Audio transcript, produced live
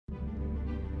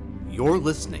You're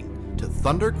listening to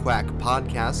Thunderquack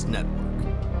Podcast Network.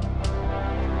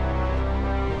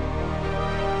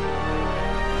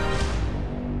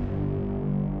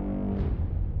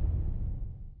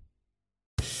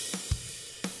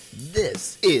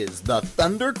 This is the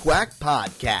Thunderquack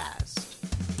Podcast,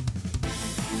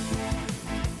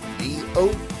 the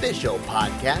official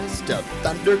podcast of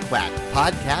Thunderquack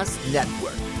Podcast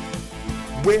Network,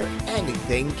 where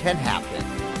anything can happen.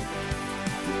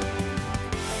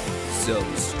 So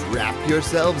strap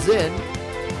yourselves in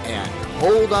and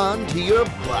hold on to your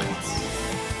butts.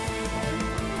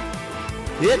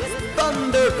 It's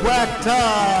Thunderquack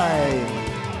time!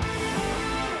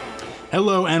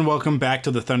 Hello and welcome back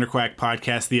to the Thunderquack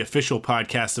Podcast, the official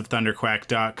podcast of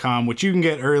Thunderquack.com, which you can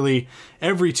get early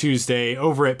every Tuesday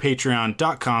over at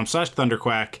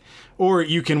patreon.com/Thunderquack, or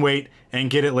you can wait and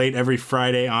get it late every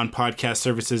Friday on podcast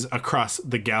services across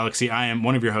the galaxy. I am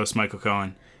one of your hosts, Michael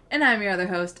Cohen. And I'm your other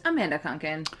host, Amanda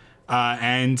Conkin.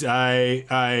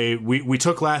 We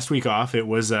took last week off. It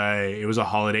was a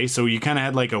holiday, so you kind of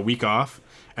had like a week off,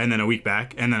 and then a week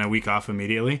back, and then a week off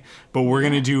immediately. But we're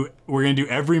gonna do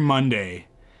every Monday.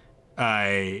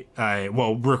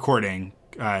 Recording.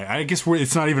 I guess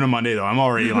it's not even a Monday though. I'm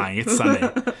already lying. It's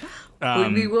Sunday.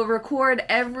 We will record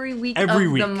every week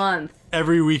the month.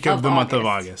 Every week of the month of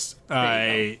August.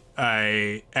 August.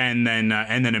 And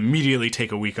then immediately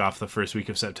take a week off the first week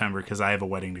of September because I have a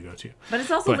wedding to go to. But it's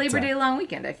also Labor Day long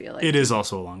weekend, I feel like. It is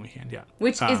also a long weekend, yeah.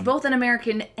 Which is both an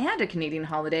American and a Canadian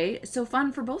holiday, so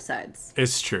fun for both sides.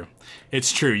 It's true.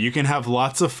 It's true. You can have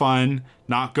lots of fun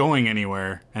not going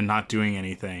anywhere and not doing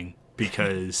anything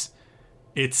because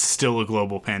it's still a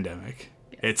global pandemic.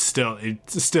 Yeah. It's still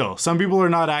some people are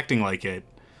not acting like it.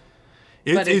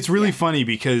 It's really funny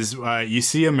because you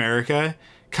see America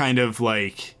kind of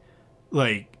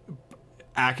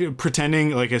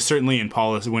pretending like, certainly in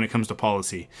policy, when it comes to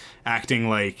policy, acting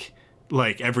like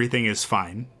everything is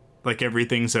fine, like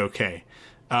everything's okay.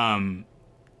 And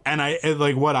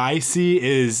what I see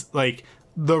is like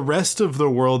the rest of the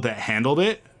world that handled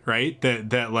it, right?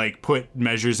 That like put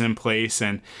measures in place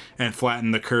and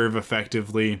flattened the curve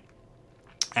effectively.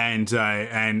 And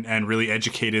really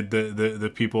educated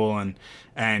the people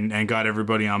and got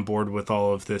everybody on board with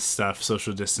all of this stuff,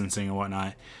 social distancing and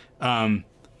whatnot.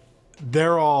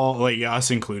 They're all, like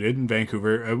us included in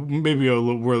Vancouver, maybe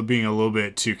we're being a little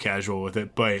bit too casual with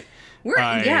it, but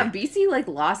BC like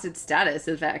lost its status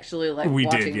of actually like we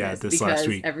watching did, yeah, this last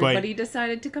week. Everybody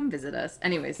decided to come visit us.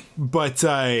 Anyways, but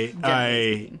I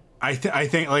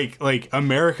think like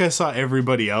America saw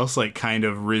everybody else like kind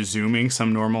of resuming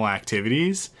some normal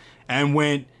activities and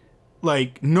went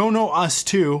like, no, us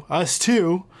too. And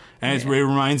it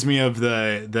reminds me of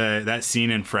that scene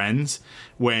in Friends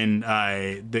when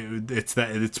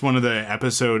it's one of the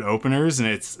episode openers and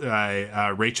it's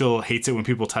Rachel hates it when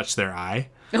people touch their eye.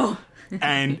 Oh.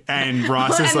 And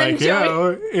Ross is like,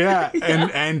 yeah.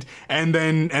 And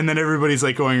then everybody's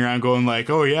like going around going like,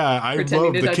 oh yeah, I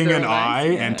love the king and I,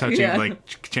 and touching like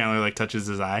Chandler like touches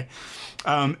his eye.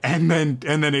 And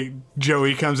then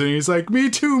Joey comes in and he's like, me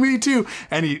too.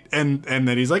 And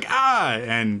then he's like,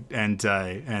 and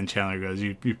Chandler goes,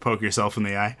 you poke yourself in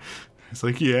the eye. It's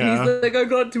like, yeah. He's like, I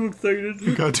got too excited.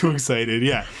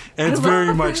 Yeah. And it's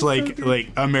very much like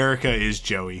America is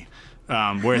Joey.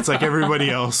 Where it's like everybody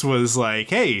else was like,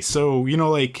 hey, so,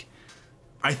 like,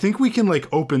 I think we can,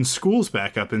 like, open schools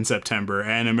back up in September.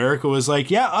 And America was like,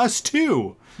 yeah, us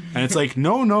too. And it's like,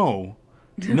 no.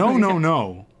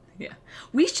 Yeah.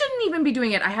 We shouldn't even be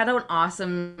doing it. I had an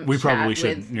awesome We probably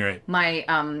chat shouldn't. You're right.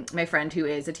 My friend who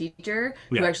is a teacher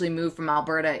who actually moved from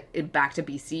Alberta back to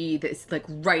BC this, like,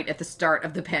 right at the start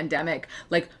of the pandemic.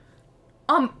 Like,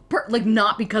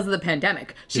 not because of the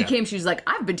pandemic. She came, she was like,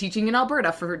 I've been teaching in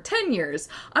Alberta for 10 years.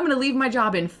 I'm going to leave my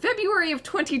job in February of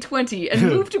 2020 and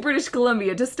move to British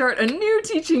Columbia to start a new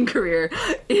teaching career.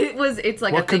 It's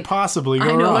like, what could possibly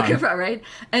go wrong? Right?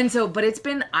 And so, but it's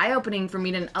been eye-opening for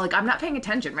me to, like, I'm not paying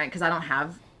attention, right? Because I don't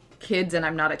have kids and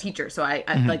I'm not a teacher. So I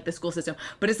like the school system.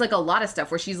 But it's like a lot of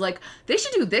stuff where she's like, they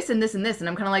should do this and this and this. And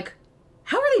I'm kind of like,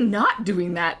 how are they not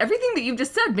doing that? Everything that you've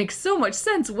just said makes so much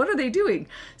sense. What are they doing?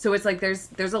 So it's like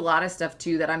there's a lot of stuff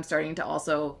too that I'm starting to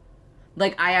also,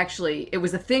 like, it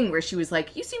was a thing where she was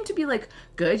like, you seem to be like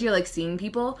good. You're like seeing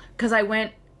people. Because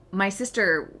my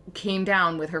sister came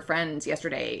down with her friends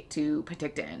yesterday to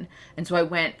Penticton. And so I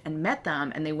went and met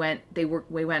them and they went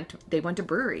to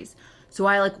breweries. So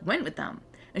I like went with them.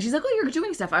 And she's like, oh, you're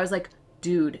doing stuff. I was like,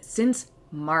 dude, since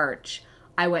March,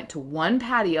 I went to one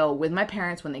patio with my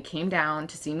parents when they came down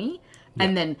to see me,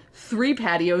 And then 3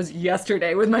 patios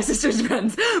yesterday with my sister's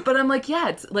friends. But I'm like, yeah,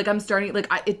 it's like I'm starting, like,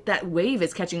 that wave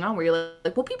is catching on where you're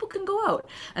like, well, people can go out.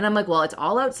 And I'm like, well, it's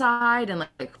all outside. And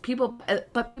like people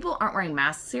aren't wearing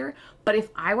masks here. But if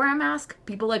I wear a mask,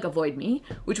 people like avoid me,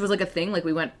 which was like a thing. Like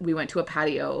we went to a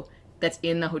patio that's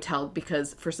in the hotel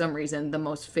because for some reason the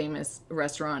most famous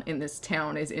restaurant in this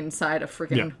town is inside a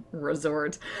freaking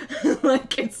resort.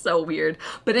 Like, it's so weird.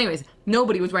 But anyways,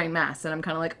 nobody was wearing masks, and I'm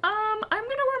kind of like, I'm gonna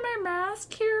wear my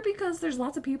mask here because there's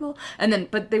lots of people. And then,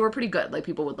 but they were pretty good. Like,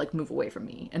 people would like move away from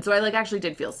me, and so I like actually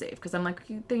did feel safe because I'm like,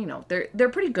 they're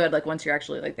pretty good. Like, once you're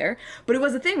actually like there. But it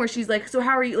was a thing where she's like, so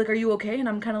how are you? Like, are you okay? And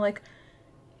I'm kind of like,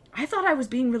 I thought I was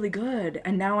being really good,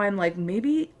 and now I'm like,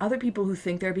 maybe other people who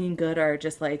think they're being good are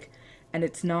just like, and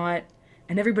it's not,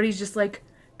 and everybody's just like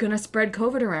gonna spread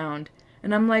COVID around,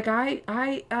 and I'm like, I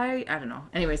don't know.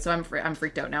 Anyway, so I'm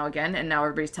freaked out now again, and now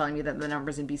everybody's telling me that the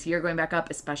numbers in BC are going back up,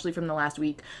 especially from the last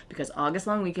week, because August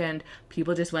long weekend,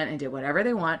 people just went and did whatever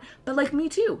they want. But like me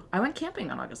too, I went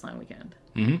camping on August long weekend.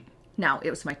 Mm-hmm. Now it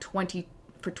was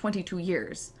for 22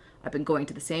 years, I've been going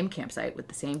to the same campsite with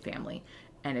the same family,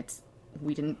 and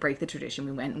we didn't break the tradition.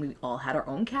 We went and we all had our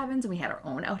own cabins and we had our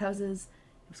own outhouses.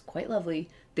 It was quite lovely.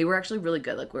 They were actually really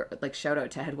good. Like shout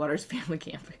out to Headwaters Family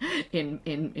Camp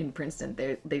in Princeton.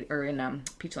 They are in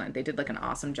Peachland. They did like an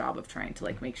awesome job of trying to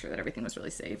like make sure that everything was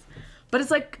really safe. But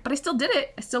it's like, but I still did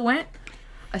it. I still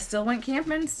went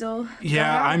camping. Still.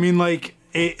 Yeah, I mean, like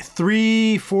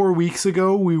 3-4 weeks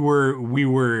ago, we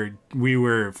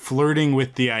were flirting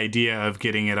with the idea of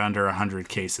getting it under 100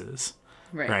 cases.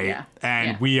 Right. Yeah.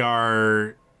 And we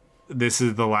are, this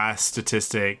is the last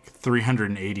statistic,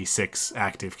 386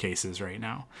 active cases right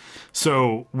now.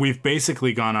 So we've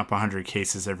basically gone up 100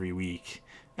 cases every week.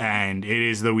 And it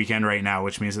is the weekend right now,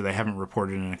 which means that they haven't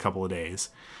reported in a couple of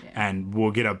days. Yeah. And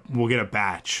we'll get a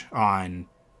batch on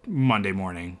Monday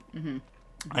morning. Mm-hmm.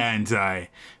 And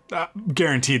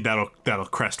guaranteed that'll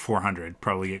crest 400,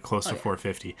 probably get close to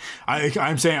 450.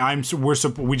 I'm saying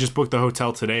we just booked the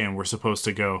hotel today, and we're supposed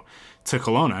to go to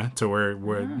Kelowna, to where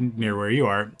near where you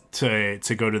are,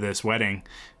 to go to this wedding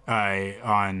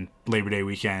on Labor Day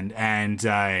weekend. And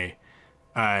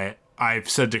I've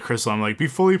said to Crystal, I'm like, be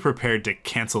fully prepared to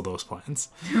cancel those plans.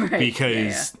 Right.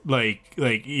 Because like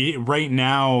right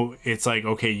now it's like,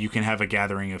 okay, you can have a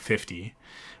gathering of 50,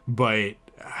 but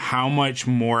how much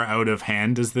more out of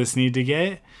hand does this need to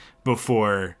get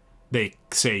before they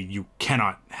say you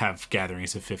cannot have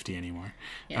gatherings of 50 anymore?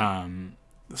 Yeah.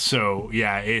 So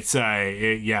yeah, it's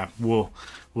we'll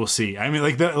see. I mean,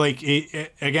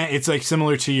 again, it's like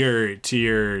similar to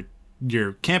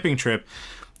your camping trip.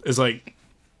 Is like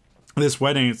this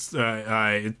wedding.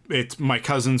 It's my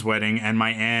cousin's wedding, and my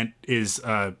aunt is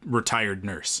a retired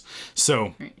nurse.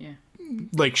 So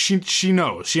like she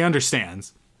knows, she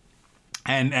understands.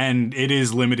 And it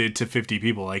is limited to 50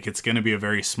 people. Like, it's going to be a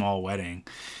very small wedding.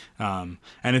 And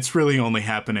it's really only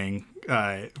happening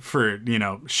for,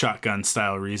 shotgun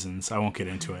style reasons. I won't get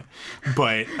into it.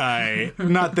 But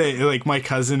not that, like, my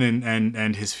cousin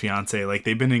and his fiance, like,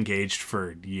 they've been engaged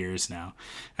for years now.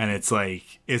 And it's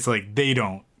like they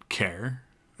don't care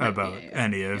about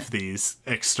any of these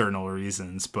external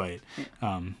reasons. But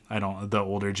the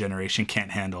older generation can't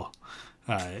handle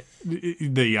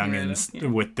the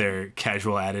youngins with their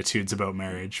casual attitudes about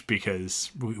marriage, because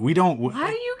we don't. How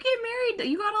do you get married?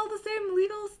 You got all the same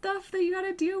legal stuff that you got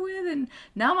to deal with, and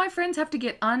now my friends have to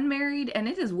get unmarried, and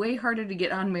it is way harder to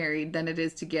get unmarried than it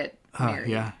is to get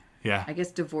married. Yeah. I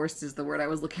guess divorced is the word I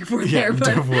was looking for there.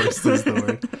 But divorced is the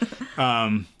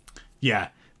word.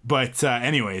 But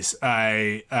anyways,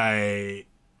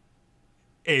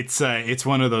 it's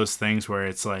one of those things where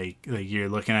it's like you're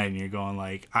looking at it and you're going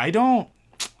like, I don't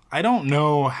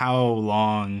know how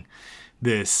long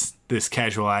this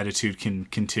casual attitude can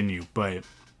continue, but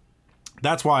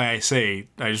that's why I say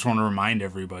I just want to remind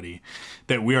everybody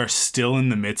that we are still in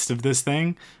the midst of this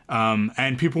thing,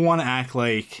 and people want to act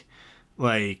like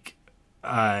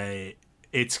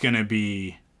it's gonna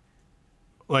be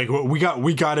like we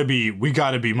got to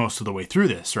be most of the way through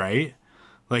this, right?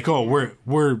 Like, oh,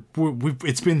 we've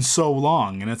it's been so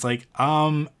long, and it's like,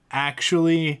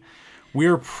 actually,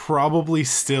 we're probably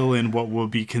still in what will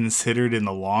be considered in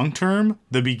the long term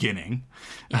the beginning.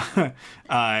 Right.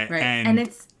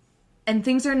 And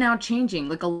things are now changing.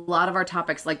 Like, a lot of our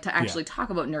topics, like to actually talk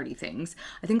about nerdy things,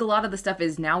 I think a lot of the stuff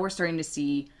is now we're starting to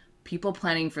see people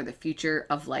planning for the future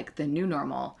of like the new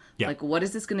normal. Yeah. Like, what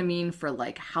is this going to mean for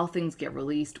like how things get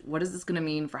released? What is this going to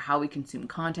mean for how we consume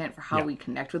content, for how we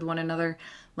connect with one another?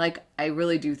 Like, I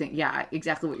really do think,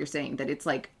 exactly what you're saying, that it's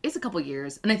like, it's a couple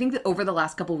years. And I think that over the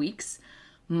last couple weeks,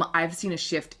 I've seen a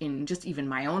shift in just even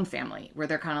my own family where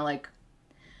they're kind of like,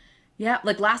 Yeah,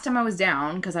 like last time I was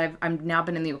down, because I'm now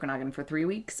been in the Okanagan for 3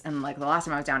 weeks, and like the last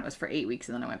time I was down, it was for 8 weeks,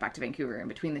 and then I went back to Vancouver in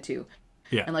between the two.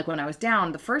 Yeah. And like when I was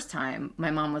down the first time,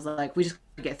 my mom was like, "We just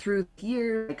gotta get through the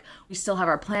year. Like we still have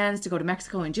our plans to go to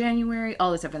Mexico in January,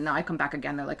 all this stuff." And now I come back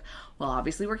again. They're like, "Well,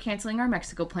 obviously we're canceling our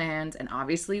Mexico plans, and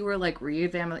obviously we're like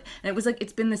re-evaluating." And it was like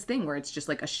it's been this thing where it's just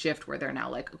like a shift where they're now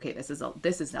like, "Okay, this is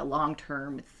a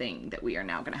long-term thing that we are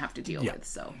now going to have to deal with."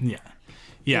 So yeah.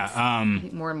 I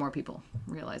think more and more people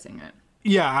realizing it.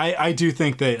 Yeah, I do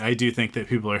think that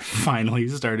people are finally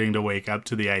starting to wake up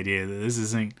to the idea that this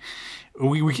isn't.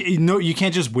 No, you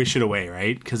can't just wish it away,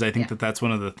 right? Because I think that that's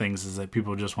one of the things is that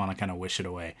people just want to kind of wish it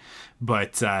away.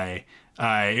 But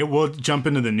it will jump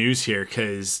into the news here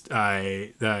because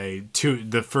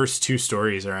the first two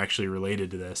stories are actually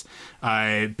related to this.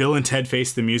 Bill and Ted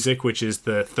Face the Music, which is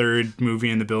the third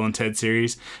movie in the Bill and Ted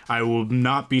series. I will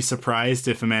not be surprised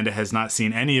if Amanda has not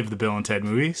seen any of the Bill and Ted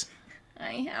movies.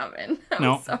 I haven't.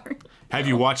 No. Sorry. Have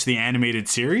you watched the animated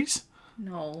series?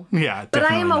 No. Yeah, but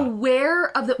I am not. aware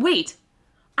of the. Wait,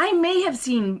 I may have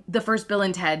seen the first Bill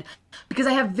and Ted because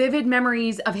I have vivid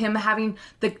memories of him having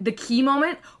the key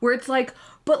moment where it's like,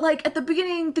 but like at the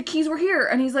beginning the keys were here,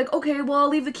 and he's like, okay, well I'll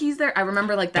leave the keys there. I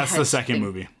remember like that's the second thing.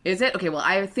 movie. Is it? Okay, well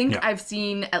I think I've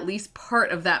seen at least part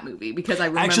of that movie because I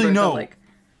remember. Actually, no.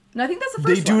 No, I think that's the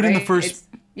first. They do one, it in right? the first.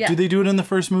 Yeah. Do they do it in the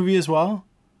first movie as well?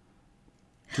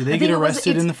 Do they get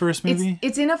arrested in the first movie?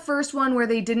 It's in a first one where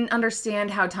they didn't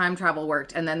understand how time travel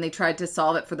worked, and then they tried to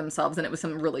solve it for themselves, and it was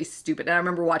something really stupid. And I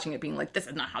remember watching it being like, this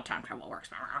is not how time travel works.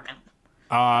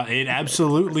 It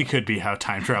absolutely could be how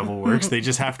time travel works. They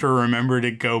just have to remember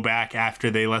to go back after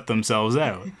they let themselves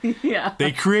out. Yeah.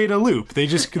 They create a loop. They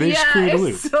just create a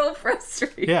loop. It's so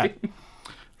frustrating. Yeah.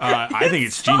 I think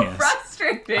it's so genius.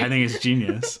 Frustrating. I think it's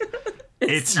genius.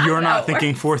 It's not you're how not it thinking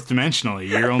works. fourth dimensionally.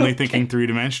 You're only thinking three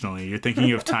dimensionally. You're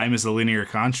thinking of time as a linear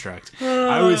construct.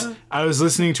 I was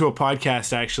listening to a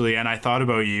podcast actually, and I thought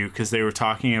about you because they were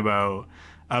talking about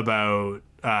like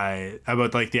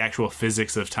the actual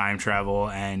physics of time travel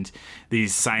and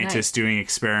these scientists doing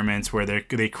experiments where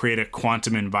they create a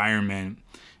quantum environment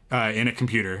in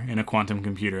a quantum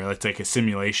computer. It's like a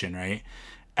simulation, right?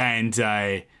 And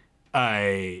I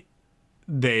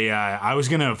was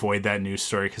gonna avoid that news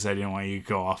story because I didn't want you to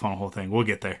go off on a whole thing. We'll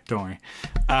get there. Don't worry.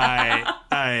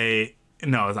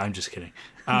 No, I'm just kidding.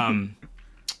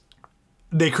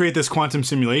 They create this quantum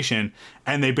simulation,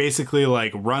 and they basically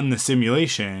like run the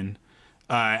simulation,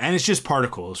 and it's just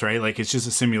particles, right? Like it's just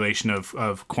a simulation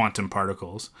of quantum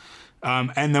particles.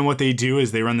 And then what they do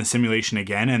is they run the simulation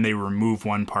again, and they remove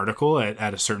one particle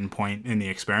at a certain point in the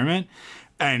experiment,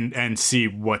 and see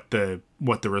what the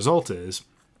result is.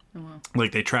 Oh, wow.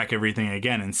 Like they track everything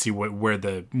again and see where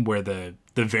the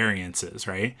variance is,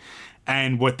 right?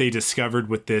 And what they discovered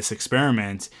with this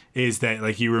experiment is that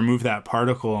like you remove that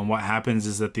particle, and what happens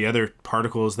is that the other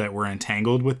particles that were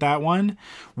entangled with that one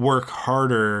work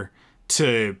harder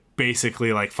to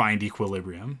basically like find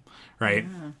equilibrium, right?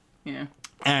 Yeah.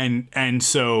 And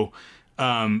so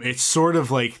it's sort of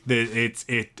like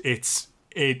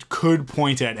it could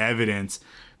point at evidence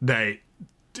that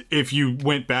if you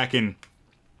went back and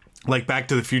like Back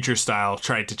to the Future style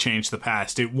tried to change the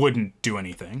past, it wouldn't do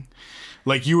anything.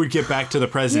 Like you would get back to the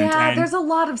present. Yeah, and there's a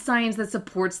lot of science that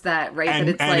supports that,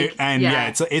 right?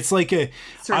 That it's like a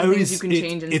certain things you can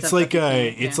change and it's stuff like that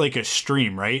it's like a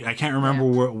stream, right? I can't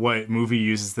remember what movie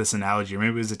uses this analogy, or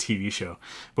maybe it was a TV show,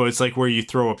 but it's like where you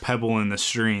throw a pebble in the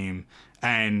stream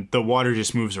and the water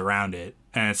just moves around it.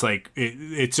 And it's like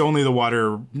it's only the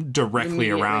water directly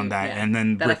around that, and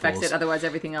then that ripples. affects it. Otherwise,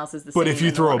 everything else is the same. But if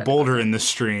you throw a boulder in the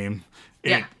stream,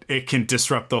 it can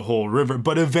disrupt the whole river.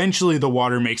 But eventually, the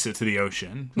water makes it to the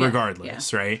ocean,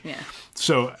 regardless, right? Yeah.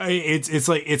 So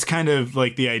it's kind of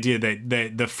like the idea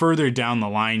that the further down the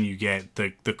line you get,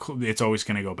 it's always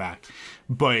going to go back.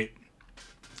 But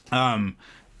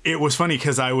it was funny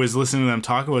because I was listening to them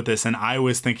talk about this, and I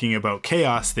was thinking about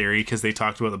chaos theory because they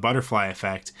talked about the butterfly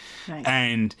effect. Right.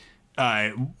 And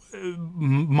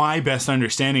my best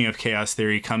understanding of chaos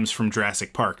theory comes from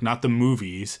Jurassic Park, not the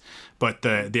movies, but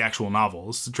the actual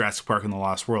novels, Jurassic Park and the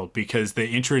Lost World, because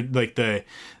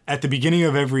at the beginning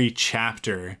of every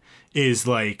chapter is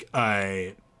like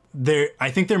I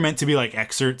think they're meant to be like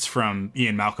excerpts from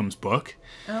Ian Malcolm's book.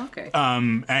 Oh, okay.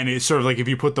 And it's sort of like if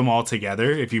you put them all together,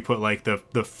 if you put like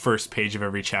the first page of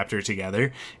every chapter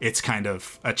together, it's kind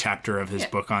of a chapter of his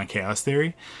book on chaos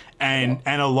theory. And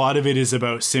a lot of it is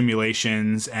about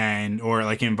simulations or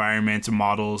like environments and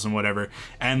models and whatever.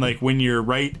 And like when you're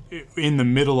right in the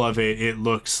middle of it, it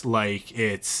looks like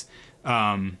it's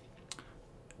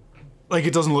like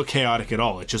it doesn't look chaotic at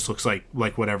all. It just looks like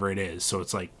whatever it is. So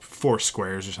it's like 4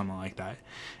 squares or something like that.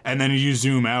 And then you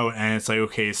zoom out and it's like,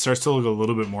 okay, it starts to look a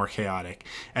little bit more chaotic.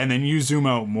 And then you zoom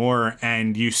out more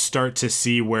and you start to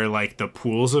see where like the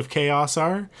pools of chaos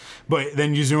are. But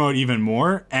then you zoom out even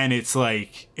more and it's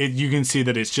like, you can see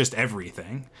that it's just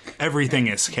everything. Everything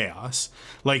is chaos.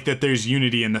 Like that there's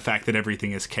unity in the fact that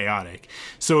everything is chaotic.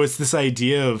 So it's this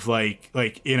idea of like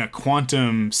in a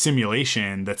quantum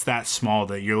simulation that's that small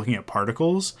that you're looking at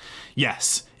particles.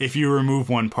 Yes, if you remove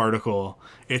one particle,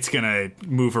 it's gonna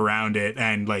move around it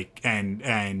and like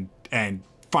and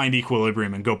find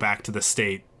equilibrium and go back to the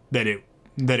state that it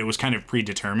was kind of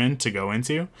predetermined to go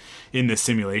into in this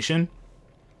simulation.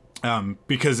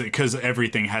 Because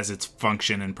everything has its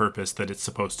function and purpose that it's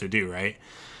supposed to do, right?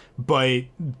 But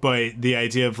the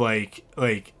idea of like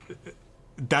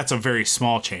that's a very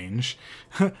small change.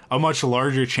 A much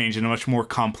larger change in a much more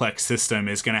complex system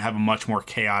is going to have a much more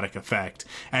chaotic effect,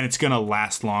 and it's going to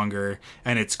last longer,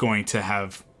 and it's going to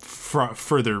have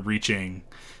further reaching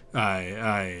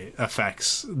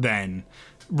effects than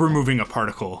removing a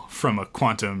particle from a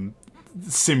quantum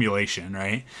simulation,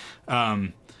 right?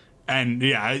 And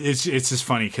yeah, it's just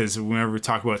funny because whenever we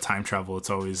talk about time travel, it's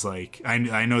always like I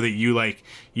know that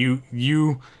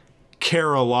you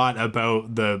care a lot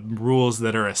about the rules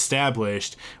that are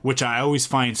established, which I always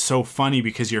find so funny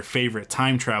because your favorite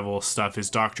time travel stuff is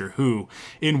Doctor Who,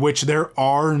 in which there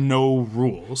are no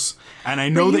rules. And I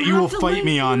know that you will fight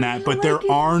me on that, but there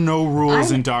are no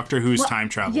rules in Doctor Who's time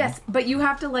travel. Yes, but you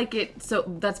have to like it, so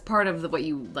that's part of what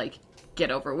you like. Get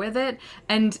over with it.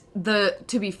 And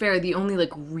to be fair, the only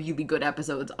like really good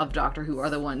episodes of Doctor Who are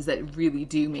the ones that really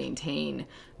do maintain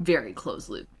very closed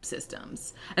loop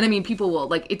systems. And I mean, people will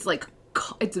like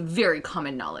it's very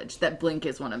common knowledge that Blink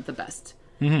is one of the best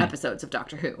episodes of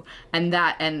Doctor Who, and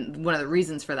one of the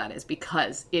reasons for that is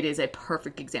because it is a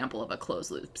perfect example of a closed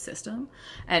loop system.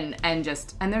 And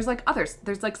there's like others,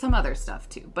 there's like some other stuff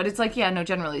too, but it's like, yeah, no,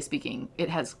 generally speaking, it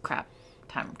has crap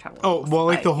time travel. Oh, well,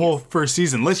 like the whole first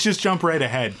season. Let's just jump right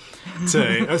ahead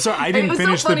to... Sorry, I didn't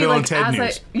finish the Bill and Ted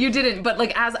news. You didn't, but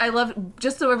like as I love,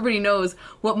 just so everybody knows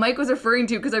what Mike was referring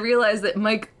to, because I realized that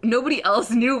nobody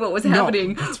else knew what was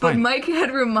happening, but Mike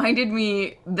had reminded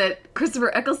me that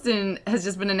Christopher Eccleston has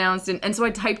just been announced, and so I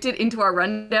typed it into our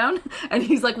rundown, and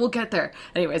he's like, we'll get there.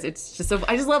 Anyways, it's just so...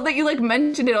 I just love that you like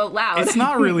mentioned it out loud. It's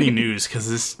not really news, because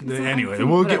this... Anyway,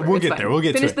 we'll get there. We'll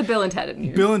get to it. Finish the Bill and Ted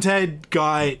news. Bill and Ted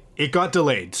got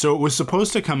delayed. So it was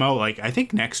supposed to come out like I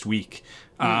think next week.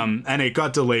 And it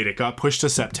got delayed. It got pushed to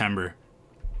September.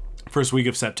 First week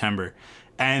of September.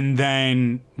 And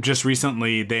then just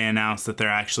recently they announced that they're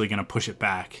actually going to push it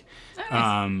back.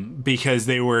 Because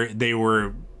they were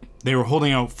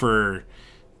holding out for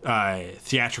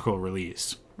theatrical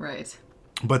release. Right.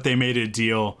 But they made a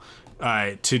deal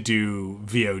to do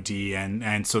VOD,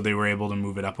 and so they were able to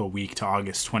move it up a week to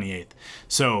August 28th.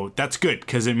 So that's good,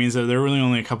 because it means that they're really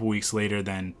only a couple weeks later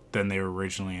than they were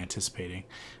originally anticipating.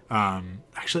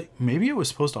 Actually, maybe it was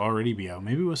supposed to already be out.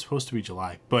 Maybe it was supposed to be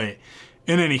July. But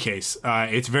in any case,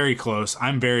 it's very close.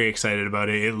 I'm very excited about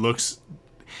it. It looks...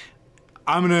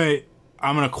 I'm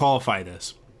gonna qualify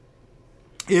this.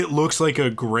 It looks like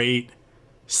a great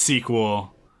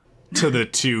sequel to the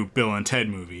 2 Bill and Ted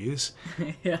movies.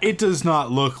 Yeah. It does not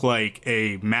look like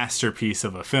a masterpiece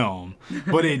of a film,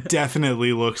 but it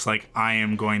definitely looks like I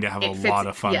am going to have a lot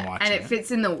of fun watching it. And it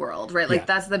fits in the world, right? Like,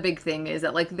 that's the big thing, is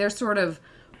that, like, they're sort of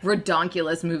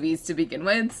redonkulous movies to begin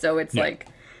with, so it's like,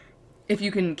 if you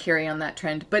can carry on that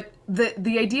trend. But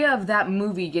the idea of that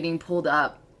movie getting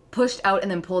pushed out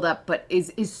and then pulled up, but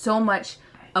is so much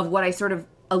of what I sort of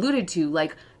alluded to,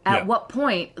 like, at what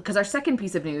point, because our second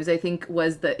piece of news, I think,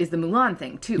 is the Mulan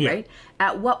thing, too, right?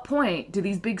 At what point do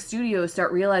these big studios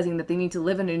start realizing that they need to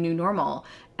live in a new normal,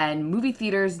 and movie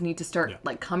theaters need to start,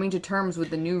 like, coming to terms with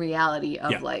the new reality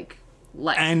of, like,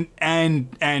 life?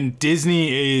 And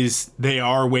Disney they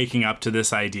are waking up to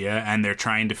this idea, and they're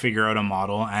trying to figure out a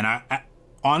model, and I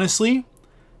honestly,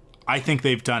 I think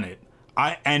they've done it.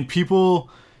 And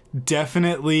people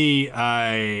definitely,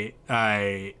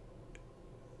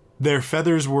 their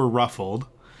feathers were ruffled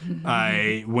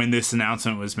when this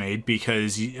announcement was made,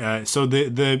 because so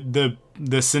the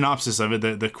synopsis of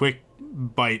it, the quick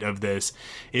bite of this,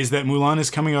 is that Mulan is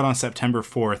coming out on September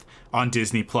 4th on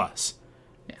Disney Plus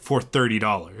for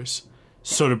 $30.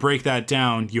 So to break that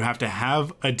down, you have to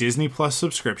have a Disney Plus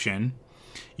subscription.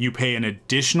 You pay an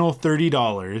additional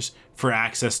 $30 for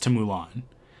access to Mulan.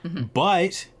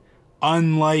 But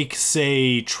unlike,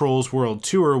 say, Trolls World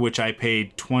Tour, which I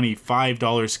paid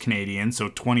 $25 Canadian, so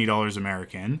 $20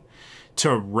 American,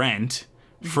 to rent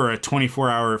for a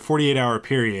 48-hour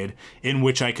period in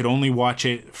which I could only watch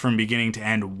it from beginning to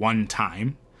end one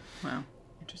time. Wow.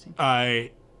 Interesting.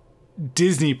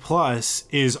 Disney Plus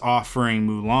is offering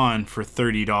Mulan for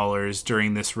 $30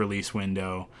 during this release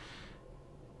window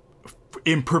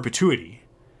in perpetuity.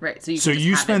 Right. So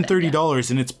you spend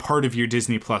 $30 and it's part of your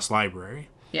Disney Plus library.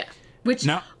 Yeah. Which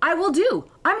now, I will do.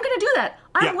 I'm going to do that.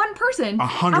 I'm one person.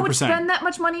 100%. I would spend that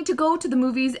much money to go to the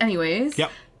movies anyways.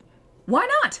 Yep. Why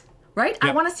not? Right? Yep.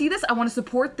 I want to see this. I want to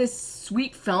support this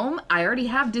sweet film. I already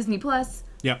have Disney Plus.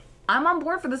 Yep. I'm on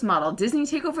board for this model. Disney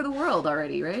take over the world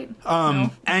already, right?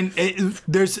 And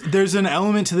there's an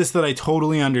element to this that I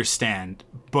totally understand,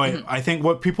 but I think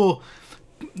what people...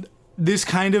 This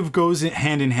kind of goes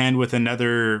hand in hand with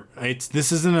another...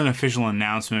 This isn't an official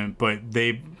announcement, but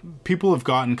people have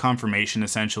gotten confirmation,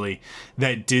 essentially,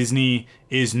 that Disney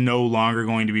is no longer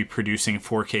going to be producing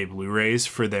 4K Blu-rays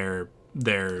for their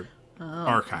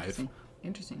archive.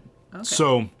 Interesting. Okay.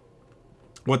 So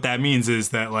what that means is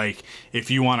that, like, if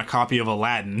you want a copy of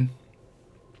Aladdin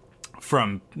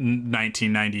from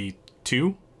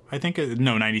 1992, I think...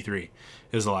 No, 93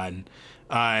 is Aladdin.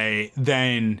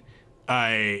 Then...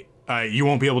 you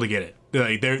won't be able to get it.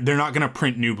 Like they're not going to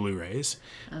print new Blu-rays.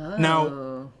 Oh.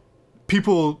 Now,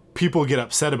 people get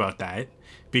upset about that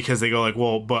because they go like,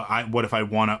 well, but what if I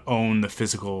want to own the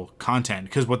physical content?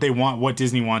 Because what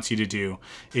Disney wants you to do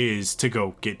is to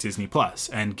go get Disney Plus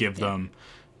and give them,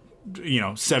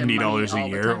 $70 a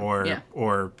year or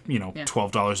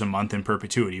 $12 a month in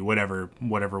perpetuity, whatever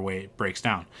way it breaks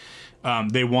down.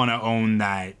 They want to own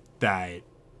that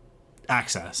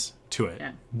access to it,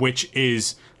 which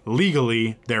is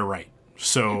legally their right.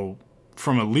 So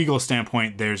from a legal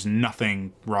standpoint, there's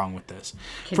nothing wrong with this.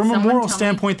 From a moral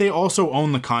standpoint, they also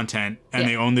own the content and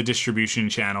they own the distribution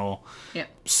channel. Yeah.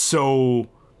 So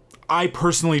I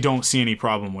personally don't see any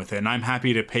problem with it, and I'm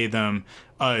happy to pay them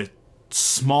a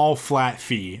small flat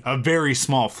fee, a very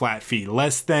small flat fee,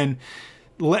 less than...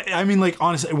 I mean, like,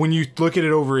 honestly, when you look at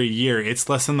it over a year, it's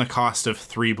less than the cost of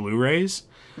 3 Blu-rays.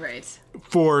 Right.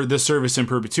 For the service in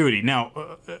perpetuity.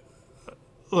 Now,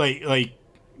 I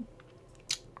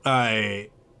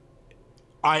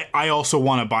also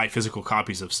want to buy physical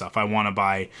copies of stuff. I want to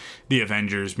buy the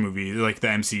Avengers movie, like the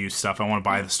MCU stuff. I want to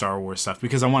buy the Star Wars stuff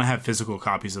because I want to have physical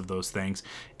copies of those things.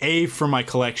 A, for my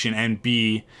collection, and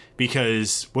B,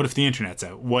 because what if the internet's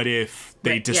out? What if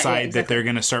they decide that they're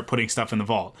going to start putting stuff in the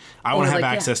vault? I want to have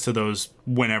access to those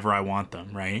whenever I want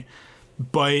them, right?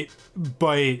 But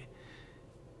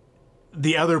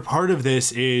the other part of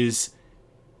this is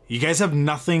you guys have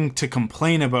nothing to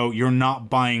complain about. You're not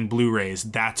buying Blu-rays.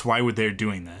 That's why they're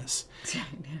doing this.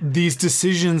 These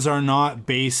decisions are not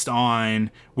based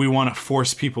on we want to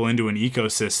force people into an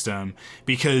ecosystem,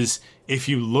 because if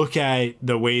you look at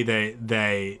the way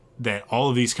that all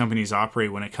of these companies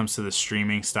operate when it comes to the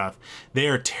streaming stuff, they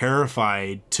are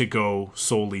terrified to go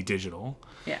solely digital.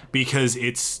 Yeah. Because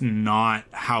it's not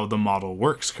how the model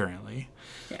works currently.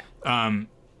 Yeah.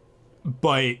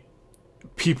 But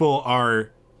people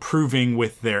are proving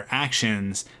with their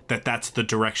actions that that's the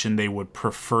direction they would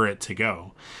prefer it to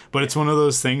go. But it's one of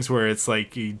those things where it's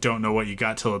like you don't know what you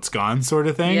got till it's gone sort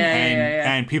of thing.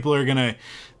 And people are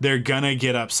they're gonna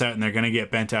get upset and they're gonna get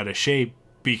bent out of shape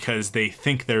because they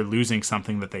think they're losing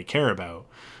something that they care about.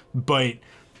 But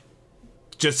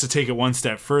just to take it one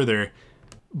step further,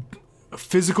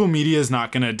 physical media is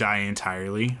not going to die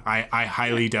entirely. I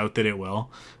highly doubt that it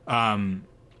will.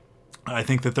 I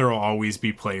think that there will always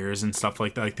be players and stuff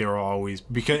like that. Like there will always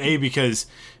because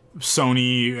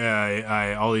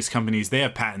Sony, all these companies, they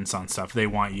have patents on stuff. They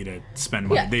want you to spend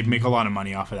money. Yeah. They make a lot of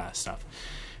money off of that stuff.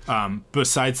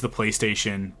 Besides the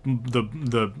PlayStation,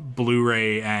 the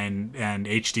Blu-ray and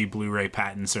HD Blu-ray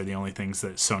patents are the only things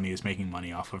that Sony is making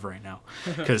money off of right now,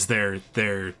 because their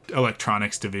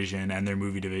electronics division and their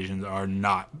movie divisions are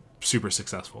not super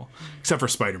successful, except for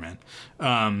Spider-Man.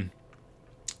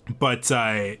 But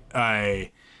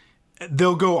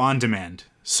they'll go on demand.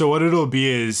 So what it'll be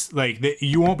is like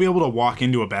you won't be able to walk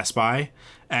into a Best Buy,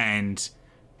 and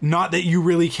not that you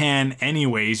really can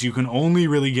anyways. You can only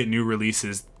really get new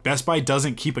releases. Best Buy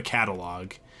doesn't keep a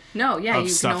catalog. No, yeah, of you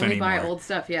stuff can only anymore. buy old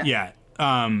stuff. Yeah. Yeah.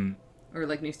 Or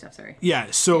like new stuff. Sorry.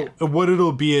 Yeah. So what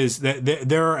it'll be is that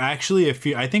there are actually a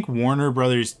few. I think Warner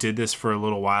Brothers did this for a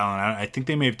little while, and I think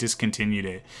they may have discontinued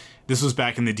it. This was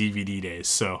back in the DVD days.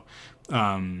 So.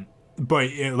 But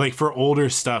like for older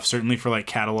stuff, certainly for like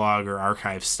catalog or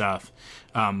archive stuff,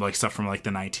 like stuff from like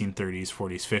the 1930s,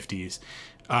 40s,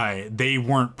 50s, they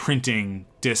weren't printing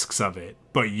discs of it,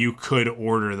 but you could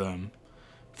order them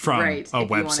from a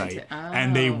website,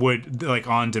 and they would like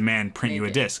on demand print you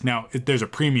a disc. Now there's a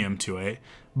premium to it,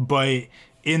 but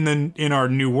in our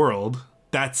new world,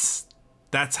 that's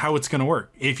how it's going to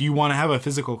work. If you want to have a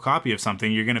physical copy of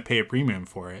something, you're going to pay a premium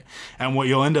for it. And what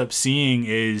you'll end up seeing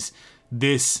is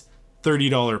this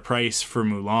 $30 price for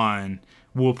Mulan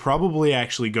will probably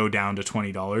actually go down to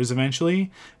 $20 eventually.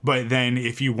 But then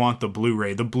if you want the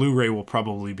Blu-ray will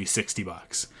probably be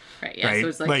 $60. Right. Yeah. Right? So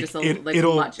it's like just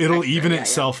it'll much even extra.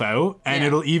 itself out, and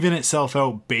it'll even itself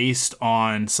out based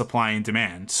on supply and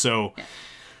demand. So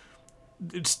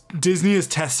Disney is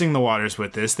testing the waters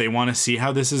with this. They want to see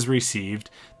how this is received.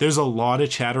 There's a lot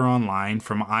of chatter online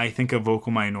from, I think, a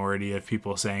vocal minority of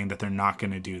people saying that they're not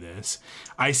going to do this.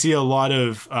 I see a lot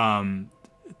of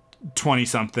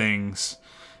 20-somethings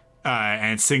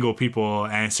and single people,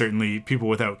 and certainly people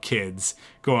without kids,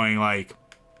 going like,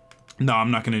 no, I'm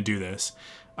not going to do this.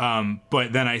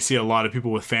 But then I see a lot of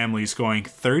people with families going,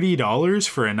 $30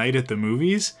 for a night at the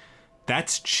movies?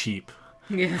 That's cheap.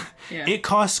 Yeah. It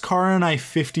costs Cara and I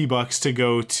 $50 to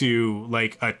go to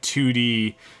like a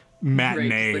 2D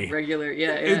matinee, like regular,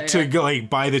 to go like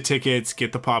buy the tickets,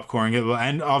 get the popcorn,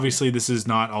 and obviously this is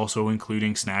not also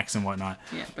including snacks and whatnot.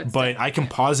 Yeah, but I can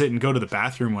pause it and go to the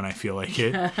bathroom when I feel like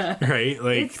it, right?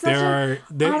 Like honestly,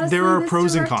 there are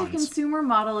pros and cons. The consumer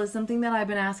model is something that I've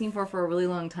been asking for a really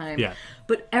long time. Yeah.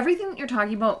 But everything that you're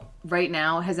talking about right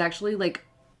now has actually, like,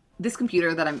 this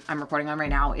computer that I'm recording on right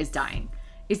now is dying.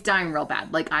 It's dying real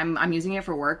bad. Like, I'm using it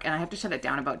for work, and I have to shut it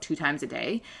down about 2 times a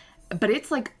day. But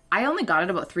it's like, I only got it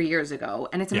about 3 years ago,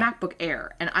 and it's a MacBook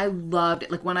Air, and I loved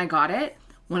it. Like, when I got it,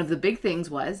 one of the big things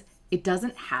was it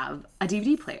doesn't have a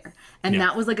DVD player. And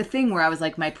that was like a thing where I was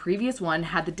like, my previous one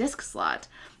had the disc slot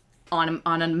on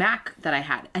a Mac that I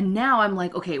had. And now I'm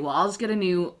like, okay, well, I'll just get a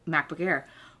new MacBook Air.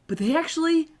 But the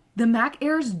Mac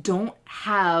Airs don't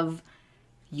have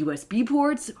USB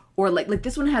ports, or like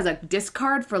this one has a disc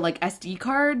card for like SD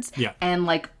cards, and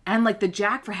like the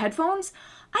jack for headphones.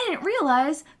 I didn't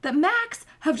realize that Macs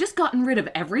have just gotten rid of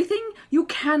everything. You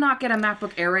cannot get a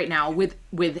MacBook Air right now with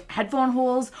headphone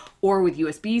holes or with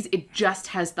USBs. It just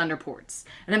has Thunder ports,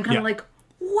 and I'm kind of like,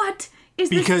 what is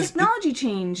this technology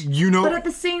change? But at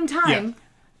the same time,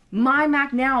 my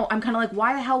Mac now, I'm kind of like,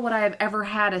 why the hell would I have ever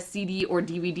had a CD or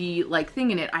DVD like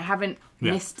thing in it? I haven't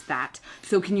missed that.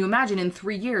 So can you imagine in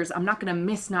 3 years, I'm not going to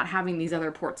miss not having these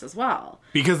other ports as well.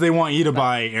 Because they want you to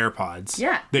buy AirPods.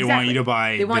 Yeah, They want you to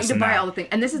buy all the things.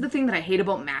 And this is the thing that I hate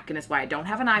about Mac, and it's why I don't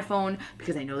have an iPhone,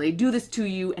 because I know they do this to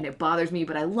you, and it bothers me,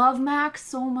 but I love Mac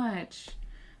so much.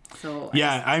 So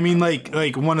I mean,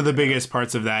 like one of the biggest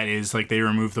parts of that is like they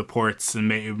remove the ports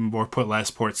or put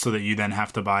less ports so that you then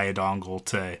have to buy a dongle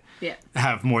to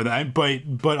have more than.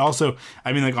 But also,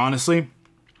 I mean, like honestly,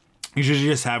 you should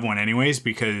just have one anyways,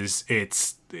 because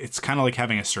it's kind of like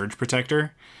having a surge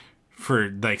protector for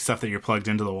like stuff that you're plugged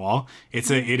into the wall.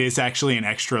 It is actually an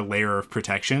extra layer of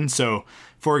protection. So,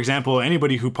 for example,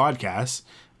 anybody who podcasts,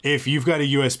 if you've got a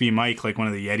USB mic, like one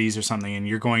of the Yetis or something, and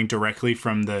you're going directly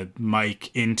from the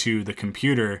mic into the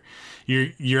computer,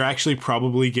 you're actually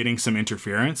probably getting some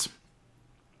interference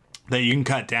that you can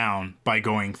cut down by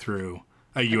going through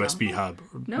a USB hub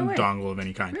or dongle of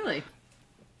any kind. Really?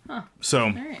 Huh. So,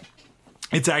 all right.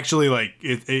 It's actually like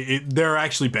there are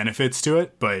actually benefits to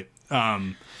it, but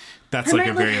that's like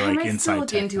a very like inside still look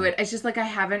tech into thing. it. It's just like I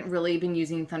haven't really been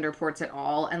using Thunder ports at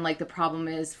all, and like the problem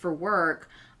is for work,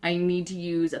 I need to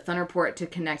use a Thunder port to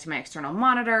connect to my external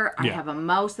monitor. I have a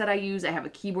mouse that I use. I have a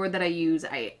keyboard that I use.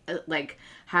 I like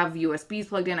have USBs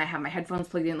plugged in. I have my headphones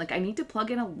plugged in. Like I need to plug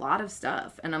in a lot of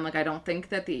stuff, and I'm like, I don't think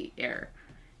that the Air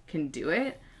can do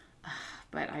it.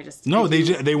 But I just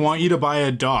they want you to buy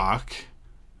a dock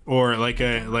or like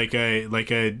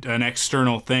an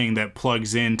external thing that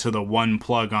plugs into the one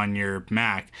plug on your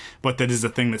Mac, but that is a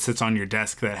thing that sits on your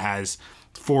desk that has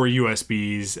 4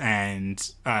 USBs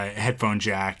and headphone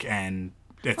jack and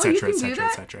etc.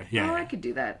 etc. Yeah, I could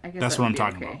do that. I guess that's what I'm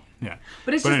talking about. Yeah,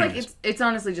 but it's just anyways. Like it's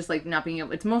honestly just like not being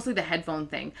able. It's mostly the headphone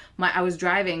thing. I was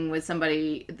driving with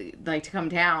somebody like to come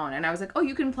down, and I was like, oh,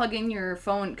 you can plug in your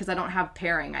phone because I don't have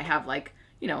pairing. I have like,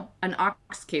 you know, an aux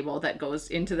cable that goes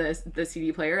into the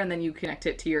CD player, and then you connect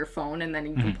it to your phone, and then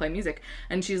you can play music.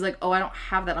 And she's like, oh, I don't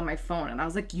have that on my phone. And I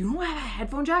was like, you don't have a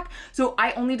headphone jack? So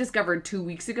I only discovered 2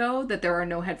 weeks ago that there are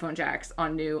no headphone jacks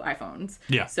on new iPhones.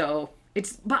 Yeah. So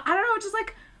but I don't know, it just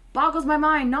like boggles my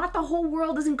mind. Not the whole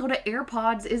world doesn't go to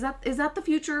AirPods. Is that the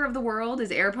future of the world? Is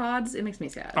AirPods? It makes me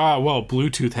sad. Well,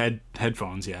 Bluetooth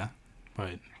headphones, yeah,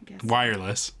 but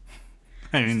wireless.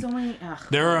 I mean,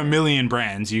 there are a million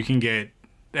brands. You can get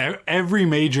every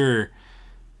major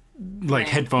like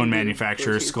headphone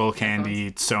manufacturers, Bluetooth Skull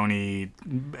Candy, Sony,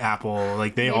 Apple,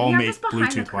 like they Maybe all I'm make just behind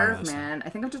Bluetooth the curve, wireless. man. I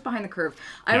think I'm just behind the curve.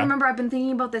 I Yeah. remember I've been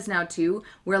thinking about this now too,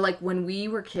 where like when we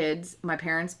were kids, my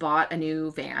parents bought a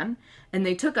new van and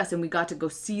they took us and we got to go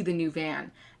see the new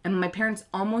van. And my parents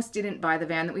almost didn't buy the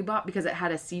van that we bought because it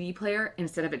had a CD player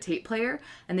instead of a tape player.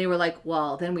 And they were like,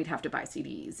 well, then we'd have to buy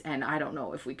CDs. And I don't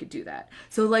know if we could do that.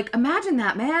 So, like, imagine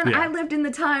that, man. Yeah. I lived in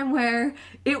the time where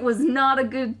it was not a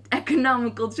good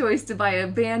economical choice to buy a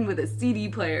van with a CD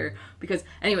player. Because,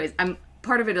 anyways,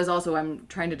 part of it is also I'm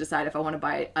trying to decide if I want to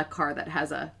buy a car that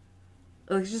has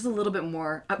like just a little bit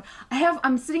more.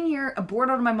 I'm sitting here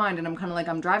bored out of my mind and I'm kind of like,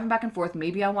 I'm driving back and forth.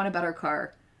 Maybe I want a better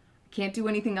car. Can't do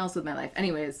anything else with my life.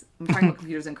 Anyways, I'm talking about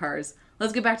computers and cars.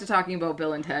 Let's get back to talking about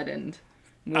Bill and Ted and.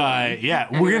 Yeah,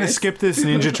 we're gonna Anyways. skip this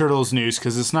Ninja Turtles news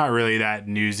because it's not really that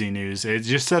newsy news. It's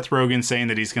just Seth Rogen saying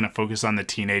that he's gonna focus on the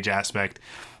teenage aspect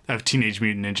of Teenage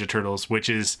Mutant Ninja Turtles, which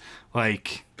is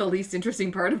like The least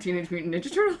interesting part of Teenage Mutant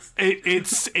Ninja Turtles.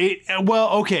 well,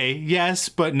 okay, yes,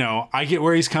 but no. I get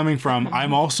where he's coming from.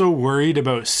 I'm also worried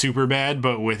about Superbad,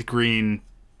 but with green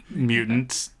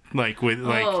mutants, like with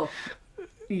like. Oh.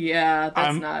 Yeah,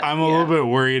 that's not. I'm a little bit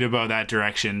worried about that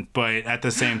direction, but at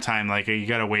the same time, like you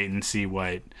gotta wait and see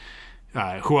what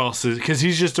who else is, because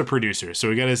he's just a producer, so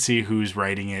we gotta see who's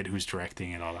writing it, who's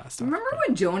directing it, all that stuff. Remember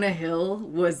when Jonah Hill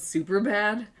was super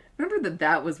bad? Remember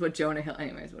that was what Jonah Hill.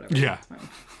 Anyways, whatever. Yeah. It's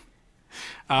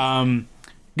fine.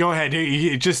 Go ahead,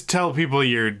 you just tell people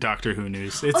your Doctor Who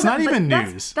news. It's Oh, not but even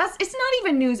that's- news. It's not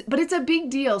even news, but it's a big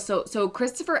deal. So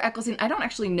Christopher Eccleston, I don't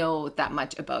actually know that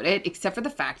much about it, except for the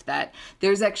fact that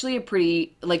there's actually a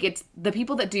pretty, like, it's the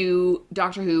people that do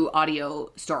Doctor Who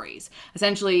audio stories.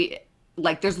 Essentially,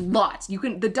 like, there's lots.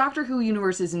 The Doctor Who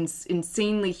universe is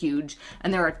insanely huge,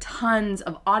 and there are tons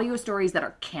of audio stories that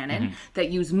are canon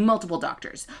that use multiple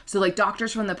doctors. So, like,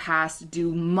 doctors from the past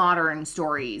do modern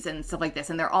stories and stuff like this,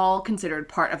 and they're all considered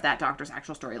part of that doctor's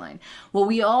actual storyline. Well,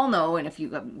 we all know, and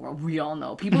we all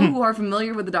know, people who are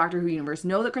familiar with the Doctor Who universe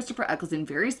know that Christopher Eccleston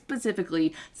very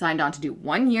specifically signed on to do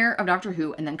 1 year of Doctor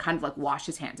Who and then kind of, like, wash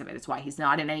his hands of it. It's why he's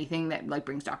not in anything that, like,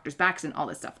 brings doctors back and all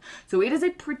this stuff. So it is a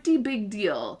pretty big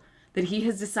deal that he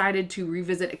has decided to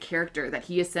revisit a character that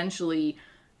he essentially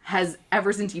has,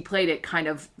 ever since he played it, kind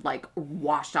of like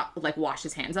washed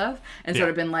his hands of and sort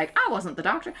of been like, I wasn't the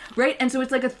Doctor, right? And so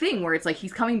it's like a thing where it's like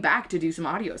he's coming back to do some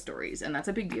audio stories, and that's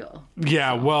a big deal.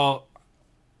 Yeah, well,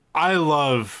 I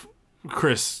love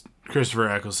Christopher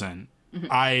Eccleston.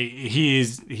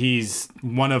 He's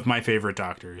one of my favorite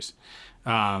Doctors,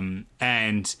 and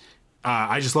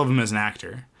I just love him as an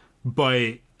actor.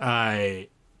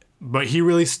 But he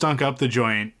really stunk up the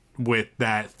joint with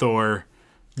that Thor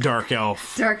Dark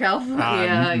Elf Dark Elf,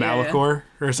 Malachor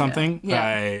or something.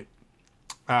 Yeah.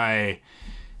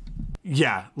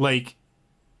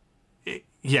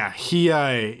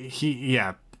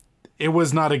 It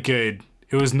was not a good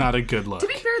look. To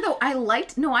be fair though, I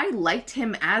liked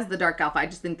him as the Dark Elf. I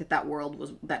just think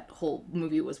that whole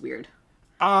movie was weird.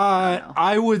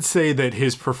 I would say that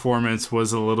his performance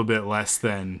was a little bit less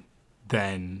than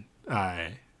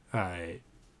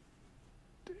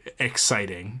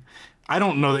exciting. I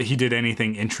don't know that he did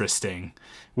anything interesting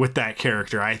with that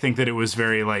character. I think that it was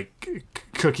very like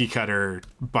cookie cutter,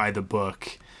 by the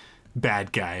book,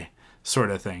 bad guy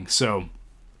sort of thing. So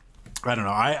I don't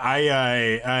know.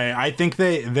 I think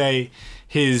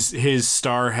his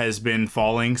star has been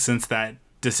falling since that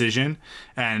decision,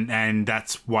 and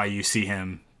that's why you see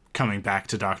him coming back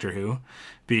to Doctor Who.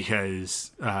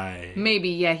 Because Maybe,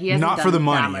 yeah, he hasn't not done for the that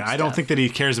money. much I don't stuff. think that he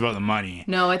cares about the money.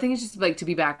 No, I think it's just like to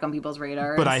be back on people's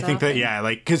radar. But and I think stuff, that and-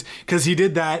 like because he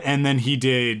did that, and then he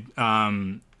did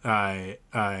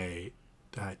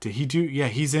did he do? Yeah,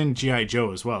 he's in G.I.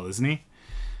 Joe as well, isn't he?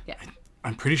 Yeah.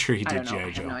 I'm pretty sure he I did don't know. I G.I.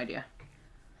 have Joe. no idea.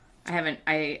 I haven't.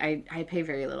 I pay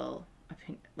very little.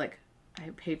 I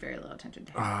pay very little attention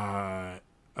to him.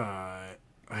 I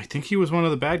think he was one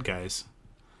of the bad guys.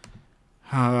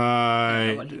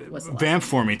 know what he was the last Vamp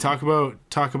for me. Talk about.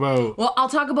 Well, I'll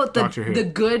talk about Doctor Who. the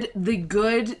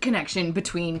good connection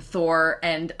between Thor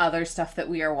and other stuff that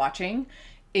we are watching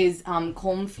is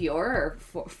Colm Feore,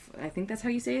 I think that's how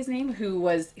you say his name,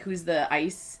 who's the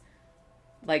ice,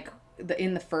 like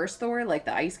in the first Thor, like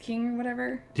the Ice King or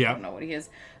whatever. Yeah. I don't know what he is,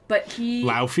 but he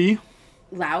Laufey,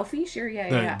 Laufey, sure,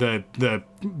 yeah.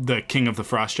 the king of the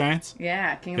Frost Giants.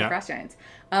 Yeah, King of the Frost Giants.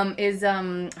 Is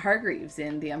Hargreaves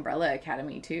in the Umbrella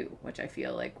Academy too, which I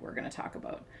feel like we're gonna talk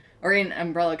about, or in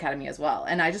Umbrella Academy as well.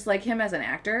 And I just like him as an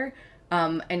actor.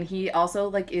 And he also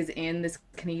like is in this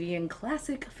Canadian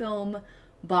classic film,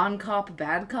 Bon Cop,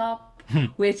 Bad Cop,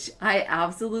 which I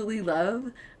absolutely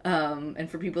love. And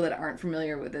for people that aren't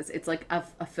familiar with this, it's like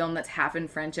a film that's half in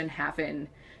French and half in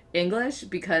English,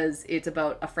 because it's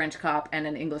about a French cop and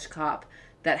an English cop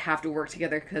that have to work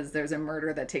together because there's a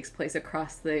murder that takes place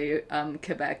across the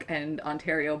Quebec and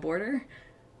Ontario border.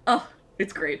 Oh,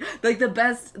 it's great. Like the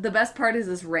best part is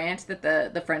this rant that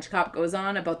the French cop goes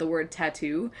on about the word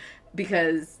tattoo,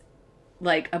 because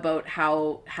like about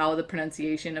how the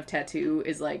pronunciation of tattoo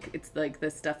is like, it's like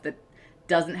the stuff that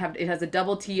doesn't have, it has a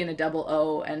double T and a double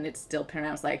O, and it's still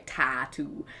pronounced like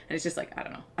tattoo, and it's just like, I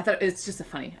don't know, I thought it's just a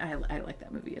funny, I like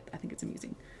that movie. I think it's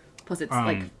amusing, plus it's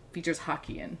like features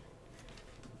hockey and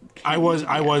I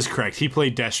was correct. He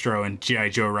played Destro in G.I.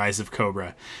 Joe Rise of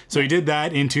Cobra. So he did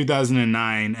that in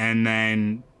 2009,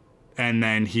 and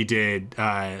then he did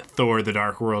Thor: The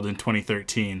Dark World in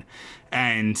 2013.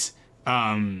 And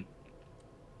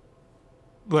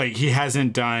like he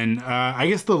hasn't done I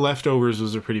guess The Leftovers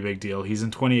was a pretty big deal. He's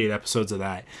in 28 episodes of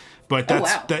that. But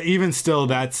that even still,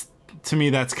 that's, to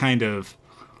me, that's kind of,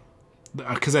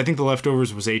 because I think The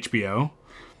Leftovers was HBO.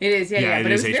 It is, yeah.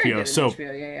 But it is HBO. Very good So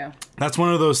HBO, yeah. That's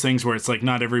one of those things where it's like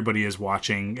not everybody is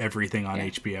watching everything on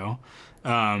HBO.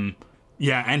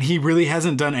 Yeah, and he really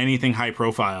hasn't done anything high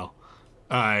profile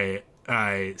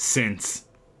since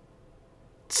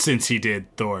he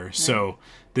did Thor. Right. So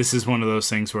this is one of those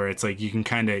things where it's like you can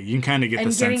kind of get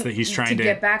the sense that he's trying to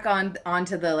get back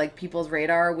onto the like people's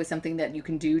radar with something that you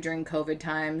can do during COVID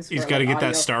times. He's got to get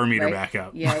that star meter back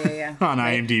up. Yeah. On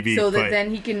IMDb, so that then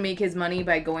he can make his money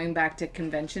by going back to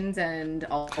conventions and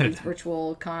all these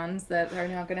virtual cons that are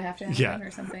now going to have to happen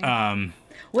or something.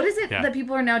 What is it that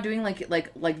people are now doing,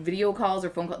 like video calls or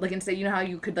phone calls? Like, instead, you know how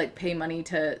you could like pay money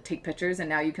to take pictures, and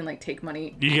now you can like take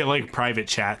money. You get like private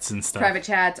chats and stuff. Private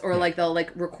chats, or like they'll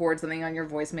like record something on your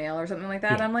voicemail or something like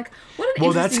that. Yeah. I'm like, what an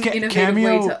interesting, innovative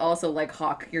way to also like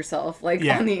hawk yourself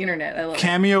on the internet. I love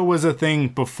Cameo was a thing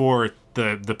before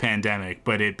the pandemic,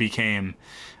 but it became,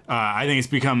 I think it's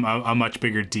become a much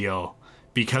bigger deal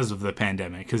because of the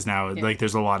pandemic, because now like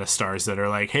there's a lot of stars that are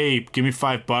like, hey, give me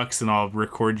 $5 and I'll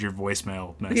record your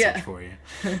voicemail message for you,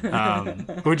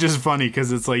 which is funny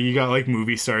because it's like you got like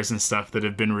movie stars and stuff that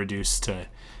have been reduced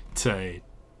to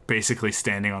basically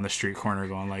standing on the street corner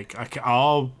going like,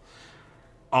 I'll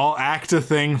act a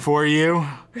thing for you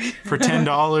for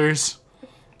 $10.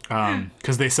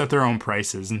 Because they set their own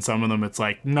prices, and some of them it's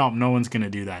like, no one's gonna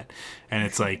do that, and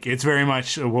it's like, it's very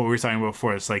much what we were talking about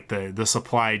before. It's like the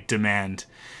supply demand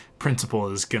principle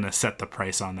is gonna set the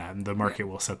price on that, and the market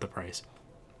will set the price.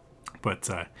 But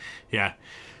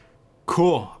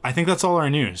cool. I think that's all our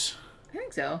news. I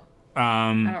think so.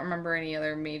 I don't remember any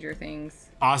other major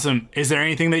things. Awesome. Is there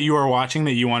anything that you are watching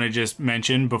that you want to just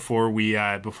mention before we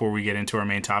get into our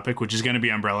main topic, which is going to be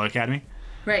Umbrella Academy?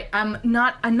 Right. I'm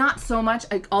not so much,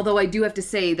 although I do have to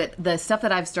say that the stuff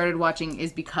that I've started watching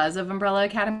is because of Umbrella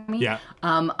Academy. Yeah.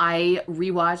 I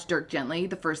rewatched Dirk Gently,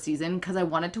 the first season, because I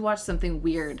wanted to watch something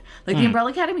weird. Like, the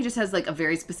Umbrella Academy just has, like, a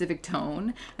very specific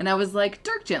tone, and I was like,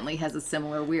 Dirk Gently has a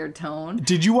similar weird tone.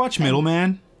 Did you watch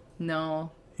Middleman?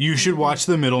 No. You should watch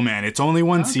The Middleman. It's only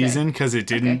one season because it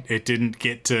didn't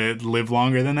get to live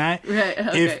longer than that. Right.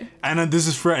 Okay. And this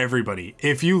is for everybody.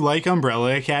 If you like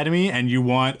Umbrella Academy and you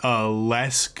want a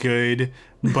less good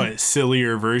but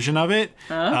sillier version of it,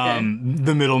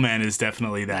 The Middleman is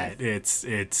definitely that. Nice.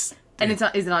 Is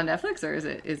it on Netflix or is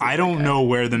it I don't know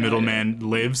where The Middleman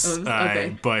lives. But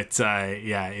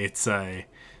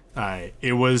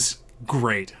it was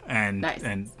great,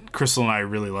 and Crystal and I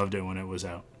really loved it when it was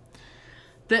out.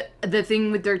 The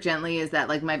thing with Dirk Gently is that,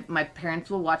 like, my parents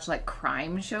will watch, like,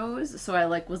 crime shows, so I,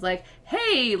 like, was like,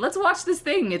 hey, let's watch this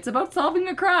thing, it's about solving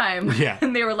a crime. Yeah.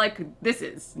 And they were like, this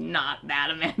is not that,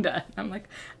 Amanda. I'm like,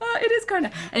 it is kind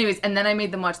of. Anyways, and then I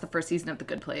made them watch the first season of The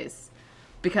Good Place,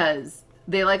 because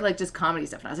they like just comedy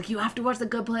stuff, and I was like, you have to watch The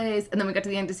Good Place. And then we got to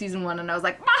the end of season 1, and I was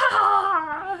like,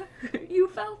 you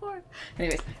fell for it.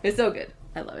 Anyways, it's so good.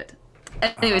 I love it.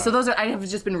 Anyway, so I have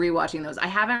just been rewatching those. I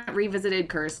haven't revisited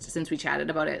Cursed since we chatted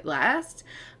about it last.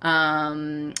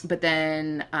 But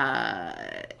then,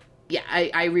 I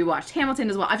rewatched Hamilton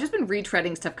as well. I've just been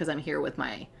retreading stuff because I'm here with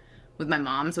my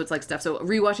mom, so it's like stuff. So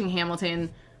rewatching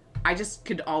Hamilton, I just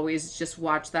could always just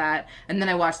watch that. And then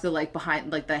I watched the like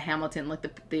behind like the Hamilton, like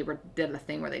they did the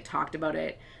thing where they talked about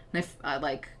it, and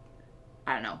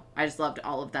I don't know. I just loved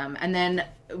all of them. And then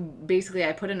basically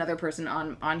I put another person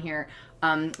on here.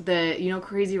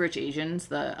 Crazy Rich Asians,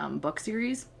 the book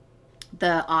series.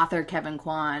 The author Kevin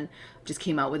Kwan just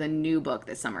came out with a new book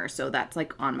this summer. So that's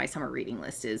like on my summer reading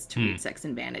list is to read Sex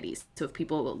and Vanities. So if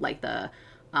people like the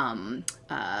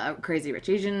Crazy Rich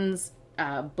Asians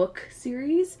book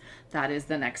series. That is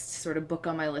the next sort of book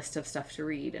on my list of stuff to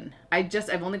read. And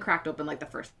I've only cracked open like the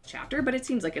first chapter, but it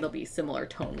seems like it'll be similar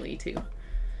tonally to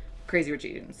Crazy Rich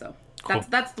Asians. So Cool.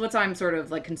 that's what I'm sort of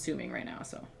like consuming right now.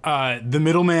 So The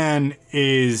Middleman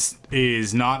is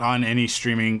not on any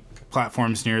streaming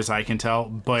platforms near as I can tell,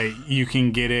 but you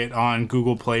can get it on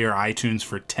Google Play or iTunes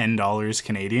for $10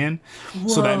 Canadian.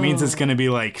 So that means it's going to be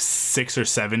like $6 or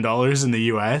 $7 in the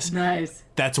US. nice.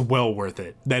 That's well worth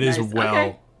it. That is Nice. well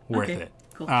Okay. worth Okay. it.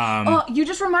 Cool. Oh, you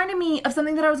just reminded me of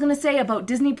something that I was going to say about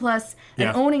Disney Plus and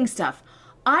Yeah. owning stuff.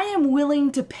 I am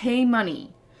willing to pay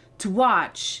money to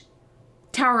watch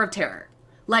Tower of Terror.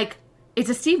 Like, it's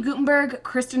a Steve Guttenberg,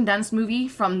 Kristen Dunst movie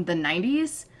from the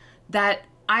 90s that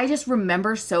I just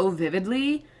remember so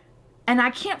vividly, and I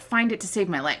can't find it to save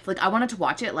my life. Like, I wanted to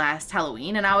watch it last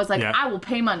Halloween, and I was like, Yeah. I will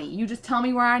pay money. You just tell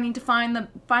me where I need to find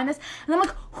this. And I'm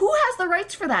like, who has the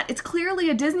rights for that? It's clearly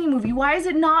a Disney movie. Why is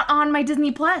it not on my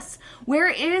Disney Plus? Where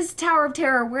is Tower of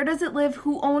Terror? Where does it live?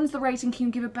 Who owns the rights, and can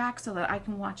you give it back so that I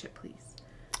can watch it, please?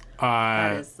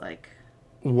 That is, like,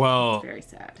 Well, very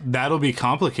sad. that'll be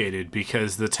complicated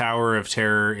because the Tower of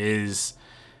Terror is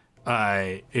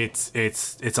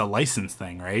it's a license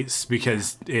thing, right?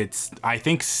 Because it's I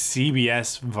think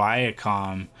CBS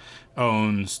Viacom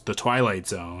owns the Twilight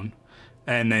Zone,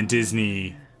 and then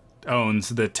Disney owns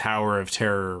the Tower of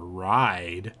Terror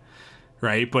ride,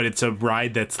 right? But it's a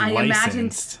ride that's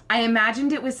licensed. I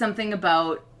imagined it was something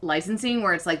about licensing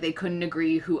where it's like they couldn't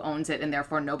agree who owns it, and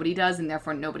therefore nobody does, and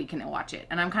therefore nobody can watch it.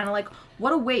 And I'm kind of like,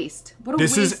 what a waste.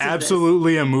 This is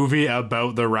absolutely a movie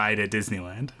about the ride at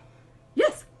Disneyland.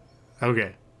 Yes.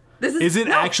 Okay. This Is it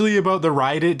actually about the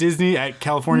ride at Disney at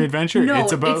California Adventure? No,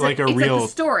 it's about like a it's real like the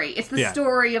story. It's the Yeah.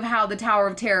 story of how the Tower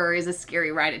of Terror is a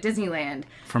scary ride at Disneyland.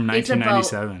 from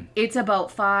 1997. It's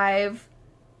about five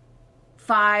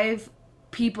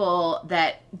people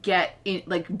that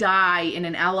die in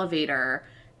an elevator,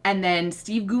 and then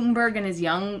Steve Guttenberg and his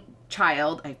young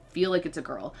child, I feel like it's a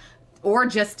girl, or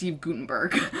just Steve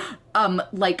Guttenberg,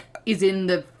 is in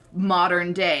the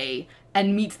modern day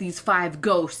and meets these 5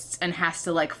 ghosts and has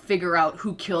to like figure out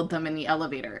who killed them in the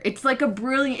elevator. It's like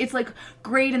it's like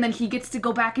great, and then he gets to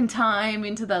go back in time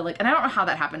into the and I don't know how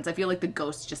that happens. I feel like the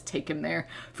ghosts just take him there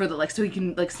for the so he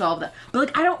can solve that.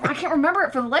 But I can't remember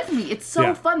it for the life of me. It's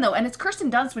so fun though, and it's Kirsten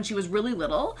Dunst when she was really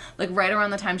little, like right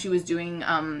around the time she was doing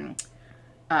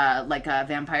like a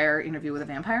vampire interview with a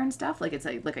vampire and stuff. Like it's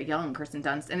like a young Kirsten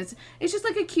Dunst, and it's just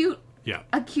like a cute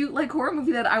like horror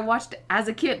movie that I watched as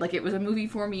a kid. Like it was a movie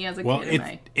for me as a kid. Well,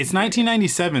 it's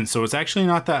 1997, so it's actually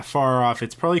not that far off.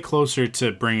 It's probably closer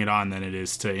to Bring It On than it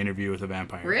is to Interview with a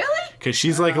Vampire. Really? Because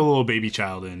she's like a little baby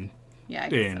child in I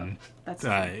guess so. That's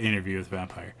Interview with a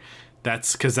Vampire.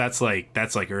 That's because that's like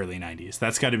early 90s.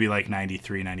 That's got to be like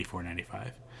 93, 94,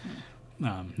 95.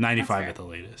 95 at the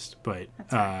latest. But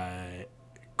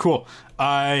cool.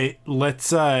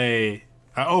 Let's I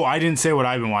didn't say what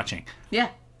I've been watching. Yeah.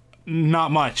 Not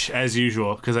much, as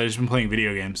usual, because I've just been playing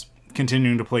video games,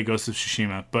 continuing to play Ghost of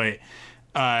Tsushima. But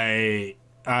I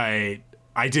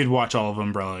did watch all of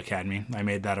Umbrella Academy. I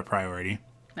made that a priority.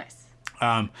 Nice.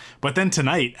 But then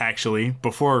tonight, actually,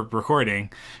 before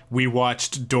recording, we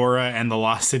watched Dora and the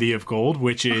Lost City of Gold,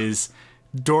 which is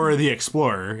Dora the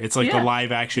Explorer. It's like the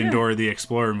live-action Dora the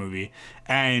Explorer movie.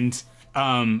 And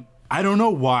I don't know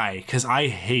why, because I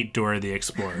hate Dora the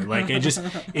Explorer. Like,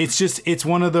 it's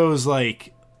one of those,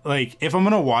 like if I'm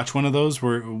gonna watch one of those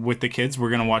with the kids,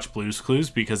 we're gonna watch Blue's Clues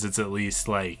because it's at least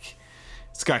like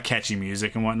it's got catchy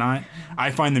music and whatnot. I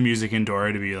find the music in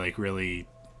Dora to be like really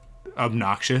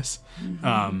obnoxious.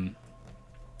 I mean,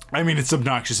 it's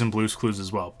obnoxious in Blue's Clues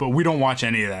as well, but we don't watch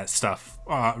any of that stuff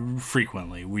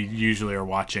frequently. We usually are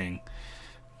watching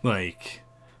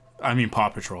Paw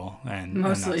Patrol and Mostly and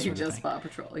that sort of just thing. Paw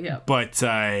Patrol, yeah. But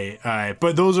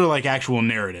but those are like actual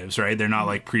narratives, right? They're not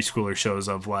like preschooler shows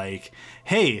of like,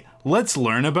 hey, let's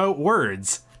learn about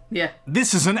words. Yeah.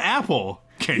 This is an apple.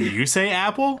 Can you say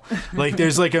apple? Like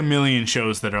there's like a million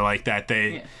shows that are like that.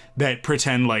 That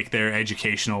pretend like they're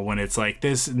educational when it's like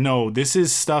this. No, this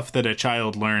is stuff that a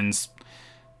child learns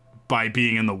by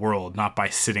being in the world, not by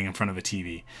sitting in front of a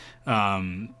TV.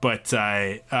 If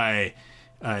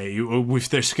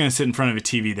they're going to sit in front of a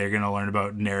TV, they're going to learn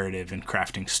about narrative and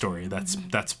crafting story. That's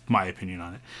my opinion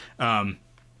on it.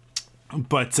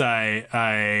 But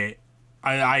I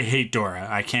hate Dora.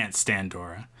 I can't stand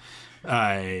Dora,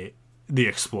 the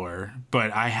Explorer.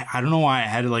 But I don't know why I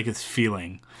had like this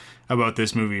feeling about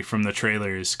this movie from the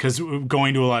trailers, because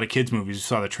going to a lot of kids movies, we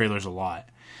saw the trailers a lot,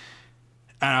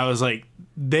 and I was like,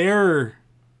 they're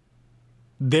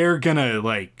gonna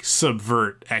like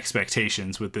subvert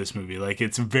expectations with this movie. Like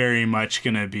it's very much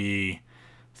gonna be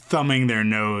thumbing their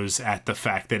nose at the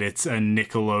fact that it's a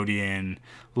Nickelodeon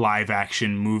live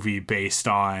action movie based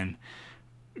on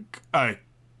a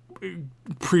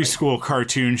preschool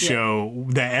cartoon show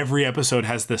that every episode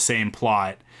has the same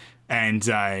plot, and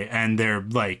they're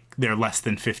less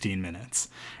than 15 minutes,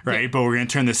 right? Yeah. But we're gonna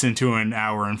turn this into an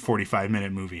hour and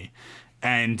 45-minute movie,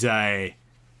 and I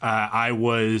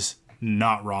was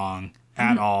not wrong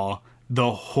at all.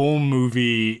 The whole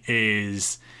movie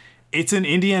it's an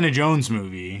Indiana Jones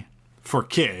movie for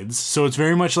kids, so it's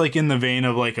very much like in the vein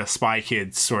of like a Spy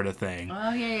Kids sort of thing.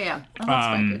 Oh yeah. I love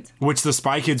Spy Kids. Which the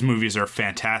Spy Kids movies are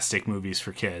fantastic movies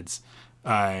for kids.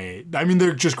 I mean,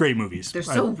 they're just great movies. They're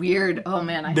so weird. Oh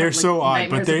man, they're so odd,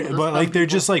 but they're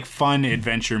just like fun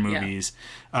adventure movies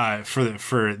for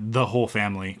the whole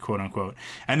family, quote unquote.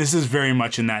 And this is very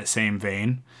much in that same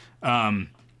vein.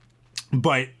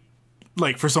 But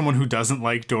like for someone who doesn't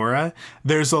like Dora,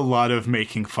 there's a lot of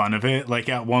making fun of it. Like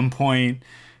at one point,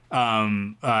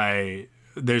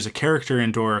 there's a character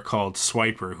in Dora called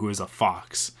Swiper, who is a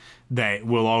fox that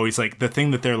will always, like, the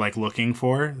thing that they're like looking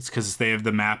for, it's because they have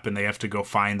the map and they have to go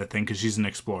find the thing because she's an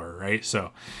explorer, right?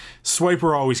 So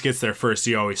Swiper always gets there first.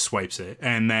 He always swipes it,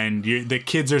 and then the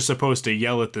kids are supposed to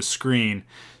yell at the screen,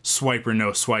 "Swiper,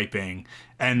 no swiping,"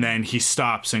 and then he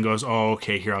stops and goes, "Oh,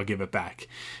 okay, here, I'll give it back."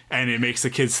 And it makes the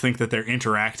kids think that they're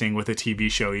interacting with a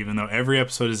TV show, even though every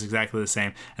episode is exactly the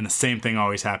same and the same thing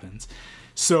always happens.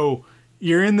 So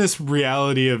you're in this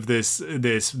reality of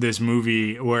this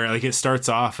movie where like it starts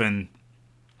off and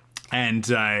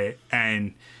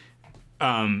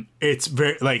it's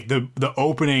very like the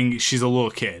opening, she's a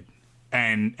little kid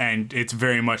and it's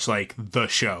very much like the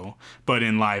show but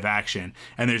in live action,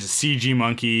 and there's a CG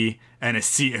monkey and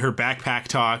her backpack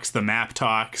talks, the map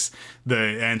talks,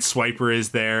 and Swiper is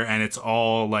there, and it's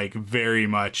all like very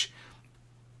much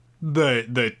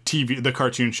the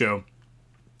cartoon show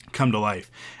come to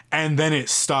life. And then it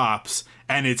stops,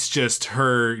 and it's just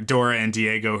Dora and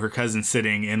Diego, her cousin,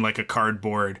 sitting in like a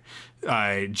cardboard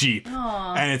Jeep.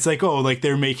 Aww. And it's like, oh, like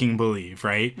they're making believe,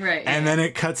 right? Right. And then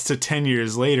it cuts to 10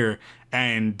 years later,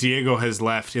 and Diego has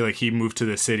left. Like he moved to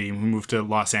the city, he moved to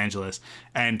Los Angeles,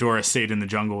 and Dora stayed in the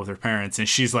jungle with her parents, and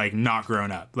she's like not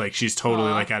grown up. Like she's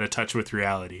totally like out of touch with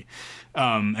reality.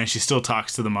 And she still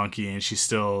talks to the monkey, and she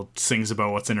still sings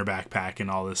about what's in her backpack and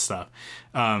all this stuff.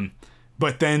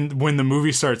 But then when the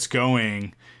movie starts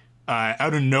going,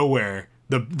 out of nowhere,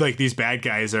 these bad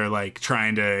guys are like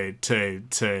trying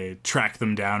to track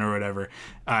them down or whatever,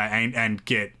 and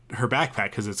get her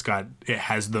backpack because it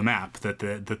has the map that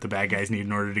the bad guys need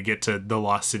in order to get to the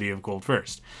lost city of Gold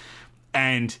First.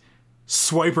 And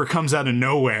Swiper comes out of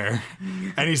nowhere,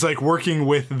 and he's like working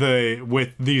with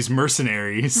these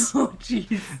mercenaries. Oh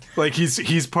jeez. Like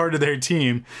he's part of their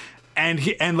team.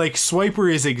 And like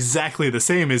Swiper is exactly the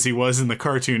same as he was in the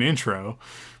cartoon intro,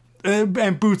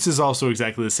 and Boots is also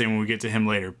exactly the same when we get to him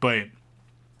later. But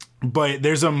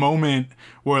there's a moment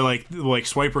where like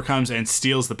Swiper comes and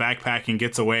steals the backpack and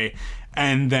gets away,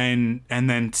 and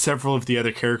then several of the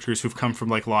other characters who've come from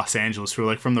like Los Angeles, who are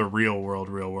like from the real world,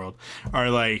 are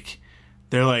like,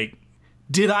 they're like,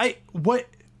 what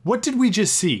did we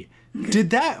just see? Did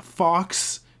that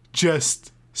fox just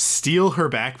steal her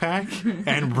backpack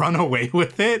and run away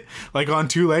with it like on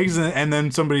two legs? And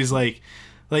then somebody's like,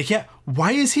 yeah,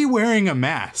 why is he wearing a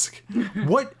mask?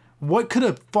 What could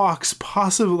a fox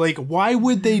possibly, like, why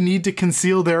would they need to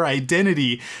conceal their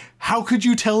identity? How could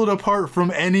you tell it apart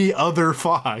from any other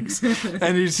fox?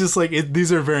 And it's just like,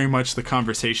 these are very much the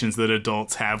conversations that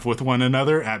adults have with one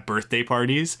another at birthday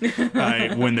parties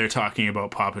when they're talking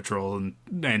about Paw Patrol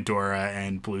and Dora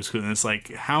and Blue's Clues. And it's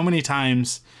like, how many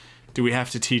times do we have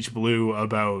to teach Blue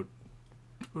about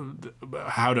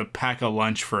how to pack a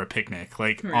lunch for a picnic?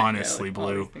 Like, right, honestly, yeah,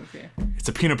 like Blue, it's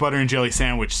a peanut butter and jelly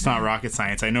sandwich. It's not rocket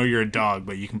science. I know you're a dog,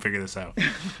 but you can figure this out.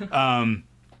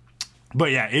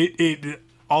 But yeah, it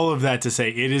all of that to say,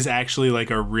 it is actually like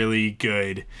a really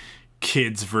good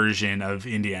kids version of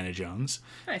Indiana Jones.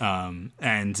 Nice.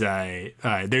 And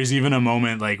there's even a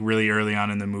moment like really early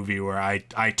on in the movie where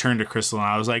I turned to Crystal and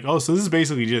I was like, oh, so this is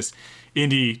basically just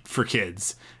Indy for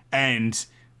kids. And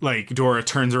like Dora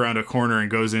turns around a corner and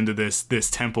goes into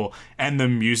this temple, and the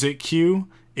music cue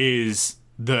is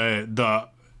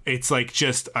it's like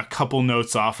just a couple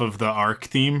notes off of the Ark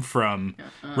theme from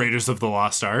Raiders of the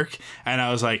Lost Ark, and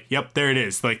I was like, yep, there it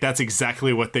is. Like that's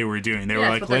exactly what they were doing. They were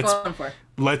like,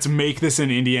 let's make this an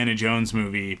Indiana Jones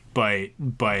movie, but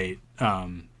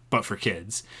but for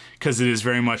kids, because it is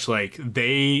very much like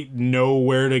they know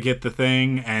where to get the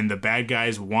thing and the bad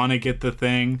guys want to get the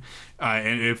thing,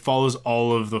 and it follows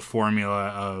all of the formula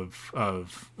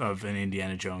of an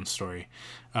Indiana Jones story,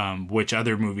 which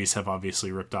other movies have obviously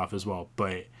ripped off as well.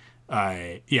 But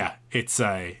it's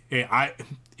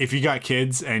if you got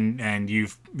kids and you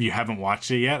haven't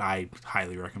watched it yet, I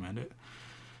highly recommend it.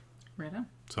 Right on.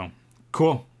 So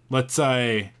cool. Let's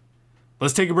take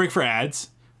a break for ads.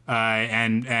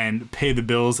 And pay the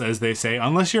bills, as they say,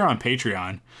 unless you're on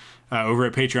Patreon, over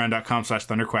at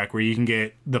patreon.com/thunderquack, where you can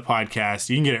get the podcast.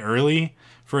 You can get it early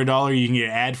for $1. You can get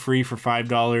it ad-free for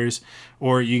 $5,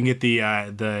 or you can get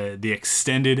the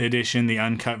extended edition, the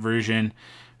uncut version,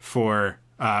 for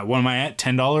what am I at?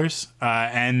 $10.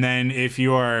 And then if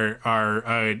you are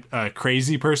a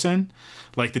crazy person,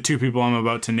 like the two people I'm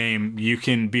about to name, you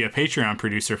can be a Patreon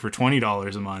producer for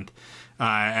 $20 a month.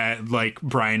 Like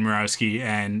Brian Murawski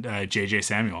and JJ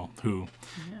Samuel, who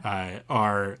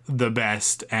are the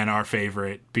best and our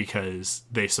favorite because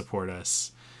they support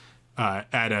us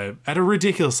at a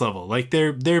ridiculous level. Like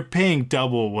they're paying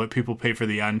double what people pay for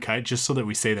the uncut just so that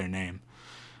we say their name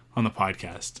on the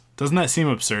podcast. Doesn't that seem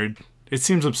absurd? It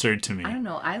seems absurd to me. I don't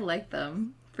know. I like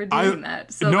them for doing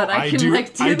that, so that I can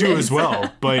I do as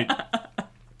well, but.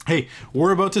 Hey,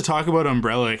 we're about to talk about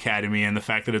Umbrella Academy and the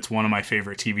fact that it's one of my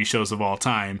favorite TV shows of all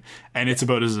time, and it's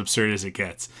about as absurd as it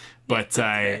gets. But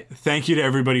thank you to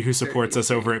everybody who supports us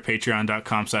over at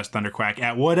patreon.com/thunderquack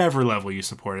at whatever level you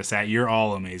support us at. You're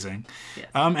all amazing. Yes.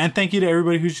 And thank you to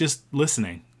everybody who's just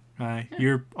listening.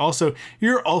 You're also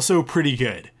pretty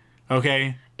good.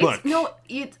 Okay? Look,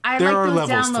 I like those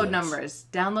download numbers.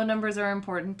 Download numbers are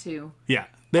important too. Yeah.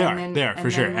 They are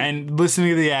for sure. And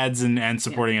listening to the ads and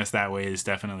supporting us that way is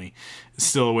definitely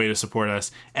still a way to support us.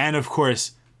 And of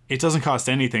course, it doesn't cost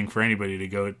anything for anybody to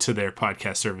go to their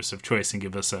podcast service of choice and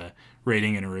give us a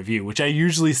rating and a review, which I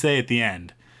usually say at the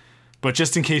end. But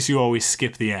just in case you always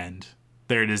skip the end,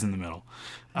 there it is in the middle.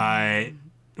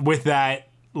 With that,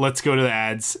 let's go to the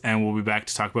ads and we'll be back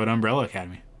to talk about Umbrella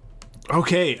Academy.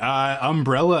 Okay,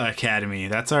 Umbrella Academy.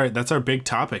 That's our big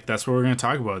topic. That's what we're going to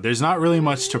talk about. There's not really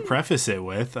much to preface it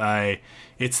with.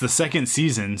 It's the second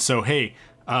season, so hey,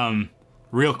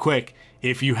 real quick,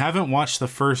 if you haven't watched the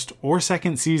first or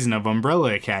second season of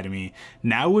Umbrella Academy,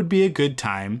 now would be a good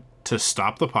time to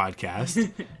stop the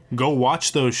podcast, go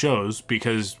watch those shows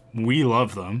because we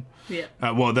love them. Yeah.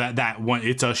 Well, that one,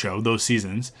 it's a show, those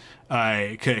seasons,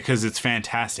 because it's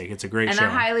fantastic. It's a great show.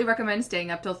 And I highly recommend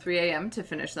staying up till 3 a.m. to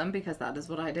finish them because that is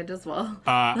what I did as well.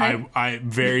 I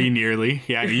very nearly.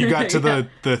 Yeah, you got to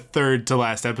the third to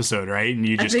last episode, right? And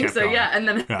you just kept going. Yeah. And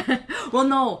then, well,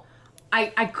 no,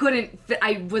 I couldn't.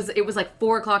 It was like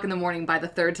 4 o'clock in the morning by the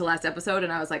third to last episode,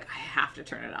 and I was like, I have to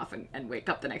turn it off and wake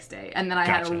up the next day. And then I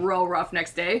had a real rough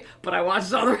next day, but I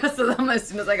watched all the rest of them as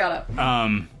soon as I got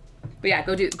up. But yeah,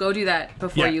 go do that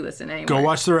before you listen anymore. Go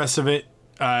watch the rest of it.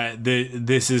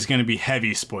 This is going to be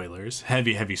heavy spoilers.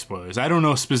 Heavy spoilers. I don't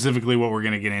know specifically what we're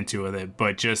going to get into with it,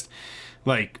 but just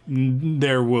like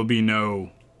there will be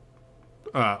no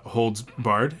holds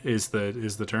barred is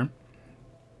the term.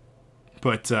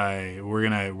 But we're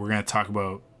gonna talk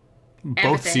about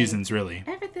both seasons really.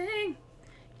 Everything.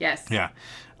 Yes. Yeah.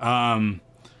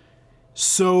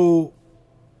 So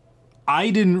I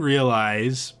didn't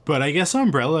realize, but I guess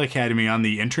Umbrella Academy on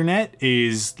the internet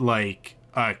is like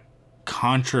a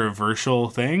controversial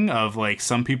thing of like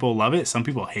some people love it, some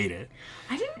people hate it.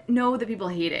 I didn't know that people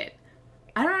hate it.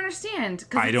 I don't understand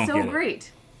because it's so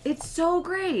great. It's so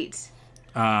great.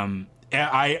 I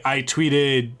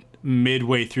tweeted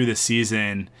midway through the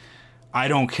season, I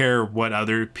don't care what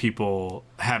other people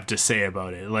have to say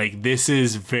about it. Like, this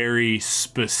is very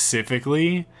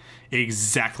specifically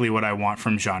exactly what I want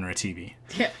from genre TV.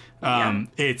 Yeah.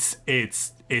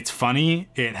 It's funny.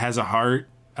 It has a heart.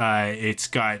 It's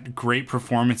got great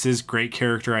performances, great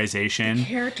characterization. The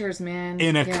characters, man.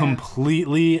 In a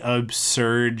completely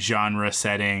absurd genre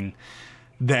setting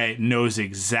that knows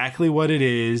exactly what it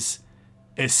is,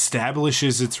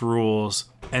 establishes its rules,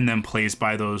 and then plays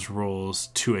by those rules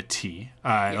to a T.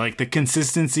 Like the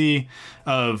consistency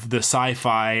of the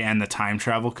sci-fi and the time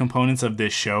travel components of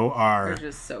this show are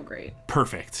just so great.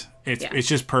 Perfect. It's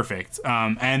just perfect.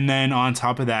 And then on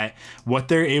top of that, what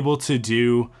they're able to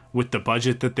do with the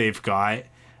budget that they've got,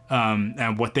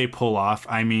 and what they pull off.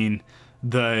 I mean,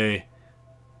 the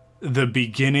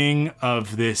beginning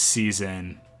of this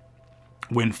season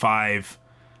when 5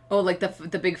 like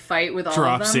the big fight with all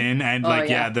drops of them? in and it's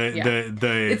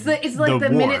like the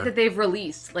minute that they've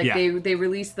released. Like they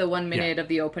released the 1 minute of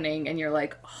the opening and you're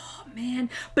like, oh man.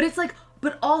 But it's like,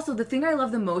 but also the thing I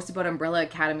love the most about Umbrella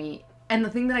Academy, and the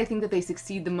thing that I think that they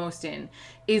succeed the most in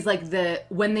is like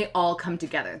when they all come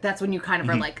together. That's when you kind of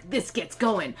are like, this gets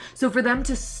going. So for them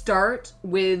to start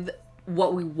with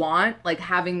what we want, like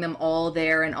having them all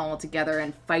there and all together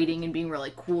and fighting and being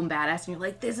really cool and badass, and you're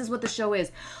like, this is what the show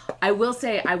is. I will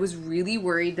say I was really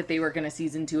worried that they were going to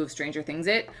season 2 of Stranger Things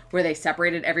where they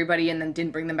separated everybody and then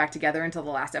didn't bring them back together until the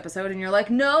last episode, and you're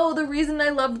like, no, the reason I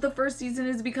loved the first season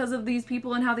is because of these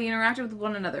people and how they interacted with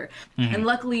one another. And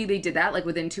luckily they did that. Like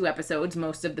within 2 episodes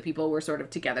most of the people were sort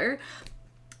of together,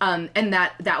 and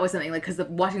that was something, like, because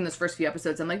watching those first few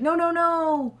episodes I'm like,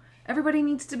 no, everybody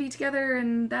needs to be together,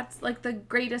 and that's like the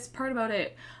greatest part about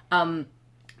it.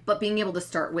 But being able to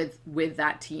start with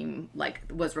that team, like,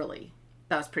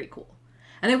 that was pretty cool.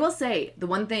 And I will say, the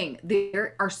one thing,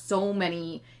 there are so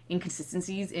many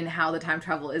inconsistencies in how the time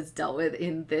travel is dealt with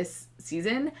in this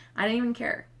season. I didn't even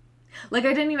care. Like,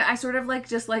 I sort of like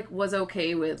just like was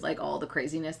okay with like all the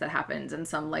craziness that happens and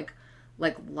some like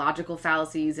logical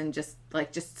fallacies and just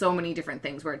so many different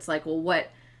things where it's like, well, what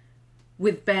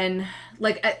with Ben,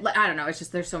 like I don't know, it's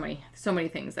just there's so many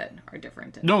things that are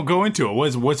different. No, go into it.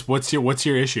 What's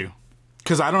your issue?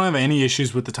 Because I don't have any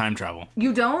issues with the time travel.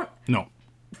 You don't? No.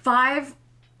 5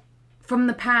 from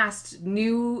the past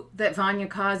knew that Vanya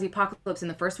caused the apocalypse in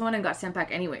the first one and got sent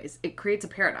back anyways. It creates a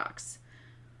paradox.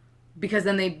 Because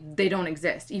then they don't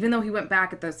exist. Even though he went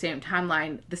back at the same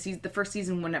timeline, the first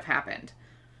season wouldn't have happened.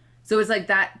 So it's like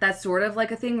that's sort of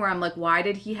like a thing where I'm like, why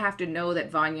did he have to know that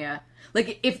Vanya,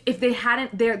 like if they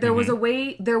hadn't, there was a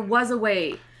way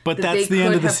but that that's the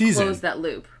end of the season. Close that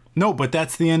loop. No, but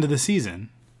that's the end of the season.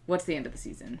 What's the end of the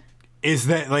season? Is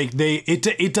that like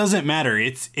it doesn't matter.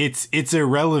 It's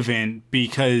irrelevant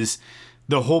because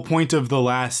the whole point of the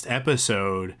last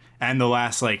episode and the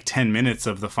last like 10 minutes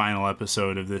of the final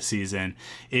episode of this season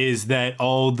is that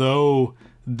although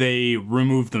they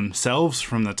removed themselves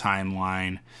from the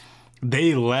timeline,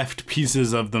 they left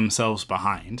pieces of themselves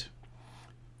behind,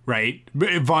 right?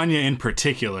 Vanya in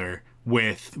particular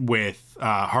with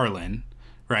Harlan,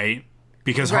 right?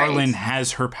 Because right. Harlan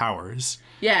has her powers.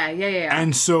 Yeah.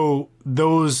 And so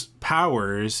those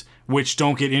powers, which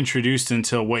don't get introduced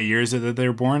until what year is it that they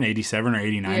were born? 87 or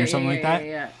 89 or something like that?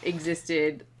 Yeah.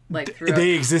 Existed like throughout.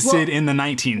 They existed in the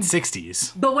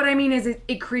 1960s. But what I mean is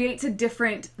it creates a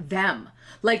different them.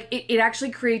 Like, it actually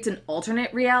creates an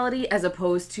alternate reality as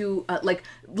opposed to, like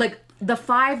the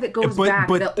 5 that goes back,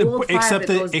 the old 5 that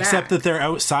goes back. Except that they're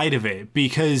outside of it,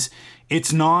 because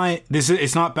it's not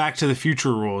Back to the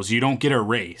Future rules. You don't get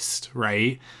erased,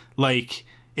 right? Like,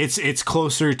 it's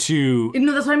closer to...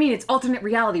 No, that's what I mean. It's alternate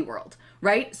reality world,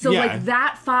 right? So, yeah. like,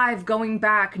 that 5 going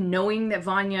back, knowing that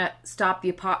Vanya stopped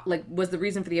was the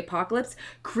reason for the apocalypse,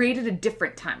 created a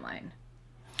different timeline.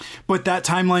 But that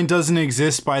timeline doesn't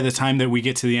exist by the time that we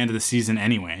get to the end of the season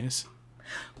anyways.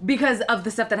 Because of the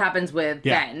stuff that happens with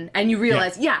Ben. And you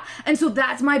realize, And so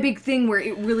that's my big thing where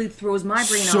it really throws my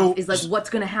brain off is like, what's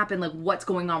going to happen? Like, what's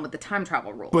going on with the time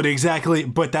travel rule? But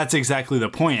that's exactly the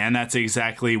point. And that's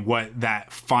exactly what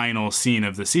that final scene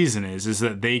of the season is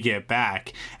that they get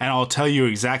back. And I'll tell you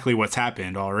exactly what's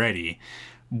happened already.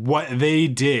 What they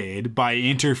did by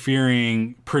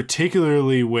interfering,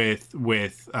 particularly with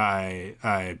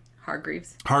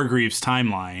Hargreaves'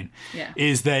 timeline,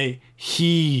 is that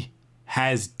he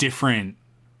has different.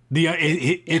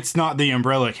 It's not the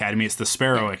Umbrella Academy; it's the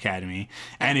Sparrow Academy,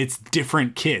 and it's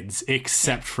different kids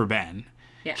except for Ben.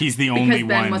 Yeah. He's the only one. Because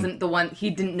Ben wasn't the one. He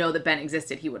didn't know that Ben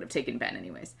existed. He would have taken Ben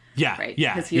anyways. Yeah, right?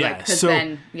 Yeah, Because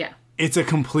Ben, it's a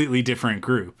completely different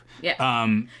group. Yeah.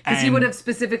 Because he would have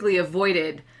specifically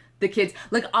avoided the kids.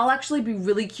 Like, I'll actually be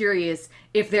really curious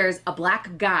if there's a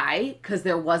black guy, because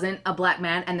there wasn't a black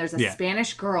man, and there's a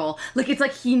Spanish girl. Like, it's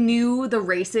like he knew the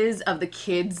races of the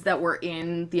kids that were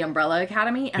in the Umbrella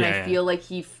Academy, and I feel like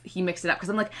he mixed it up. Because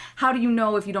I'm like, how do you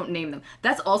know if you don't name them?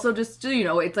 That's also just,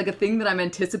 it's like a thing that I'm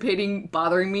anticipating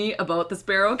bothering me about the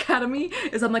Sparrow Academy,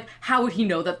 is I'm like, how would he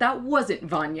know that wasn't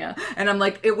Vanya? And I'm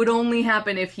like, it would only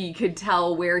happen if he could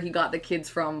tell where he got the kids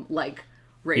from, like,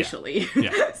 racially.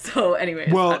 Yeah. So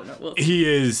anyways, well, I don't know. he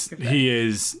is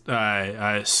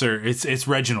Sir, it's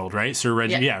Reginald, right? Sir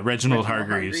Reginald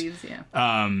Hargreaves.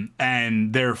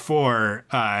 And therefore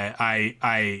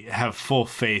I have full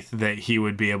faith that he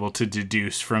would be able to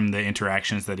deduce from the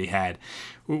interactions that he had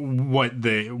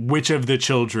which of the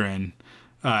children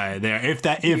there, if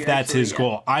that's his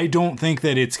goal. I don't think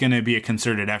that it's going to be a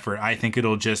concerted effort. I think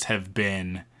it'll just have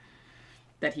been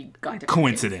that he got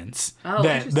coincidence. Oh,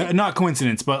 that not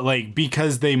coincidence, but like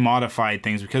because they modified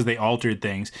things, because they altered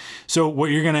things. So what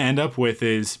you're going to end up with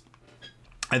is,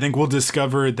 I think we'll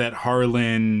discover that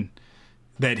Harlan,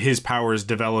 that his powers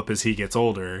develop as he gets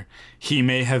older. He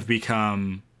may have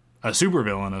become a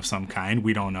supervillain of some kind.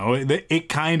 We don't know. It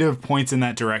kind of points in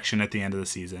that direction at the end of the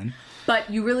season. But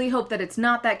you really hope that it's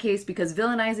not that case, because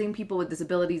villainizing people with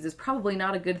disabilities is probably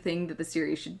not a good thing that the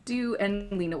series should do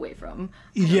and lean away from.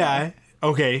 Yeah.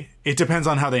 Okay. It depends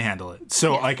on how they handle it.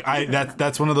 So like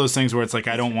that's one of those things where it's like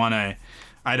I don't want to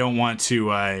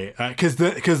because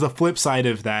the flip side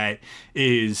of that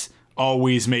is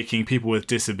always making people with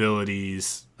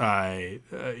disabilities the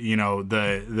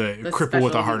cripple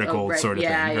with a heart of gold sort of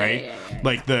thing, right? Yeah.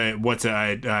 Like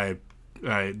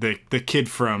the kid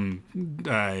from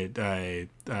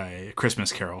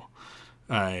Christmas Carol.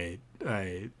 Like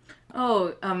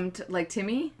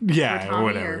Timmy? Yeah, or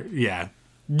whatever. Yeah.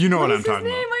 You know what I'm talking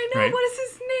about. I know. Right? What is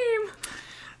his name?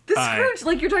 The Scrooge.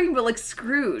 Like, you're talking about, like,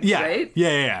 Scrooge, right?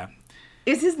 Yeah.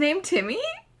 Is his name Timmy?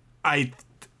 I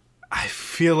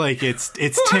feel like it's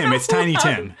Tim. It's Tiny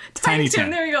Tim. Tiny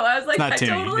Tim. There you go. I was like, I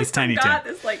totally forgot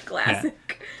this, like,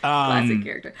 classic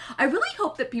character. I really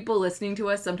hope that people listening to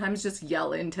us sometimes just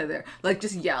yell into their, like,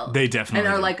 just yell. They definitely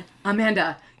and are do. like,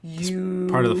 Amanda, you.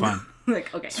 It's part of the fun.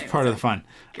 Like, okay. It's part of the fun.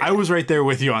 I was right there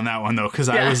with you on that one though, because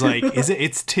I was like,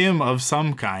 it's Tim of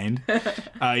some kind.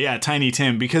 Tiny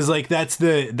Tim, because like that's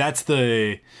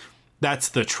the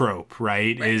trope,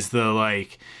 right? Is the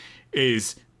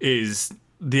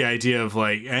idea of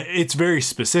like, it's very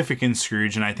specific in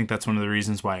Scrooge, and I think that's one of the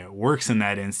reasons why it works in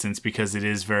that instance, because it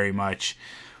is very much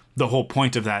the whole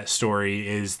point of that story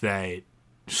is that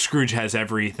Scrooge has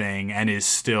everything and is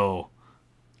still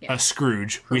a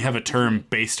Scrooge. We have a term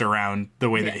based around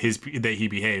the way that he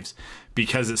behaves,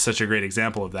 because it's such a great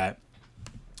example of that.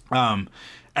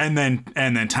 And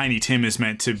then Tiny Tim is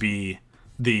meant to be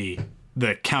the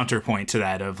counterpoint to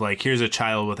that, of like, here's a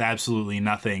child with absolutely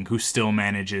nothing who still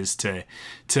manages to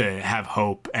have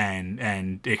hope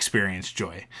and experience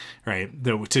joy, right?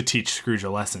 To teach Scrooge a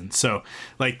lesson. So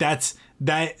like that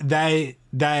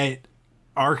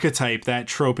archetype, that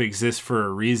trope exists for a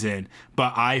reason,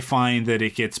 but I find that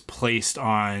it gets placed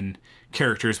on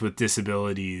characters with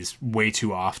disabilities way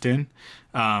too often.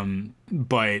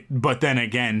 But then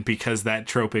again, because that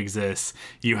trope exists,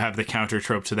 you have the counter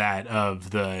trope to that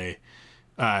of the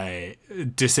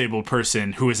disabled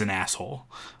person who is an asshole,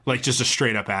 like just a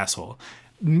straight up asshole.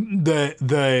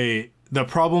 The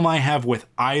problem I have with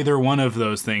either one of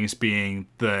those things being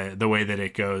the way that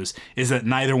it goes is that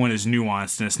neither one is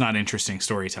nuanced and it's not interesting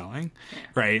storytelling,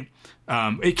 right?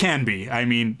 It can be. I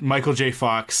mean, Michael J.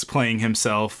 Fox playing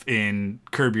himself in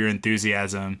Curb Your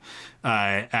Enthusiasm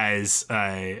as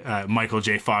Michael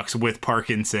J. Fox with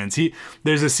Parkinson's.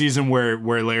 There's a season where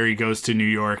Larry goes to New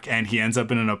York and he ends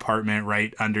up in an apartment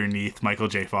right underneath Michael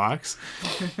J. Fox.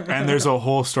 And there's a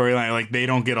whole storyline, like they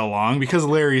don't get along because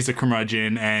Larry's a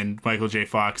curmudgeon and Michael J.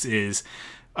 Fox is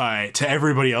to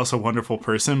everybody else a wonderful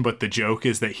person, but the joke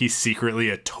is that he's secretly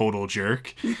a total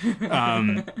jerk.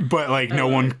 But like no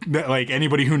one, like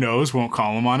anybody who knows won't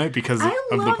call him on it because of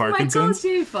the Parkinson's.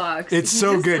 Michael J. Fox. It's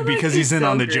so good because he's in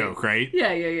on the joke, right?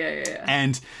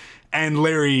 Yeah. And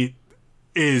Larry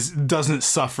doesn't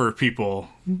suffer people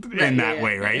in that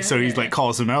way, right? So he's like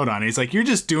calls him out on it. He's like, you're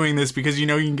just doing this because you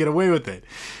know you can get away with it.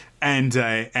 And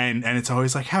it's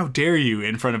always like, how dare you,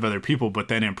 in front of other people, but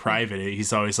then in private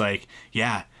he's always like,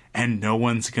 yeah, and no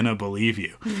one's gonna believe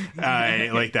you,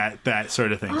 like that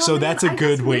sort of thing. So that's a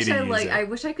good way to use it. I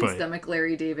wish I could stomach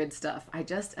Larry David stuff. I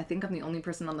think I'm the only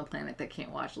person on the planet that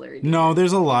can't watch Larry David. No,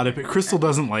 there's a lot of it. Crystal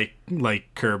doesn't like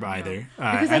Curb either.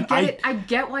 Because I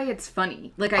get why it's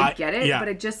funny. Like I get it, but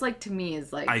it just like to me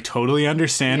is like, I totally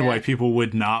understand why people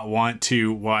would not want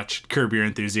to watch Curb Your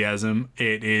Enthusiasm.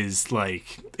 It is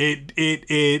like it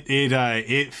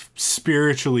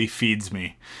spiritually feeds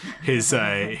me. His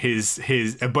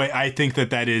but I think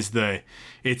that is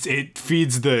it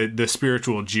feeds the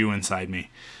spiritual Jew inside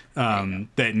me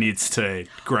that needs to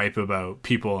gripe about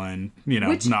people and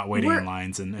not waiting in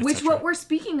lines and which what we're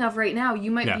speaking of right now, you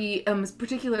might be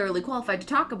particularly qualified to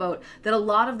talk about. That a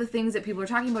lot of the things that people are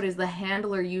talking about is the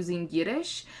handler using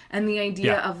Yiddish and the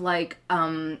idea of like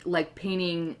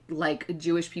painting like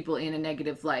Jewish people in a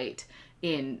negative light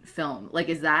in film. Like,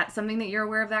 is that something that you're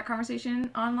aware of, that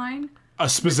conversation online?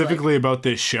 Specifically about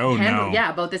this show, no. Yeah,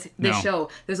 about this show.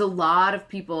 There's a lot of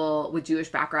people with Jewish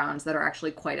backgrounds that are actually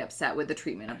quite upset with the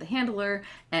treatment of the handler,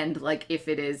 and like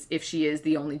if she is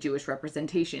the only Jewish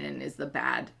representation and is a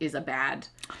bad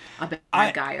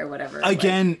guy or whatever.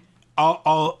 Again,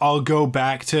 I'll go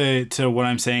back to what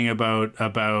I'm saying about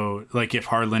like if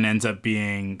Harlan ends up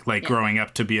being like growing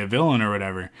up to be a villain or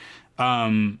whatever.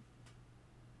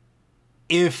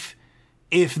 If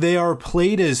they are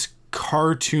played as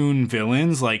cartoon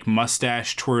villains, like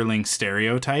mustache twirling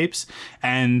stereotypes,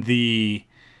 and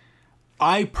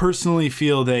I personally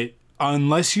feel that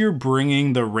unless you're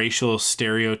bringing the racial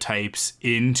stereotypes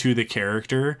into the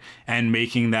character and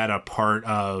making that a part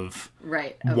of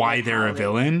why like they're a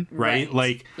villain, right?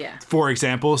 Like, for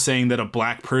example, saying that a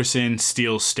black person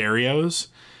steals stereos,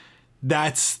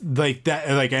 that's like that,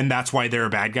 like, and that's why they're a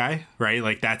bad guy, right?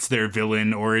 Like, that's their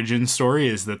villain origin story,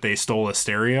 is that they stole a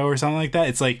stereo or something like that.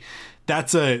 It's like,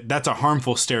 that's a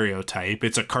harmful stereotype.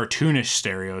 It's a cartoonish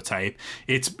stereotype.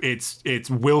 It's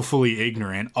willfully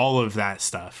ignorant. All of that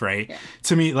stuff, right? Yeah.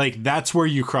 To me, like, that's where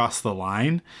you cross the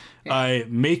line. Yeah.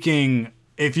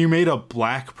 If you made a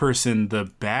black person the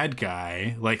bad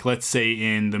guy, like, let's say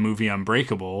in the movie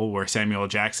Unbreakable, where Samuel L.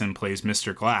 Jackson plays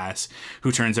Mr. Glass,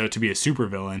 who turns out to be a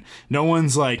supervillain, no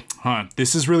one's like,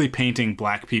 this is really painting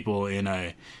black people in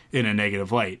a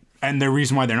negative light. And the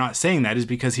reason why they're not saying that is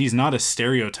because he's not a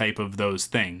stereotype of those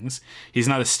things. He's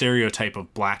not a stereotype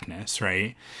of blackness,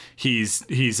 right? He's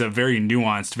a very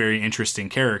nuanced, very interesting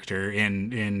character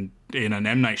in an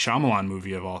M. Night Shyamalan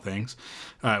movie, of all things,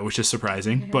 which is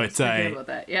surprising. But about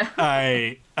that. Yeah.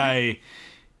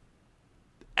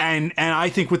 And I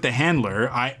think with the handler,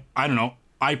 I don't know.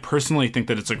 I personally think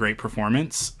that it's a great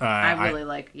performance. I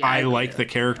like the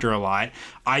character a lot.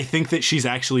 I think that she's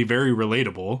actually very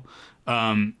relatable.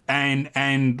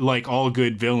 And like all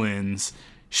good villains,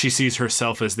 she sees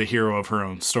herself as the hero of her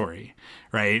own story,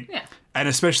 right? Yeah. And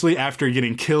especially after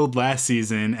getting killed last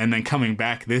season and then coming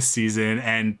back this season,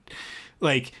 and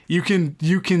like you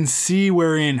can see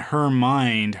where in her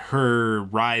mind her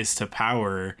rise to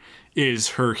power is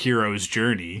her hero's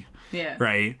journey. Yeah.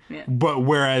 Right. Yeah. But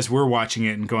whereas we're watching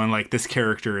it and going like, this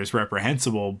character is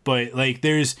reprehensible, but like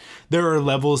there are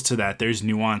levels to that. There's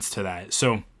nuance to that.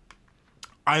 So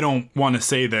I don't want to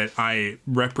say that I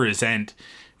represent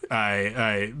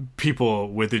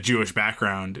people with a Jewish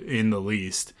background in the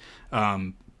least.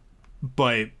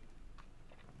 But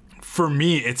for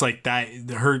me, it's like that,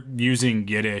 her using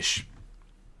Yiddish,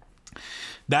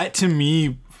 that to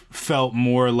me felt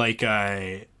more like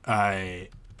a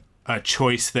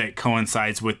choice that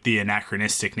coincides with the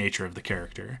anachronistic nature of the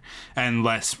character and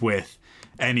less with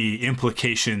any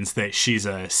implications that she's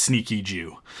a sneaky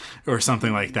Jew or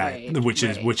something like that, which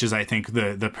is I think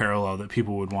the parallel that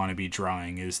people would want to be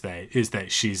drawing is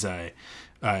that she's that,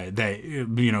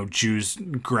 you know, Jews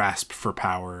grasp for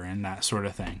power and that sort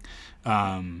of thing.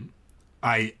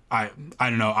 I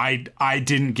don't know. I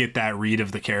didn't get that read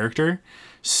of the character,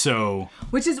 so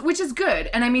which is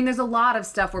good. And I mean, there's a lot of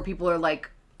stuff where people are like,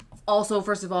 also,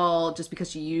 first of all, just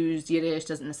because she used Yiddish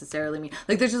doesn't necessarily mean,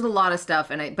 like, there's just a lot of stuff,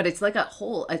 but it's like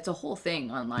it's a whole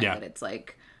thing online that it's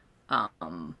like,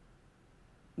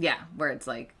 where it's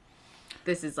like,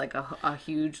 this is like a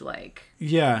huge like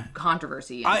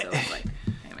controversy. And so it's like,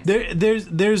 anyways.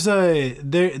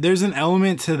 There's an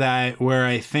element to that where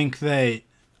I think that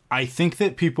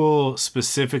people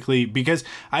specifically, because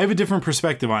I have a different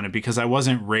perspective on it because I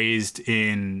wasn't raised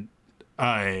in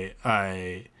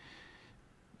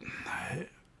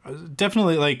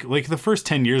definitely like the first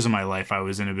 10 years of my life I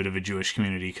was in a bit of a Jewish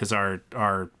community because our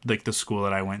like the school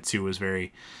that I went to was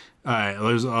very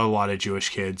there's a lot of Jewish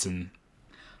kids. And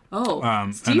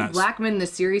Steve Blackman, the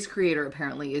series creator,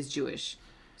 apparently is Jewish,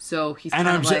 so he's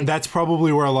that's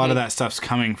probably where a lot of that stuff's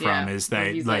coming from, is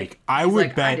that like I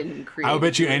would bet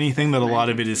you anything that a lot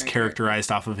of it is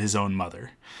characterized off of his own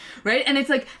mother. Right, and it's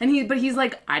like, he's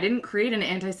like, I didn't create an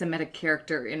anti-Semitic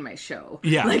character in my show.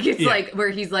 Yeah, like it's like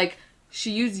where he's like,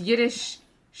 she used Yiddish,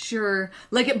 sure,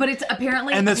 like, but it's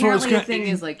apparently, and that's what the thing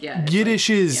is like, Yiddish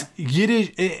like, is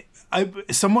Yiddish.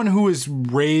 Someone who was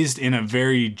raised in a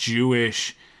very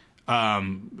Jewish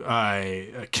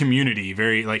community,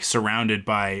 very like surrounded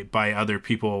by other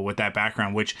people with that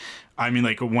background, which I mean,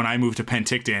 like when I moved to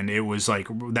Penticton, it was like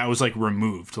that was like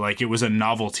removed, like it was a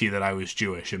novelty that I was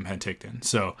Jewish in Penticton.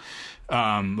 So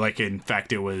like in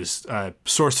fact it was a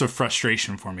source of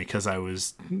frustration for me because I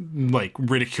was like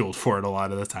ridiculed for it a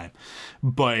lot of the time,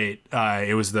 but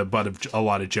it was the butt of a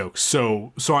lot of jokes.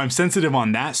 So I'm sensitive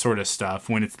on that sort of stuff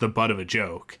when it's the butt of a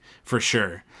joke, for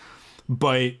sure.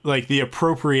 But like the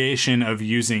appropriation of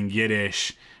using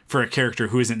Yiddish for a character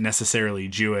who isn't necessarily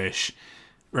Jewish,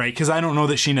 right? Because I don't know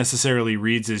that she necessarily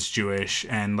reads as Jewish,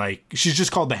 and like she's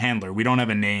just called the handler. We don't have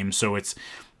a name, so it's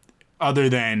other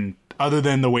than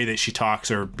the way that she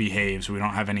talks or behaves, we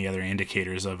don't have any other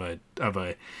indicators of a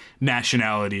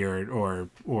nationality or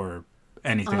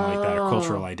anything like that, or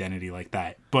cultural identity like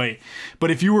that. But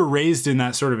if you were raised in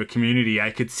that sort of a community,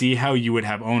 I could see how you would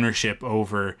have ownership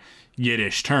over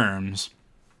Yiddish terms.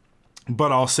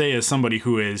 But I'll say, as somebody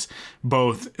who is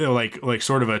both like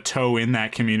sort of a toe in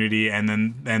that community and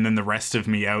then the rest of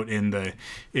me out in the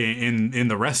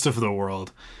rest of the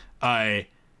world,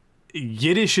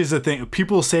 Yiddish is a thing.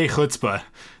 People say chutzpah.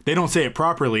 They don't say it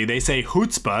properly. They say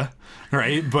chutzpah,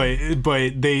 right?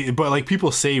 But like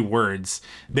people say words.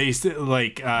 They say,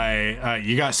 like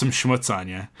you got some schmutz on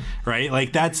you, right?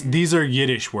 Like these are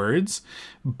Yiddish words,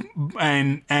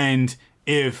 and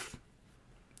if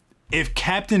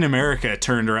Captain America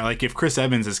turned around, like if Chris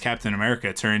Evans as Captain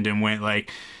America turned and went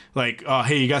like, oh,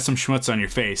 hey, you got some schmutz on your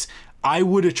face, I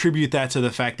would attribute that to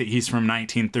the fact that he's from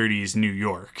 1930s New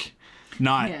York.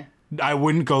 I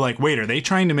wouldn't go like, wait, are they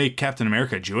trying to make Captain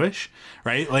America Jewish?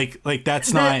 Right? Like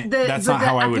that's not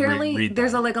how I would read that.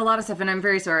 There's a lot of stuff, and I'm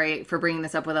very sorry for bringing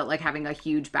this up without like having a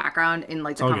huge background in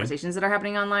like the conversations that are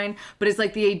happening online. But it's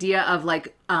like the idea of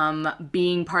like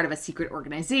being part of a secret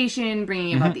organization,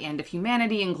 bringing about the end of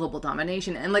humanity and global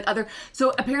domination, and like other.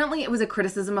 So apparently it was a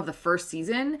criticism of the first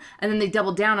season, and then they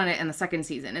doubled down on it in the second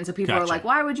season. And so people are like,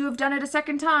 why would you have done it a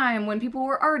second time when people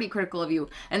were already critical of you?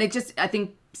 And it just, I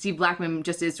think Steve Blackman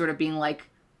just is sort of being like,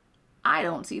 I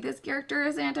don't see this character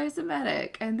as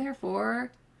anti-Semitic, and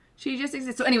therefore she just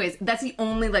exists. So anyways, that's the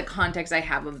only like context I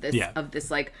have of this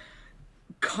like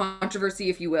controversy,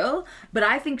 if you will. But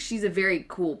I think she's a very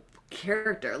cool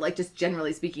character, like just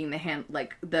generally speaking,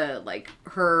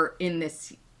 her in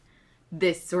this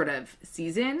sort of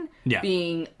season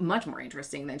being much more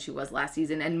interesting than she was last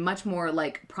season, and much more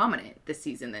like prominent this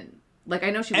season than. Like,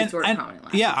 I know she was sort of prominent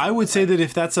last season. I would say that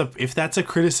if that's a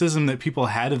criticism that people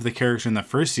had of the character in the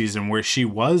first season, where she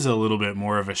was a little bit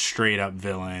more of a straight up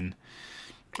villain,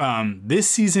 this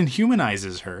season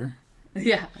humanizes her.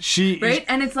 Yeah. Right?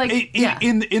 And it's like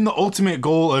in the ultimate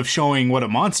goal of showing what a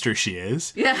monster she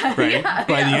is. Yeah. Right? Yeah,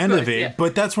 By the end of it. Yeah.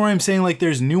 But that's where I'm saying like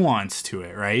there's nuance to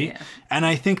it, right? Yeah. And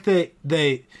I think that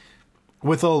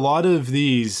with a lot of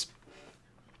these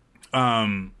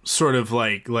sort of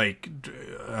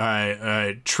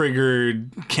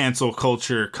triggered cancel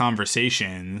culture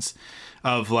conversations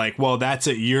of like, well, that's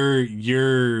it,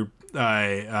 you're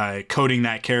coding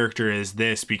that character as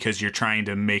this because you're trying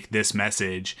to make this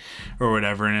message or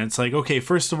whatever. And it's like, okay,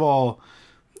 first of all,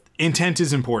 intent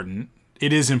is important.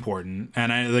 It is important.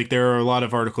 And there are a lot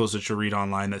of articles that you'll read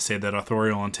online that say that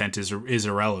authorial intent is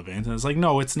irrelevant. And it's like,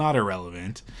 no, it's not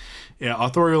irrelevant. Yeah,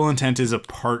 authorial intent is a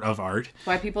part of art.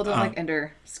 Why people don't like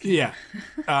Ender. Yeah.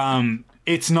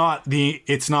 It's not the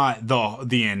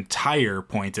entire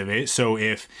point of it. So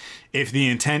if the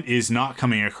intent is not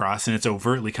coming across and it's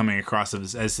overtly coming across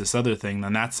as this other thing,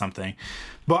 then that's something.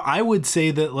 But I would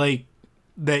say that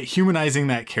that humanizing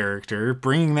that character,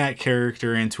 bringing that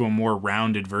character into a more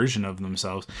rounded version of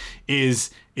themselves is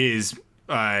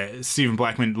Stephen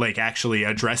Blackman like actually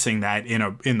addressing that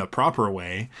in the proper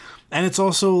way. And it's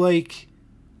also like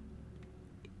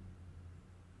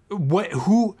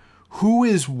who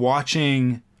is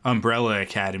watching Umbrella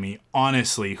Academy?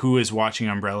 Honestly, who is watching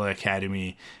Umbrella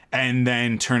Academy and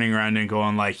then turning around and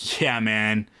going like, yeah,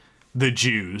 man, the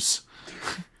Jews,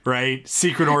 right?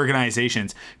 Secret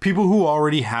organizations, people who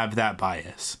already have that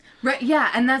bias. Right, yeah,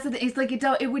 and that's the thing. It's like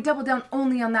it would double down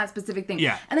only on that specific thing.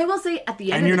 Yeah. And I will say at the end of the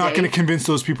day... And you're not going to convince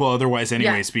those people otherwise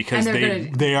anyways, because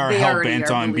they are hell-bent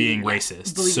on being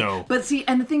racist. So, but see,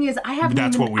 and the thing is, I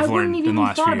wouldn't even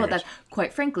thought about that.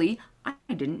 Quite frankly,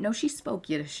 I didn't know she spoke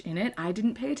Yiddish in it. I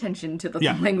didn't pay attention to the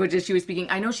languages she was speaking.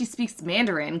 I know she speaks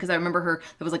Mandarin because I remember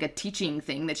there was like a teaching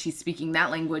thing that she's speaking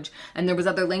that language, and there was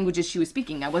other languages she was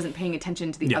speaking. I wasn't paying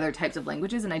attention to the other types of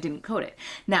languages, and I didn't code it.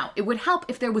 Now, it would help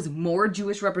if there was more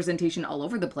Jewish representation all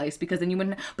over the place, because then you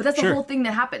wouldn't... But that's the whole thing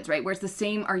that happens, right? Where it's the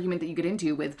same argument that you get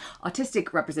into with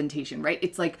autistic representation, right?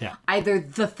 It's like either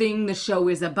the thing the show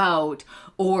is about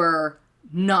or...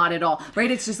 not at all, right?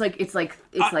 It's just like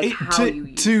how you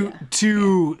use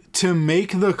to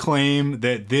make the claim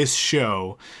that this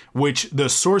show, which the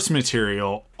source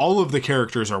material, all of the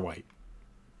characters are white,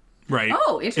 right?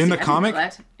 Oh, interesting. In the comic,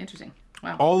 interesting.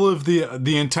 Wow. All of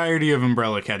the entirety of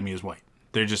Umbrella Academy is white.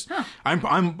 They're just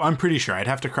I'm pretty sure. I'd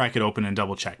have to crack it open and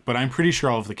double check, but I'm pretty sure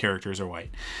all of the characters are white.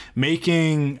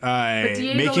 Making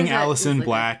Allison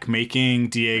Black, making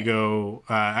Diego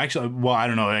actually, well, I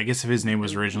don't know. I guess if his name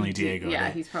was originally Diego. Yeah,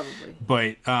 he's probably.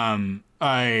 But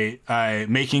I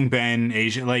making Ben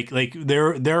Asian, like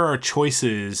there are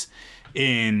choices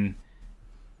in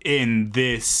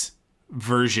this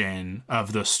version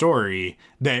of the story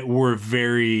that were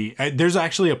very there's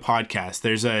actually a podcast,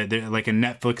 there's like a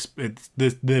Netflix,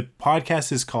 the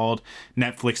podcast is called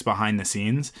Netflix Behind the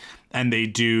Scenes, and they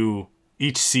do,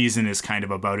 each season is kind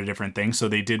of about a different thing. So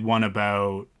they did one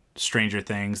about Stranger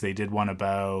Things, they did one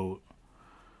about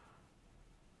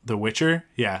The Witcher,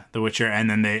 and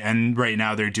then right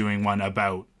now they're doing one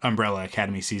about Umbrella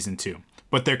Academy season 2.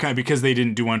 but they're kind of, because they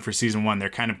didn't do one for season 1, they're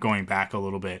kind of going back a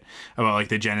little bit about like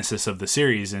the genesis of the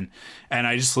series, and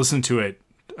I just listened to it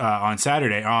on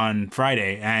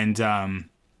Friday, and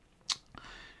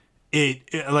it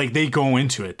like they go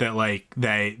into it that like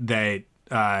that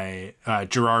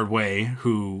Gerard Way,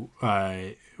 who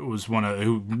was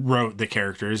who wrote the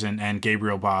characters, and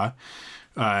Gabriel Ba,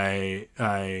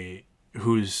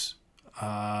 who's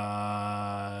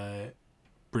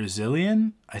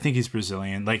Brazilian. I think he's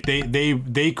Brazilian. Like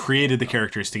they created the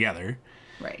characters together.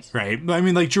 Right. I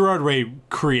mean, like Gerard Way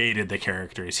created the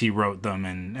characters. He wrote them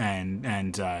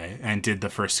and did the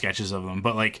first sketches of them.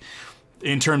 But like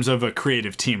in terms of a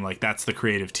creative team, like that's the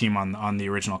creative team on the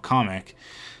original comic.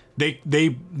 They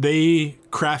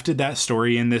crafted that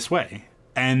story in this way.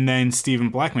 And then Stephen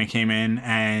Blackman came in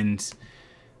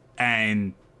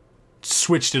and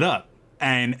switched it up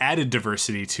and added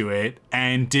diversity to it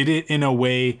and did it in a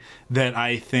way that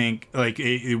I think, like,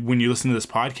 when you listen to this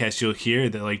podcast, you'll hear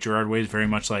that, like, Gerard Way is very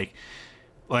much like,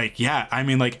 yeah, I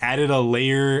mean, like, added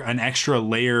an extra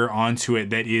layer onto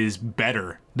it that is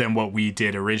better than what we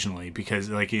did originally, because,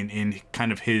 like, in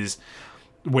kind of his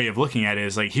way of looking at it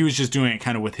is, like, he was just doing it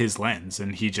kind of with his lens,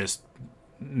 and he just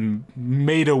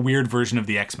made a weird version of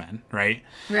the X-Men, right?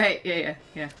 Right, yeah.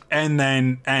 And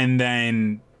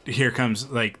then here comes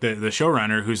like the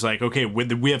showrunner who's like, okay,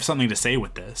 we have something to say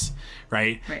with this,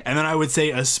 right? And then I would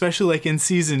say, especially like in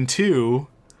season 2,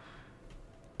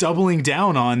 doubling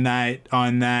down on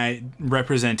that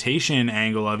representation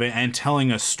angle of it and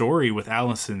telling a story with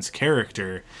Allison's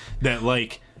character that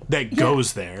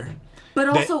goes there.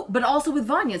 But also with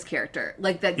Vanya's character,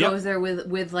 like that goes there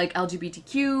with like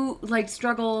LGBTQ like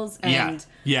struggles and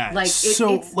like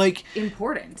it's like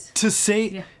important to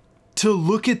say to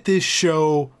look at this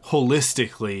show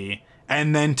holistically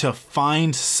and then to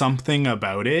find something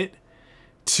about it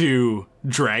to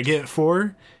drag it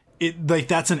for it, like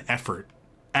that's an effort,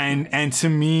 and to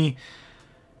me,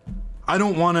 I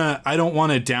don't want to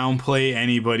downplay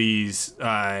anybody's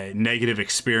negative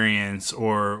experience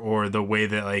or the way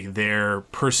that like they're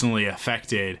personally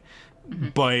affected.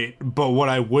 But what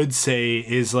I would say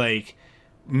is, like,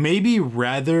 maybe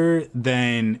rather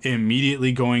than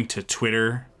immediately going to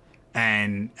Twitter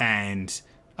and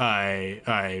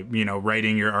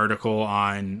writing your article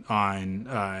on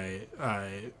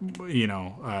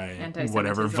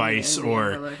whatever Vice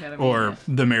or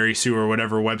the Mary Sue or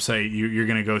whatever website you're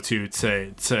going to go to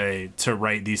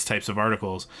write these types of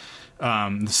articles,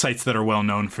 sites that are well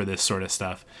known for this sort of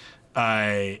stuff.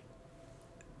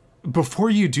 Before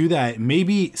you do that,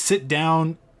 maybe sit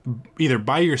down either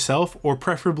by yourself or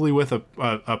preferably with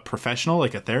a professional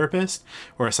like a therapist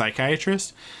or a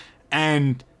psychiatrist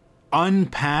and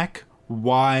unpack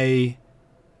why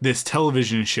this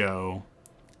television show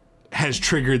has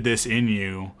triggered this in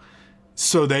you,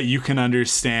 so that you can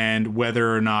understand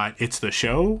whether or not it's the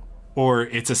show or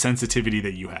it's a sensitivity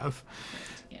that you have.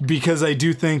 Because I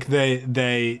do think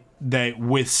that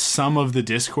with some of the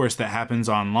discourse that happens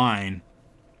online,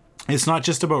 it's not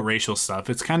just about racial stuff.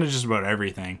 It's kind of just about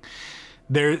everything.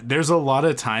 There's a lot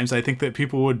of times I think that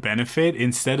people would benefit,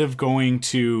 instead of going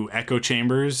to echo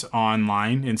chambers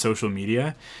online in social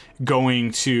media,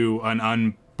 going to an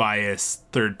unbiased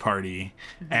third party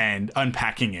and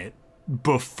unpacking it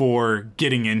before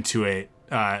getting into it.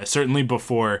 Certainly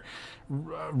before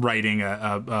writing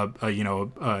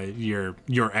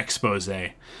your expose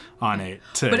on it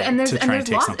to try and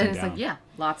take something down.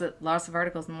 Like lots of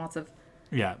articles and lots of.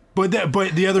 Yeah, but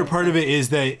the other part of it is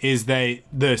that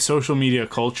the social media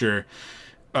culture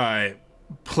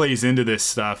plays into this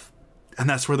stuff, and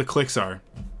that's where the clicks are.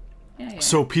 Yeah.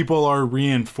 So people are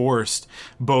reinforced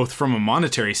both from a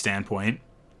monetary standpoint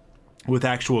with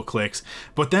actual clicks,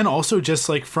 but then also just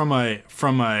like from a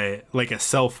like a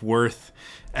self-worth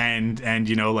and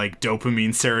like dopamine,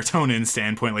 serotonin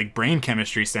standpoint, like brain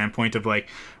chemistry standpoint of like,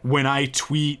 when I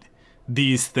tweet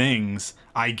these things,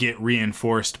 I get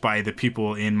reinforced by the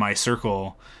people in my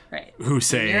circle, right, who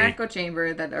say in your echo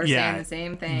chamber that are saying the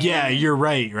same thing. Yeah, you're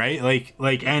right, like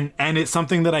and it's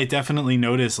something that I definitely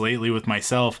noticed lately with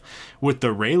myself with the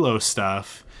Raylo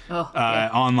stuff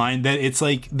online, that it's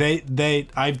like they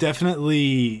I've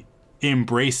definitely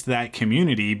embraced that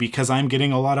community because I'm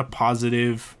getting a lot of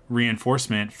positive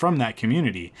reinforcement from that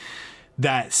community.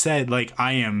 That said, like,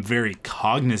 I am very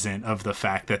cognizant of the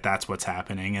fact that that's what's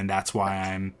happening, and that's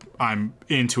why I'm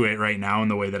into it right now in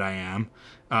the way that I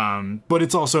am. But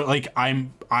it's also like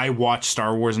I watch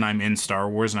Star Wars and I'm in Star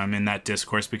Wars and I'm in that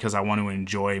discourse because I want to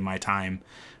enjoy my time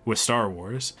with Star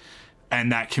Wars.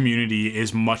 And that community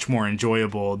is much more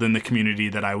enjoyable than the community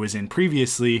that I was in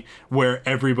previously, where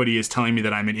everybody is telling me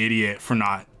that I'm an idiot for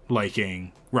not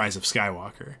liking Rise of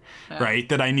Skywalker, right?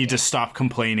 That I need to stop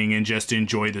complaining and just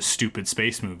enjoy the stupid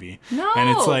space movie. No. And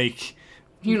it's like,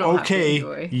 You don't okay, have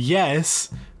to enjoy.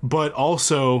 yes, but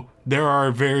also there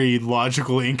are very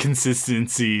logical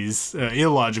inconsistencies,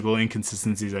 illogical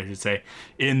inconsistencies, I should say,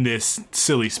 in this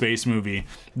silly space movie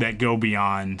that go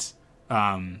beyond,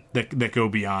 that go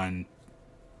beyond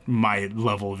my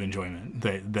level of enjoyment.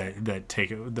 That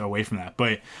take it away from that.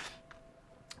 But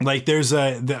like, there's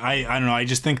I don't know. I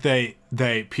just think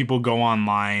that people go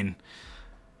online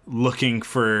looking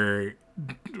for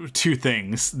two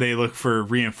things. They look for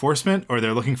reinforcement, or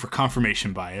they're looking for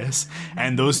confirmation bias,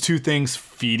 and those two things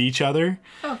feed each other.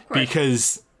 Oh, of course.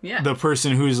 Because the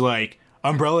person who's like,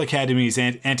 Umbrella Academy is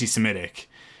anti-Semitic,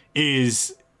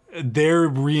 they're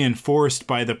reinforced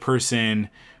by the person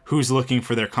who's looking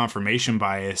for their confirmation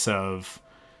bias of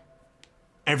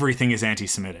everything is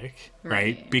anti-Semitic,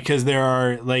 right? Because there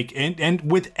are like, and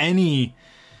with any,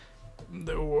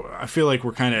 I feel like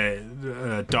we're kind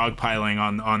of dogpiling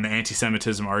on the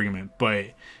anti-Semitism argument, but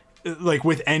like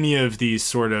with any of these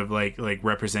sort of like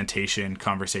representation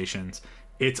conversations,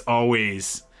 it's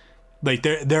always like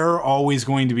there are always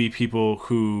going to be people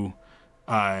who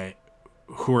are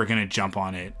going to jump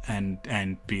on it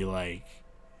and be like,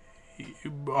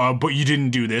 but you didn't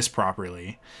do this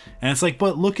properly. And it's like,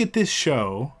 but look at this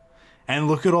show and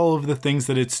look at all of the things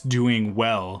that it's doing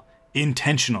well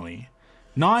intentionally.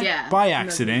 Not by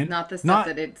accident. Not the stuff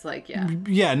that it's like,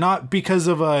 not because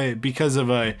of a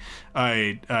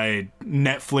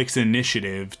Netflix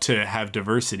initiative to have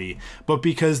diversity, but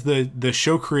because the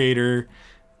show creator,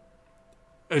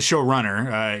 a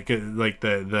showrunner, like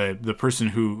the person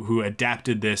who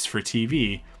adapted this for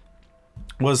TV,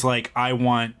 was like, I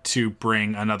want to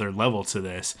bring another level to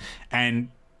this. And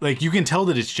like, you can tell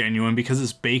that it's genuine because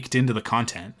it's baked into the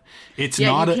content. It's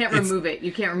not. You can't remove it.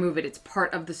 You can't remove it. It's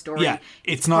part of the story. Yeah,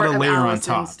 it's not a layer on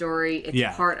top. Story.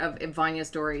 It's part of Vanya's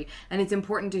story, and it's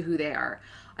important to who they are.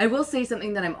 I will say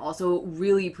something that I'm also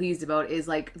really pleased about is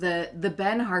like the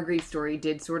Ben Hargreaves story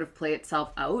did sort of play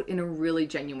itself out in a really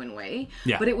genuine way.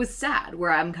 Yeah. But it was sad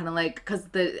where I'm kind of like, because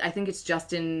I think it's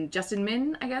Justin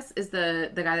Min, I guess, is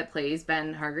the guy that plays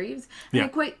Ben Hargreaves. And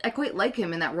I quite like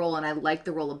him in that role, and I like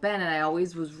the role of Ben, and I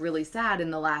always was really sad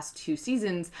in the last 2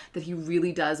 seasons that he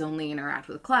really does only interact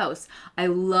with Klaus. I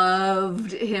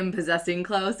loved him possessing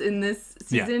Klaus in this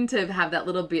season, to have that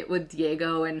little bit with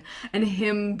Diego and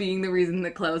him being the reason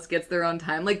that Klaus gets there on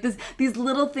time. Like these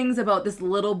little things about this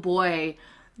little boy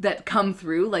that come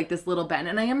through, like this little Ben.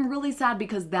 And I am really sad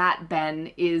because that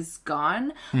Ben is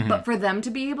gone. Mm-hmm. But for them to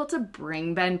be able to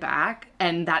bring Ben back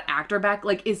and that actor back,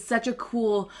 like, is such a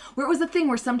cool, where it was the thing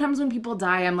where sometimes when people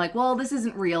die, I'm like, well, this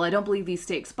isn't real. I don't believe these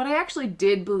stakes. But I actually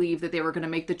did believe that they were going to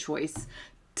make the choice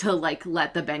to like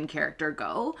let the Ben character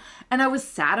go. And I was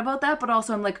sad about that, but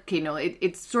also I'm like, okay, no,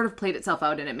 it sort of played itself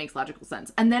out and it makes logical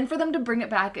sense. And then for them to bring it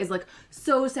back is like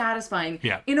so satisfying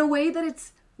in a way that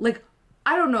it's like,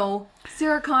 I don't know,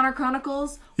 Sarah Connor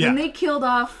Chronicles, when they killed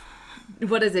off,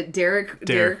 what is it, Derek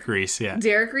Reese,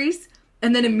 Derek Reese,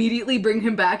 and then immediately bring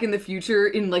him back in the future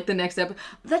in like the next episode.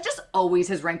 That just always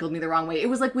has rankled me the wrong way. It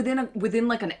was like within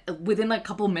a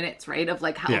couple minutes, right, of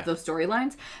like how of those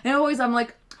storylines. And I'm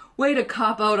like, way to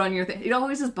cop out on your thing. It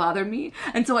always has bothered me,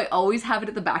 and so I always have it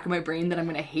at the back of my brain that I'm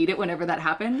going to hate it whenever that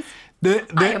happens.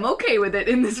 I am okay with it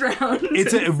in this round.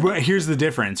 Here's the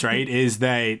difference, right? Is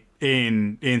that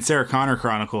in Sarah Connor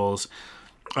Chronicles,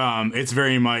 it's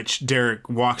very much Derek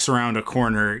walks around a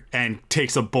corner and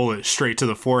takes a bullet straight to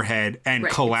the forehead and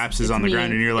collapses on the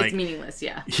ground, and you're like, it's meaningless.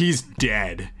 He's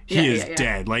dead. He is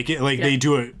dead. Like they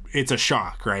do it. It's a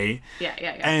shock, right? Yeah.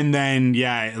 And then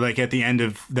like at the end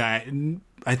of that,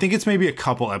 I think it's maybe a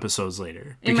couple episodes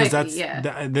later, because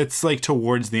that's like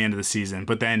towards the end of the season.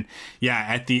 But then,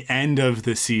 at the end of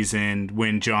the season,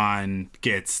 when John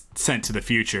gets sent to the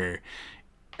future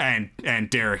and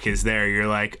Derek is there, you're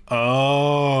like,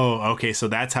 oh, okay, so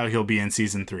that's how he'll be in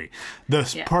season 3.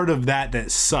 The part of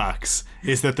that sucks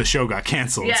is that the show got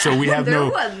canceled. Yeah. So we have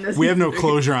no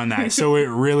closure on that. So it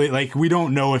really, like, we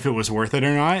don't know if it was worth it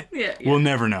or not. Yeah. We'll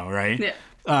never know, right? Yeah.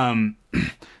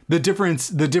 The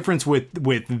difference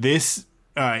with this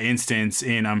instance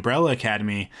in Umbrella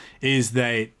Academy is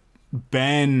that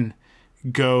Ben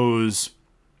goes,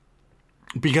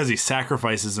 because he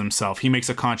sacrifices himself, he makes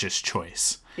a conscious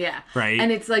choice. Yeah. Right?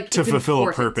 And it's like, to fulfill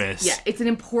a purpose. Yeah. It's an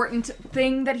important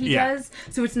thing that he does.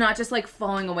 So it's not just like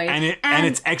falling away. And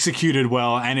it's executed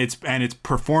well, and it's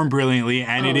performed brilliantly,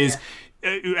 and it is,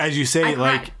 as you say,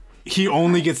 like, he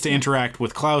only gets to interact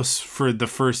with Klaus for the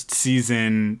first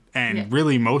season and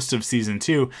really most of season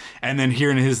 2. And then here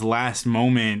in his last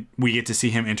moment, we get to see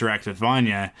him interact with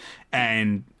Vanya.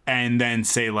 And and then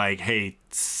say like, hey,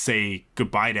 say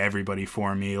goodbye to everybody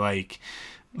for me. Like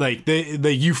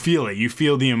you feel it. You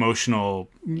feel the emotional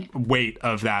weight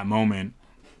of that moment.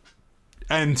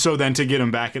 And so then to get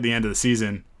him back at the end of the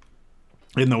season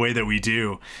in the way that we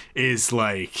do is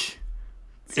like,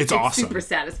 it's awesome. Super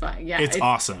satisfying. Yeah. It's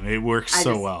awesome. It works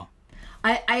well.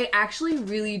 I actually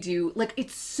really do. Like,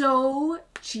 it's so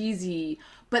cheesy,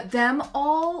 but them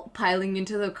all piling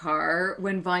into the car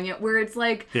when Vanya, where it's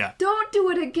like, don't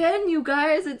do it again, you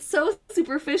guys. It's so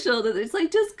superficial that it's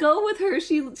like, just go with her.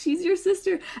 She's your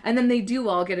sister. And then they do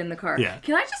all get in the car. Yeah.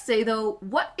 Can I just say, though,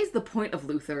 what is the point of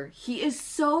Luther? He is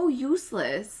so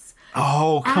useless.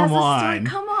 Oh, come on.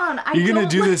 Come on. You're going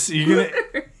to do this.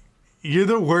 You're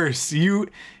the worst. You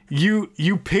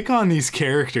pick on these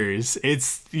characters.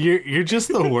 You're just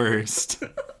the worst.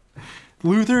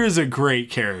 Luther is a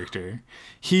great character.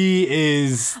 He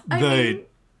is the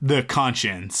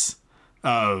conscience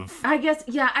of, I guess,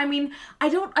 yeah. I mean, I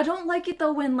don't like it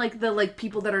though when like the like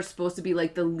people that are supposed to be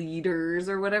like the leaders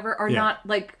or whatever are not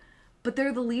like, but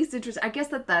they're the least interesting. I guess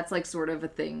that's like sort of a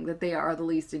thing, that they are the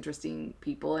least interesting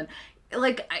people. And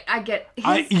like, I get his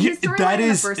storyline in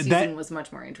the first season was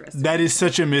much more interesting. That is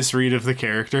such a misread of the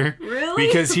character. Really?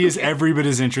 Because he is every bit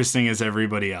as interesting as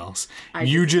everybody else.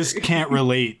 You just can't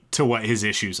relate to what his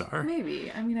issues are.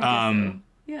 Maybe. I mean, I guess so.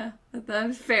 Yeah,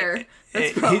 that's fair.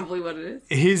 That's probably what it is.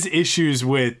 His issues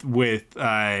with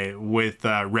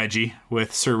Reggie,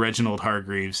 with Sir Reginald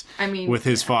Hargreaves, with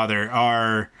his father,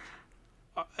 are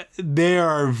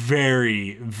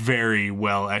very, very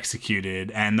well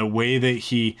executed, and the way that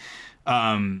he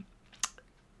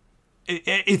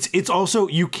it's also,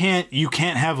 you can't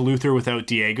have Luther without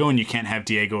Diego, and you can't have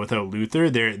Diego without Luther.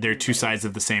 They're two sides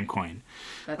of the same coin.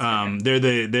 They're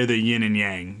the yin and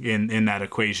yang in that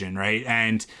equation, right?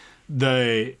 And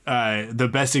the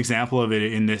best example of it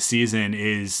in this season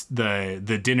is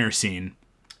the dinner scene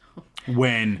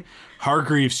when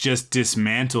Hargreaves just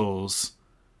dismantles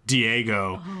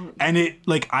Diego, and it,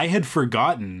 like, I had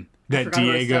forgotten that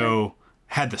Diego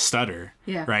had the stutter,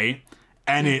 right?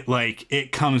 And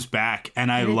it comes back,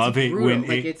 and I love it when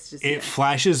it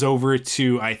flashes over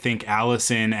to, I think,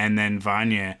 Allison and then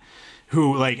Vanya,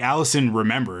 who, like, Allison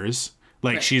remembers,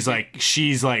 like, she's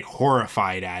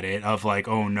horrified at it, of like,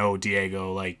 oh no,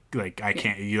 Diego, like I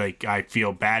can't, I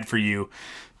feel bad for you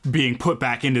being put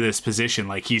back into this position,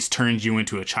 like he's turned you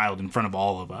into a child in front of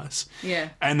all of us. Yeah.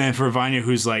 And then for Vanya,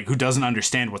 who doesn't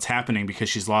understand what's happening because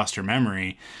she's lost her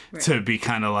memory, to be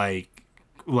kind of like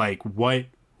what,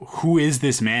 who is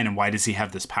this man and why does he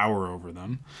have this power over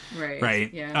them?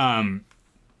 Right. Yeah.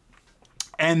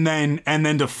 And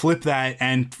then to flip that,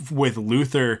 and with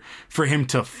Luther, for him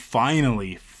to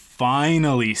finally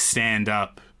stand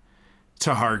up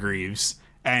to Hargreaves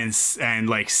and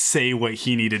like say what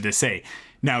he needed to say.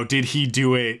 Now, did he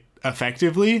do it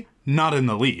effectively? Not in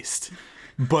the least.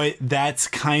 But that's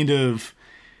kind of,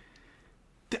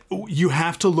 you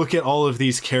have to look at all of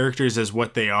these characters as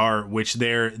what they are, which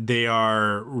they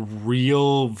are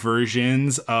real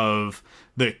versions of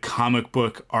the comic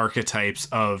book archetypes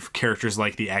of characters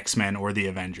like the X-Men or the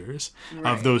Avengers,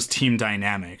 of those team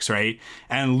dynamics, right?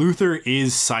 And Luther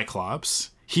is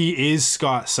Cyclops. He is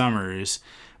Scott Summers.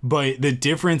 But the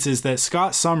difference is that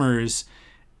Scott Summers,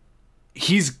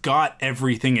 he's got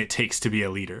everything it takes to be a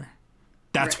leader.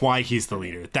 That's why he's the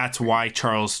leader. That's why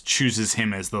Charles chooses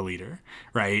him as the leader,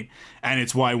 right? And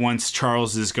it's why once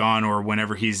Charles is gone, or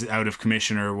whenever he's out of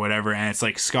commission or whatever, and it's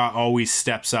like Scott always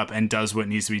steps up and does what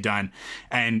needs to be done,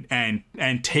 and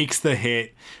takes the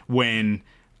hit when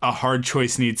a hard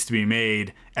choice needs to be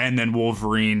made, and then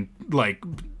Wolverine, like,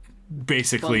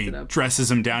 basically dresses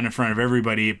him down in front of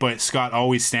everybody, but Scott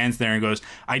always stands there and goes,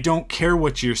 I don't care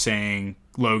what you're saying,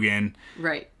 Logan.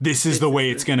 Right. This is the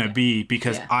way it's going to be,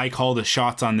 because I call the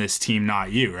shots on this team,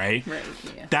 not you, right? Right.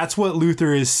 Yeah. That's what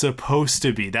Luther is supposed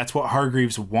to be. That's what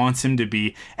Hargreaves wants him to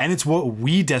be, and it's what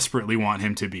we desperately want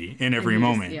him to be in every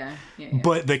moment. Yeah.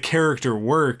 But the character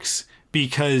works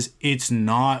because it's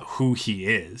not who he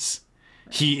is.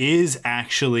 He is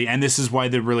actually, and this is why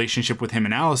the relationship with him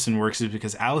and Allison works, is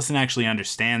because Allison actually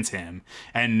understands him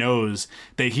and knows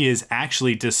that he is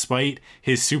actually, despite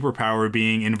his superpower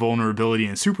being invulnerability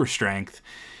and super strength,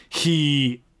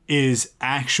 he is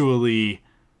actually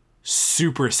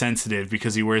super sensitive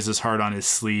because he wears his heart on his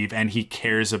sleeve, and he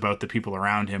cares about the people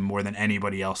around him more than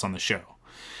anybody else on the show.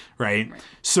 Right?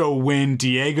 So when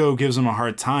Diego gives him a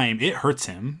hard time, it hurts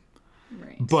him,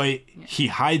 but he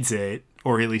hides it.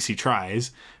 Or at least he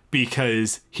tries,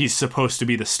 because he's supposed to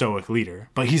be the stoic leader.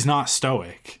 But he's not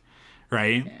stoic,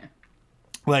 right? Yeah.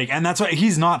 Like, and that's why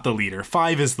he's not the leader.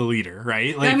 5 is the leader,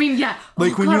 right? Like, I mean, yeah.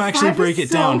 Like, when you actually break it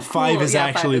down, 5 is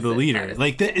actually the five leader. is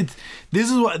Like,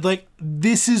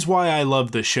 this is why I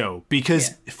love the show.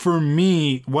 Because for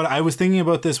me, what I was thinking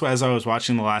about this as I was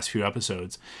watching the last few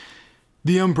episodes,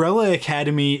 the Umbrella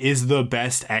Academy is the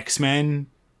best X-Men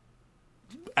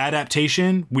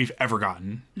adaptation we've ever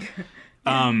gotten.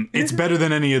 It's better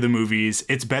than any of the movies.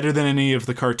 It's better than any of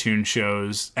the cartoon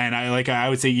shows, and I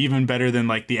would say even better than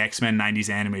like the X-Men 90s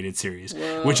animated series,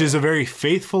 which is a very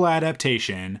faithful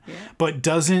adaptation, but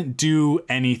doesn't do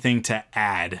anything to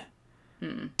add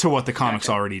to what the comics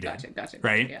already did. Gotcha.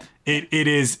 Right? Yeah. It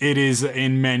is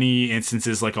in many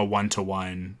instances like a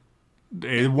 1-to-1.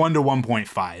 1 to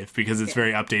 1.5 because it's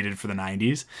very updated for the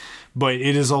 90s, but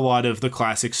it is a lot of the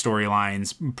classic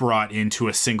storylines brought into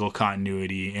a single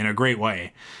continuity in a great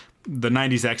way. The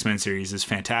 90s X-Men series is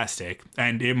fantastic,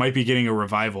 and it might be getting a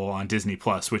revival on Disney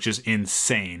Plus, which is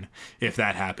insane if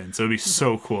that happens. It would be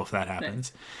so cool if that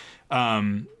happens.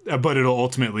 But it'll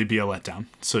ultimately be a letdown,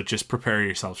 so just prepare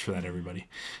yourselves for that, everybody.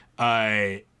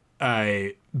 But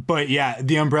yeah,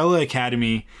 the Umbrella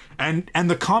Academy and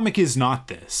the comic is not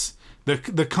this.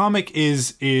 The comic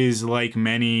is like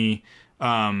many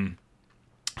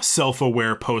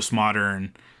self-aware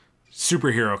postmodern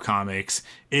superhero comics.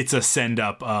 It's a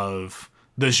send-up of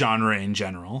the genre in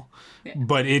general. Yeah.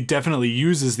 But it definitely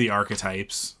uses the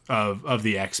archetypes of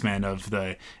the X-Men, of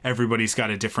the everybody's got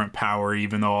a different power,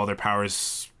 even though all their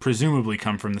powers presumably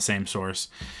come from the same source.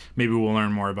 Maybe we'll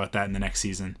learn more about that in the next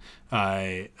season.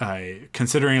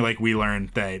 Considering like we learned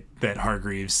that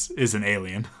Hargreaves is an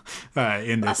alien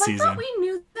in this season. I thought we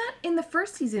knew that in the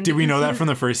first season. Did we know that from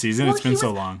the first season? Well, it's been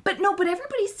so long. But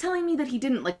everybody's telling me that he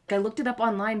didn't. Like, I looked it up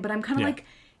online, but I'm kind of like,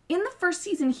 in the first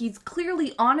season, he's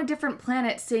clearly on a different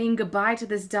planet saying goodbye to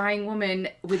this dying woman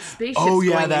with spaceships. Oh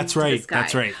yeah, that's right.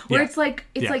 That's right. Where it's like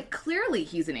clearly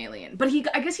he's an alien, but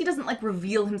I guess he doesn't like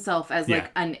reveal himself as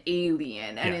like an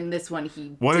alien. And in this one,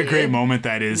 what a great moment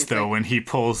that is, though, when he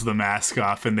pulls the mask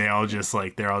off and they're all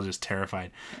just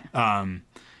terrified. Yeah.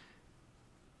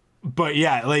 But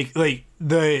yeah, like the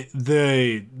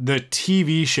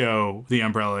TV show, The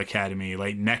Umbrella Academy,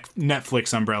 like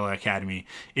Netflix Umbrella Academy,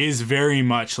 is very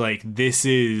much like this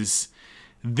is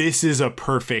a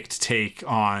perfect take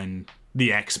on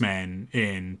the X-Men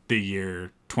in the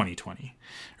year 2020,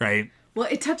 right? Well,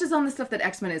 it touches on the stuff that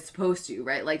X-Men is supposed to,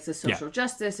 right? Like the social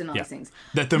justice and all these things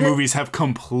that the movies have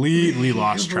completely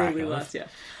lost track of.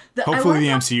 Hopefully, the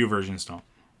MCU versions don't.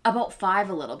 About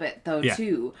 5 a little bit, though,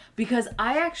 too. Because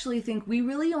I actually think we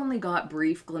really only got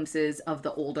brief glimpses of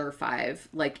the older 5,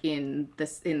 like, in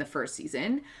the first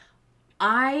season.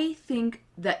 I think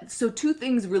that... So 2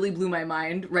 things really blew my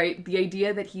mind, right? The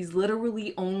idea that he's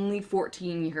literally only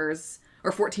 14 years...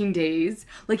 or 14 days.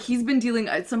 Like, he's been dealing...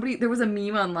 there was a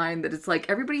meme online that it's like,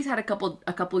 everybody's had a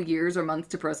couple years or months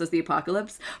to process the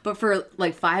apocalypse, but for,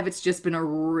 like, 5, it's just been a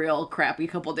real crappy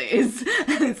couple days.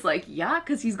 And it's like, yeah,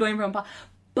 because he's going from...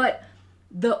 But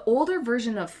the older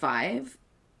version of 5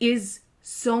 is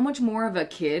so much more of a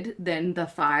kid than the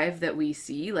 5 that we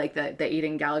see, like the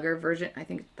Aidan Gallagher version. I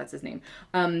think that's his name.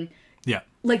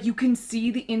 Like, you can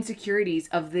see the insecurities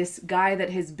of this guy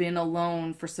that has been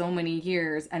alone for so many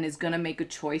years and is going to make a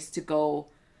choice to go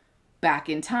back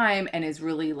in time and is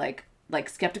really, like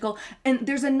skeptical. And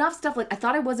there's enough stuff, like, I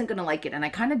thought I wasn't going to like it, and I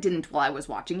kind of didn't while I was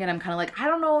watching it. I'm kind of like, I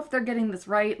don't know if they're getting this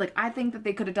right. Like, I think that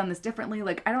they could have done this differently.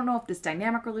 Like, I don't know if this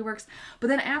dynamic really works. But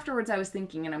then afterwards I was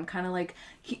thinking, and I'm kind of like,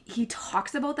 he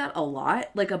talks about that a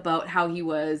lot, like, about how he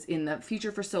was in the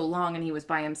future for so long, and he was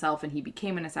by himself, and he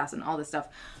became an assassin, all this stuff.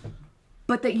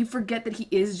 But that you forget that he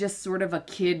is just sort of a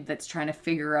kid that's trying to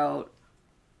figure out,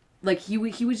 like, he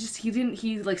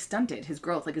stunted his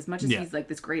growth. Like, as much as he's, like,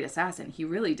 this great assassin, he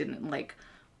really didn't, like,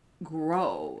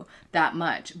 grow that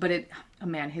much. But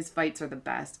his fights are the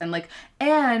best. And, like,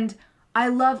 and I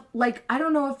love, like, I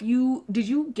don't know if did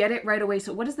you get it right away?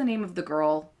 So what is the name of the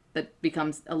girl that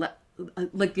becomes,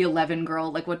 like, the 11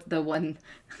 girl? Like, what's the one,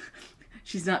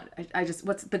 she's not,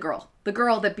 what's the girl? The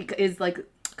girl that is, like,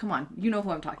 come on, you know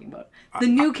who I'm talking about. The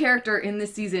new character in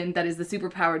this season that is the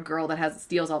superpowered girl that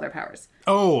steals all their powers.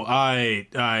 Oh,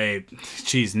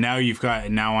 geez, now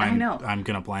I'm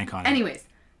gonna blank on it. Anyways,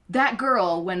 that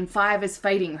girl, when 5 is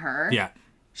fighting her,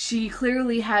 she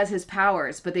clearly has his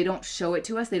powers, but they don't show it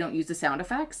to us. They don't use the sound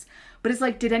effects. But it's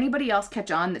like, did anybody else catch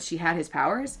on that she had his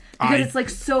powers? Because it's like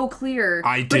so clear.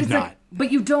 I did not. Like,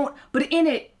 but you don't. But in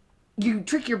it, you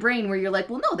trick your brain where you're like,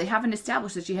 well, no, they haven't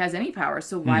established that she has any powers,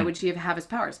 so why would she have his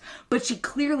powers? But she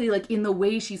clearly, like, in the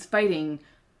way she's fighting,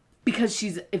 because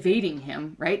she's evading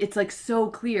him, right? It's, like, so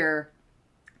clear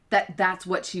that's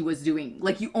what she was doing.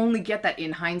 Like, you only get that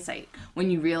in hindsight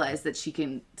when you realize that she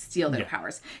can steal their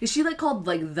powers. Is she like called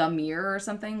like the Mirror or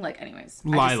something? Like, anyways,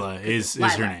 Lila is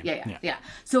her name. Yeah.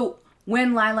 So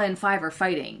when Lila and Five are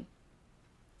fighting,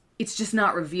 it's just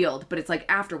not revealed, but it's like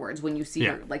afterwards when you see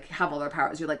her like have all their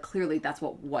powers, you're like, clearly that's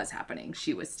what was happening.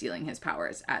 She was stealing his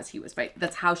powers as he was fighting.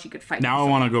 That's how she could fight. Now I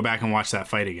want to go back and watch that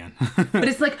fight again. But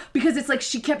it's like, because it's like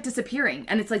she kept disappearing,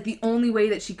 and it's like the only way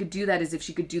that she could do that is if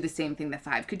she could do the same thing that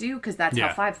Five could do, because that's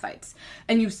how Five fights.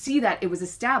 And you see that it was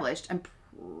established, I'm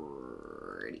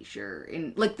pretty sure,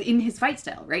 in his fight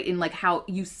style, right? In like how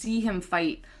you see him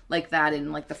fight like that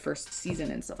in like the first season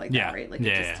and stuff like that, right? Like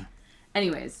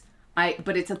anyways.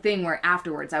 But it's a thing where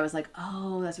afterwards I was like,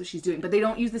 oh, that's what she's doing. But they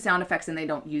don't use the sound effects and they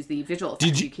don't use the visual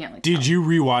effects. You can't like. Did you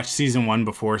rewatch season 1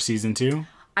 before season 2?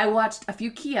 I watched a few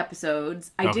key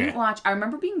episodes. I didn't watch. I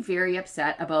remember being very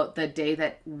upset about the day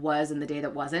that was and the day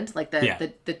that wasn't, like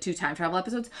the 2 time travel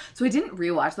episodes. So I didn't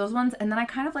rewatch those ones, and then I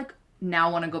kind of like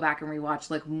now want to go back and rewatch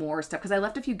like more stuff because I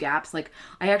left a few gaps. Like,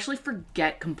 I actually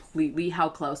forget completely how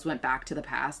Klaus went back to the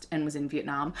past and was in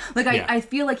Vietnam. Like, I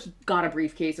feel like he got a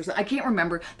briefcase or something. I can't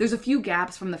remember. There's a few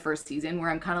gaps from the first season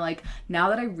where I'm kind of like, now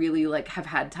that I really like have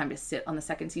had time to sit on the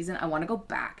second season, I want to go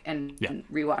back and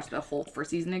rewatch the whole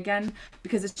first season again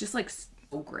because it's just like so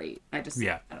great. I don't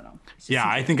know.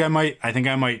 I think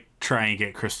I might try and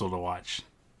get Crystal to watch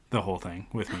the whole thing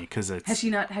with me because it's has she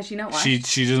not watched?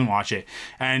 She doesn't watch it,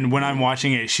 and when I'm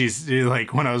watching it, she's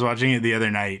like, when I was watching it the other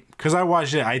night, because I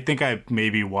watched it, I think I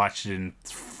maybe watched it in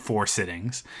 4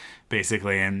 sittings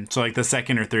basically, and so like the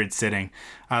second or third sitting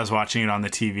I was watching it on the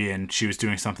TV and she was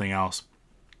doing something else.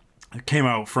 It came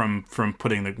out from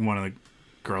putting one of the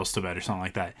girls to bed or something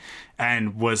like that,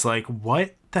 and was like,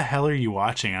 what the hell are you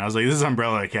watching? And I was like, this is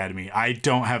Umbrella Academy. I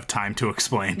don't have time to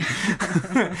explain.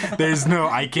 There's no,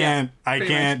 I can't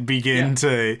begin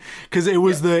to, because it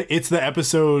was it's the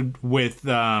episode with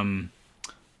the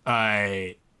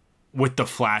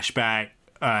flashback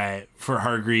for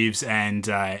Hargreaves and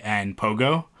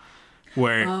Pogo,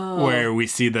 where we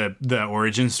see the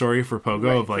origin story for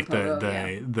Pogo of like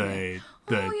the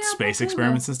space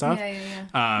experiments and stuff.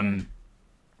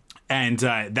 And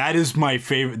that is my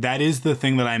favorite. That is the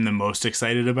thing that I'm the most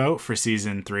excited about for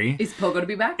season 3. Is Pogo to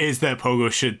be back? Is that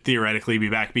Pogo should theoretically be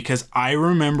back, because I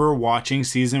remember watching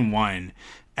season 1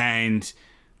 and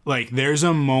like there's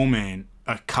a moment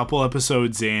a couple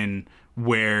episodes in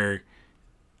where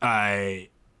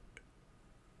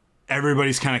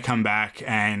everybody's kind of come back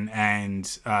and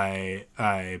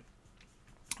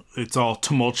it's all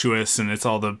tumultuous and it's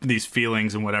all these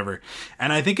feelings and whatever.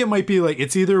 And I think it might be like,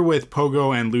 it's either with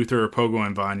Pogo and Luther or Pogo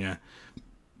and Vanya.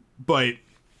 But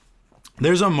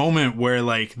there's a moment where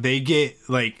like they get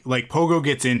like Pogo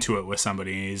gets into it with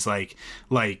somebody and he's like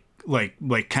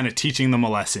kind of teaching them a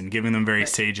lesson, giving them very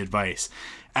sage advice.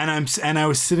 And I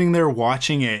was sitting there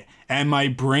watching it and my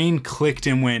brain clicked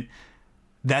and went,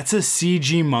 that's a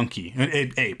CG monkey,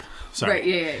 ape. Sorry. Right,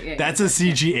 yeah. That's a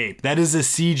CG ape. That is a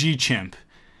CG chimp.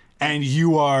 And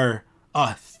you are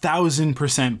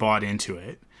 1,000% bought into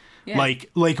it. Yeah.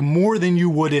 Like more than you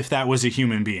would if that was a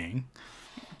human being.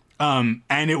 And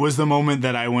it was the moment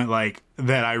that I went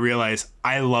that I realized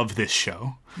I love this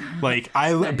show.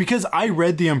 Because I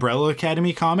read the Umbrella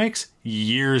Academy comics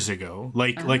years ago.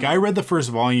 Like I read the first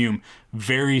volume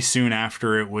very soon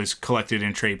after it was collected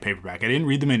in trade paperback. I didn't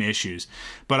read them in issues,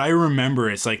 but I remember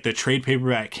it's like the trade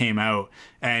paperback came out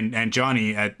and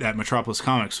Johnny at Metropolis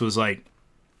Comics was like,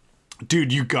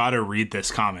 dude, you gotta read this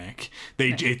comic.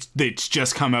 It's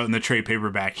just come out in the trade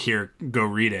paperback. Here, go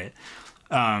read it.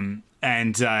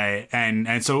 And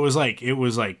so it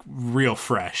was like real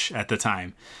fresh at the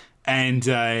time, and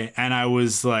I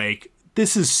was like,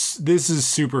 this is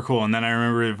super cool. And then I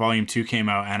remember volume 2 came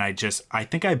out, and I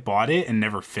think I bought it and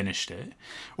never finished it,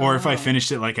 or if I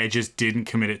finished it, like I just didn't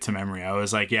commit it to memory. I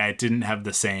was like, yeah, it didn't have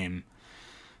the same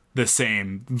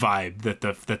vibe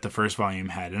that the first volume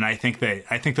had, and I think that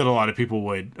a lot of people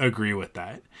would agree with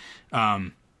that.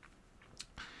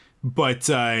 But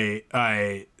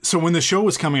so when the show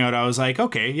was coming out, I was like,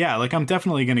 okay, yeah, like I'm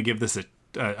definitely gonna give this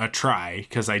a try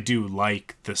because I do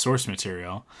like the source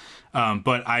material.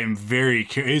 But I'm very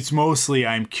it's mostly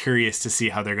I'm curious to see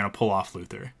how they're gonna pull off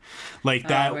Luther, like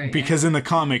that, because in the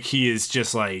comic he is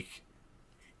just like,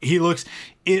 he looks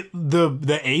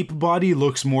the ape body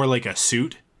looks more like a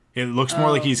suit. It looks more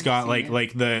like he's got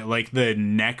like the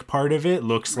neck part of it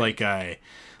looks like a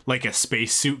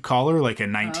spacesuit collar, like a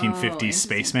 1950s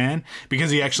spaceman,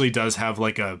 because he actually does have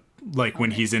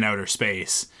when he's in outer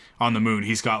space on the moon,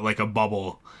 he's got like a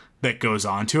bubble that goes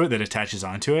onto it, that attaches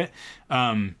onto it.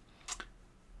 And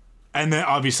then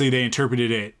obviously they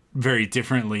interpreted it very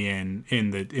differently in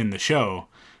the show,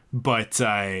 but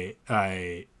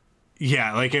I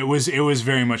yeah, like it was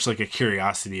very much like a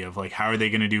curiosity of like, how are they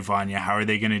going to do Vanya? How are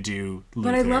they going to do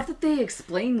Luther? But I love that they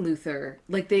explain Luther.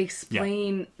 Like they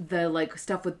explain the like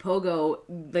stuff with Pogo,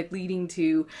 like leading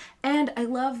to, and I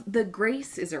love the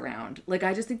Grace is around. Like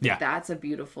I just think that that's a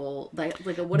beautiful, like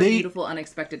what a beautiful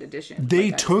unexpected addition.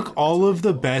 They like, took all of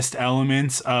the best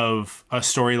elements of a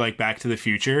story like Back to the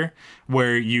Future,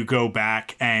 where you go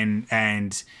back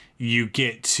and you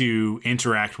get to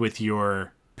interact with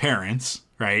your parents.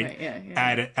 Right?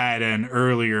 At an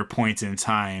earlier point in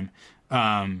time.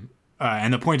 And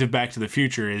the point of Back to the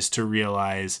Future is to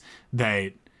realize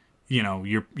that, you know,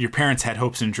 your parents had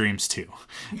hopes and dreams too.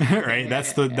 Right?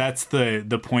 That's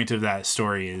the point of that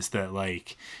story, is that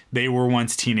like they were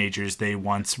once teenagers, they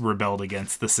once rebelled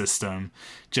against the system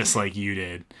just like you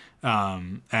did.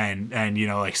 And you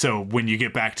know, like, so when you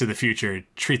get Back to the Future,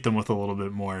 treat them with a little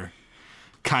bit more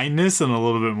kindness and a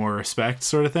little bit more respect,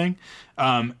 sort of thing.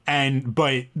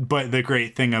 But the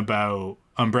great thing about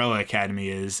Umbrella Academy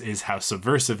is how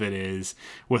subversive it is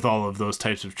with all of those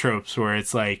types of tropes, where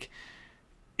it's like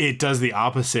it does the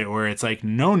opposite, where it's like,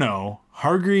 no,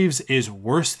 Hargreaves is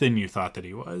worse than you thought that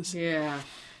he was. Yeah.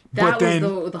 That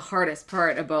was the hardest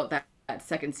part about that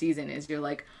second season, is you're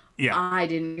like, I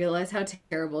didn't realize how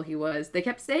terrible he was. They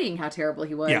kept saying how terrible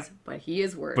he was, but he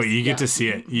is worse. But you get to see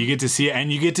it. You get to see it,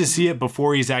 and you get to see it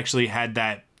before he's actually had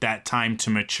that time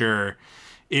to mature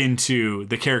into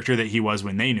the character that he was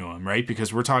when they knew him, right?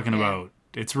 Because we're talking about,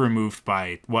 it's removed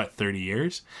by, 30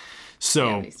 years?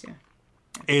 So at least,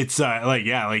 it's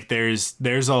like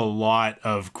there's a lot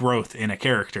of growth in a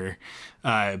character,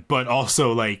 but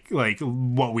also like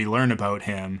what we learn about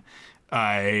him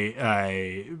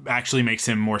I actually makes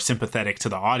him more sympathetic to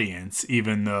the audience,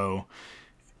 even though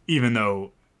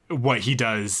what he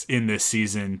does in this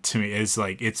season to me is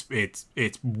like it's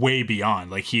way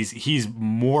beyond. Like he's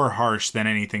more harsh than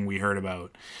anything we heard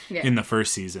about in the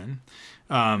first season.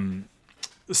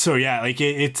 So yeah, like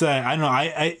it's I don't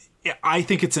know, I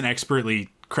think it's an expertly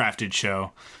crafted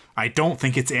show. I don't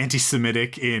think it's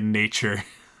anti-Semitic in nature,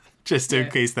 just in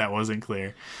case that wasn't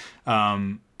clear.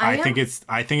 I think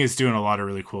it's doing a lot of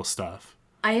really cool stuff.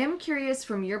 I am curious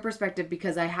from your perspective,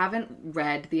 because I haven't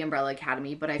read The Umbrella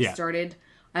Academy, but I've started.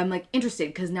 I'm like interested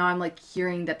because now I'm like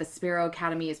hearing that the Sparrow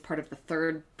Academy is part of the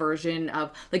third version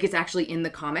of, like, it's actually in the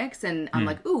comics, and I'm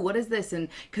like, ooh, what is this? And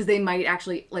because they might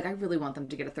actually, like, I really want them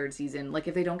to get a third season. Like,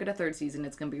 if they don't get a third season,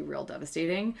 it's gonna be real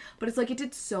devastating. But it's like it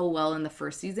did so well in the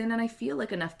first season, and I feel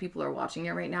like enough people are watching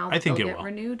it right now that they'll get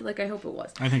renewed. Like, I hope it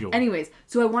was. I think it will. Anyways,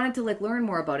 so I wanted to like learn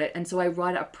more about it, and so I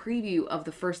read a preview of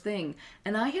the first thing,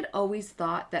 and I had always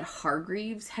thought that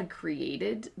Hargreaves had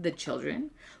created the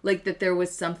children, like that there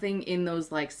was something in those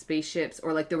like spaceships,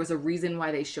 or like there was a reason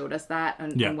why they showed us that,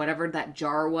 and whatever that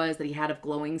jar was that he had of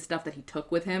glowing stuff that he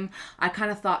took with him. I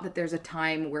kind of thought that there's a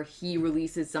time where he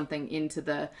releases something into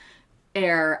the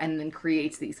air and then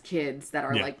creates these kids that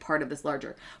are like part of this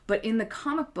larger. But in the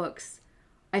comic books,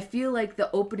 I feel like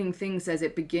the opening thing says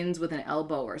it begins with an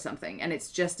elbow or something, and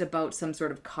it's just about some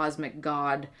sort of cosmic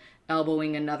god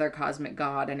elbowing another cosmic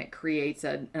god, and it creates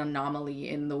an anomaly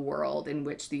in the world in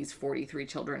which these 43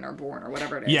 children are born, or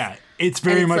whatever it is. Yeah, it's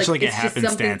very much like a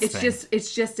happenstance thing.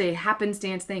 It's just a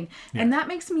happenstance thing. Yeah. And that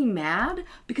makes me mad,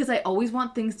 because I always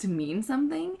want things to mean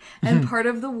something. And part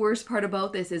of the worst part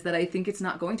about this is that I think it's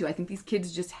not going to. I think these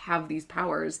kids just have these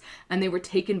powers, and they were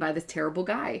taken by this terrible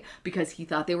guy because he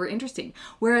thought they were interesting.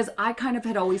 Whereas I kind of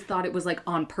had always thought it was like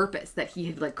on purpose, that he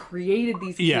had like created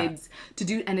these kids to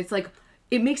do, and it's like,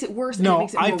 it makes it worse, and it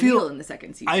makes it more real in the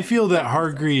second season. I feel that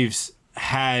Hargreaves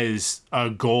has a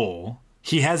goal.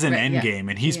 He has an end game,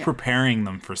 and he's preparing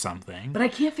them for something. But I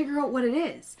can't figure out what it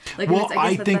is. Like, well,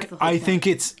 I think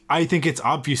it's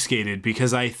obfuscated,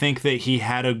 because I think that he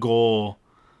had a goal.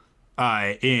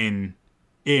 In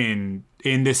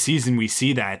this season, we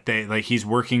see that like he's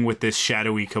working with this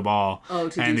shadowy cabal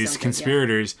and these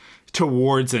conspirators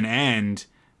towards an end.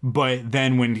 But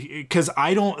then because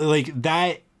I don't like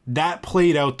that. That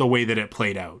played out the way that it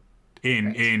played out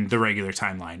in the regular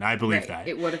timeline. I believe that.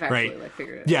 It would have actually like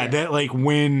figured it out. Yeah, that like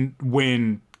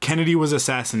when Kennedy was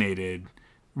assassinated,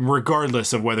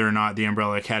 regardless of whether or not the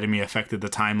Umbrella Academy affected the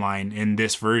timeline in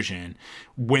this version,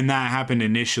 when that happened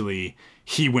initially,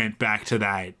 he went back to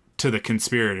the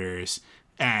conspirators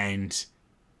and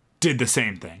did the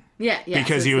same thing. Yeah.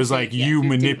 Because he was like, you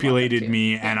manipulated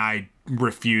me, and I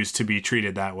refuse to be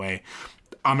treated that way.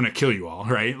 I'm gonna kill you all,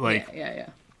 right? Like, yeah.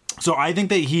 So I think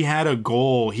that he had a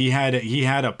goal, he had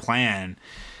a plan,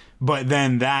 but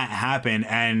then that happened,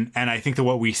 and I think that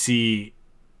what we see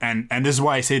and this is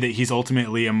why I say that he's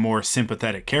ultimately a more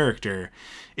sympathetic character,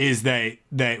 is that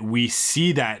we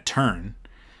see that turn,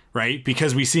 right?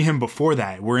 Because we see him before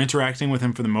that. We're interacting with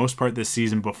him for the most part this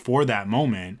season before that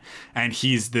moment, and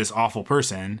he's this awful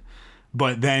person.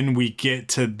 But then we get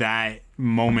to that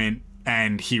moment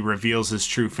and he reveals his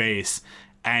true face,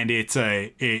 and it's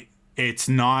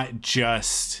not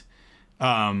just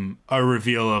a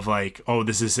reveal of like, oh,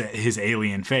 this is his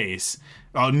alien face.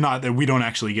 Not that we don't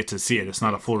actually get to see it. It's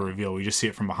not a full reveal. We just see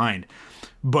it from behind.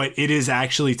 But it is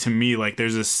actually, to me, like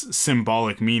there's this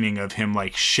symbolic meaning of him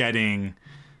like shedding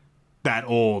that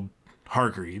old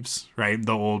Hargreaves, right?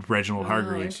 The old Reginald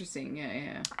Hargreaves. Oh, interesting.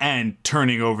 Yeah. And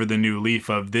turning over the new leaf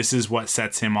of this is what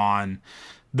sets him on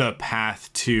the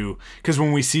path to, because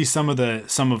when we see some of the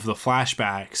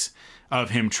flashbacks of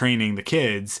him training the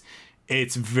kids,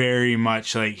 it's very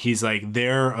much like he's like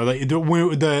there, like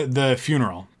the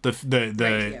funeral,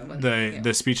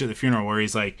 the speech at the funeral where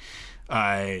he's like,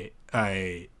 the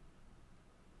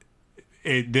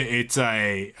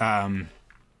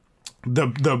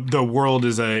world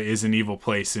is an evil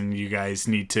place and you guys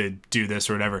need to do this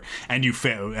or whatever, and you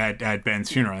failed at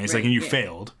Ben's funeral. He's like, and you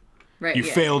failed. Right, you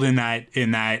failed in that,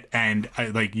 and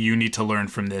like you need to learn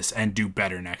from this and do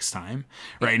better next time,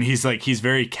 right? And he's like, he's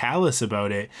very callous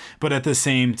about it, but at the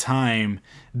same time,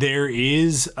 there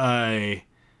is a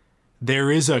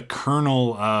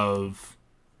kernel of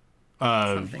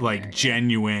like there,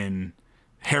 genuine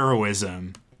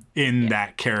heroism in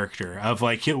that character of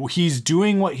like he's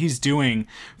doing what he's doing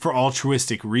for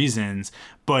altruistic reasons,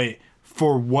 but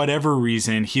for whatever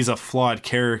reason, he's a flawed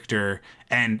character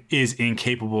and is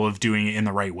incapable of doing it in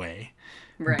the right way.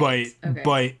 Right.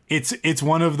 But it's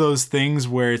one of those things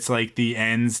where it's like the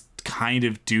ends kind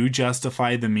of do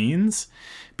justify the means,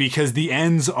 because the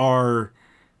ends are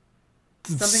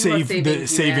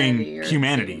saving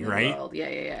humanity, right?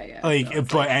 Yeah. Like,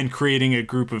 so and creating a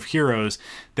group of heroes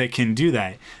that can do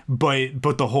that.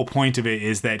 But the whole point of it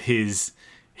is that his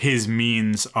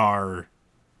means are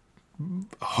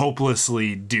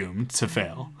hopelessly doomed to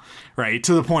fail, right?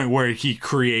 To the point where he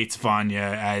creates Vanya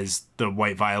as the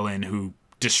white violin who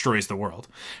destroys the world,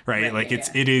 right? Like it's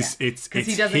because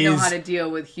he doesn't know how to deal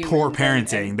with humans, poor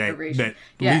parenting that leads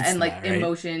and like that, right?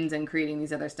 emotions and creating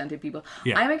these other stunted people.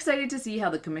 I'm excited to see how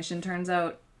the commission turns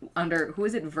out under, who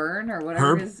is it, Vern or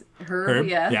whatever Herb.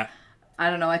 Yeah.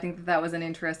 I don't know. I think that was an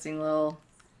interesting little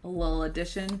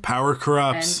addition. Power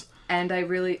corrupts. And I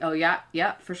really,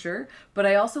 for sure. But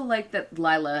I also like that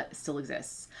Lila still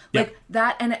exists. Like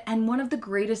that, and one of the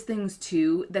greatest things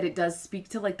too, that it does speak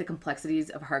to like the complexities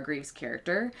of Hargreaves'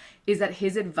 character, is that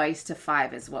his advice to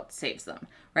Five is what saves them,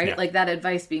 right? Yeah. Like that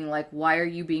advice being like, why are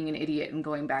you being an idiot and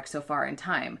going back so far in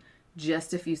time?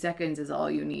 Just a few seconds is all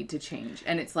you need to change.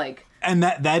 And it's like... And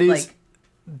that is... Like,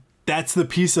 that's the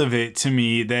piece of it to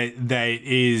me that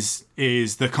is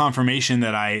the confirmation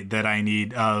that I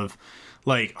need of...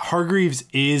 Like, Hargreaves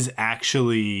is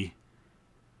actually...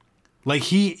 Like,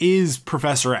 he is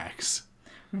Professor X.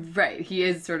 Right. He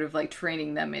is sort of, like,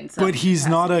 training them in some... But he's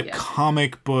not a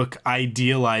comic book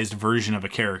idealized version of a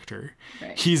character.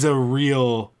 Right. He's a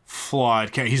real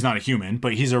flawed... He's not a human,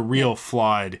 but he's a real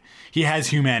flawed... He has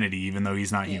humanity, even though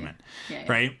he's not human.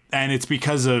 Right? And it's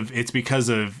because of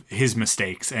his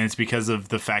mistakes, and it's because of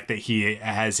the fact that he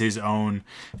has his own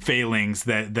failings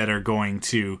that are going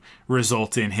to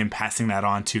result in him passing that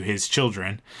on to his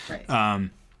children. Right.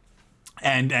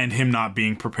 And him not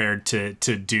being prepared to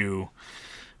do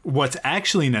what's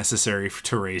actually necessary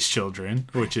to raise children,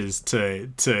 which is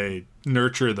to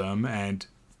nurture them and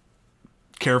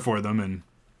care for them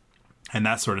and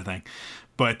that sort of thing.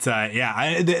 But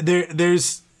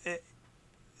there's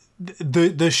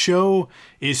the show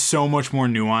is so much more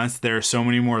nuanced. There are so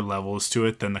many more levels to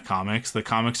it than the comics. The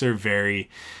comics are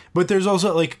but there's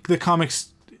also like the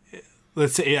comics.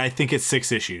 Let's say I think it's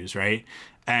 6 issues, right?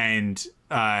 And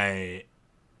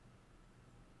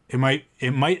it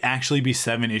might actually be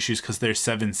 7 issues because there's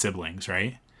 7 siblings,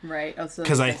 right? Right.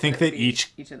 Because I think that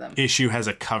each of them issue has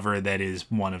a cover that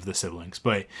is one of the siblings,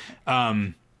 but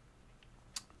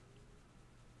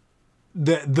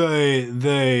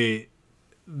the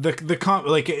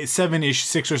like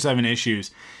 6 or 7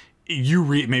 issues, you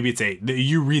read, maybe it's 8.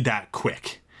 You read that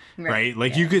quick. Right?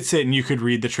 Like you could sit and you could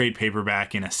read the trade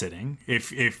paperback in a sitting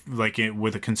if like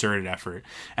with a concerted effort,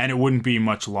 and it wouldn't be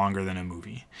much longer than a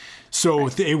movie. So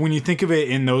when you think of it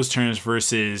in those terms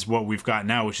versus what we've got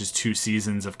now, which is 2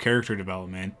 seasons of character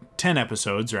development, 10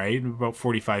 episodes, right? About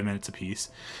 45 minutes apiece.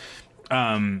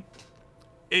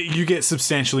 You get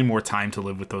substantially more time to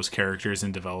live with those characters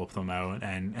and develop them out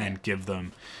and give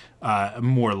them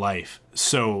more life.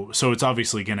 So it's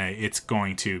obviously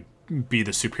going to be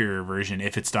the superior version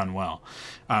if it's done well,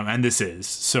 and this is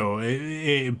so.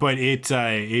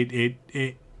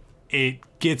 It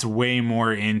gets way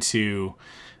more into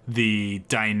the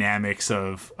dynamics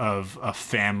of a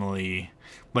family,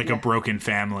 like a broken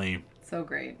family. So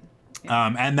great.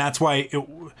 And that's why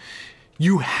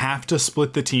you have to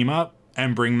split the team up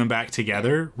and bring them back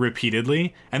together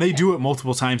repeatedly, and they do it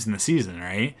multiple times in the season,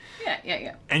 right?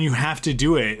 Yeah. And you have to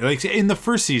do it like in the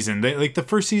first season. The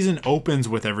first season opens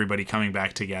with everybody coming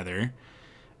back together,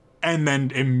 and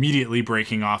then immediately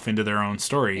breaking off into their own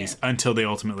stories until they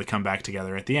ultimately come back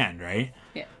together at the end, right?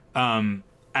 Yeah.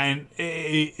 And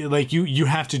you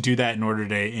have to do that in order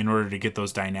to get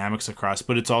those dynamics across,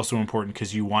 but it's also important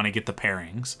because you want to get the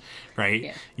pairings, right?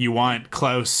 Yeah. You want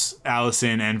Klaus,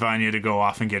 Allison, and Vanya to go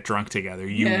off and get drunk together.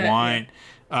 You want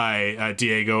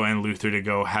Diego and Luther to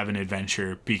go have an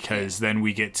adventure, because then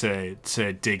we get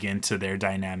to dig into their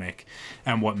dynamic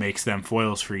and what makes them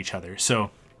foils for each other. So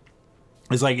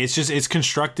it's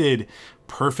constructed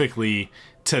perfectly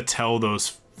to tell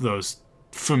those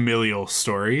familial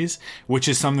stories, which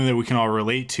is something that we can all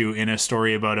relate to in a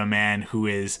story about a man who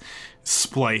is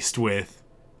spliced with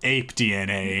ape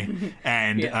DNA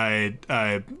and a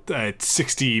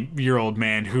 60-year-old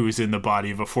man who's in the body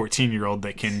of a 14-year-old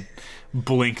that can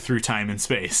blink through time and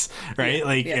space, right?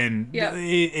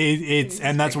 It's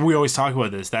and that's what we always talk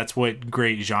about. That's what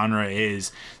great genre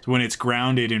is, when it's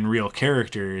grounded in real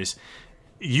characters.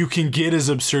 You can get as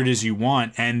absurd as you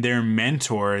want, and their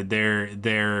mentor,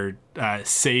 their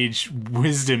sage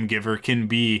wisdom giver, can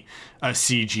be a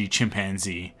CG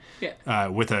chimpanzee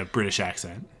with a British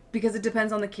accent. Because it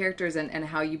depends on the characters and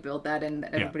how you build that, and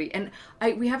everybody. And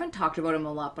we haven't talked about him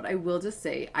a lot, but I will just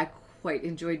say I quite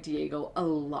enjoyed Diego a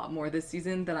lot more this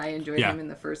season than I enjoyed him in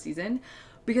the first season.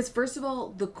 Because first of all,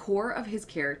 the core of his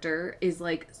character is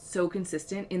like so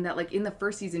consistent in that, like in the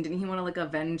first season, didn't he want to like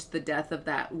avenge the death of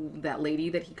that lady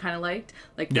that he kind of liked,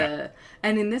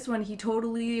 and in this one he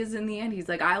totally is, in the end he's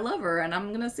like, I love her and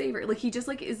I'm gonna save her. Like he just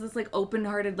like is this like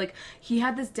open-hearted, like he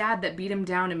had this dad that beat him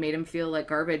down and made him feel like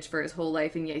garbage for his whole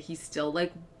life, and yet he still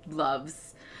like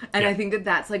loves. And I think that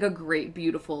that's like a great,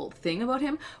 beautiful thing about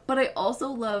him. But I also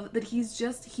love that he's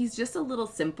just a little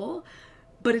simple.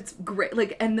 But it's great,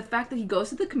 like, and the fact that he goes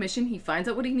to the commission, he finds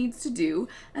out what he needs to do,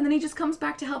 and then he just comes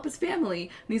back to help his family.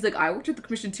 And he's like, I worked with the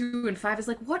commission too, and Five is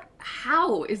like, what?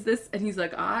 How is this? And he's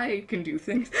like, I can do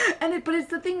things. But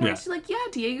it's the thing where she's like, yeah,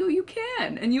 Diego, you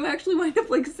can. And you actually wind up,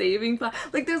 like, saving Five.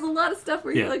 Like, there's a lot of stuff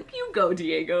where you're like, you go,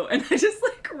 Diego. And I just,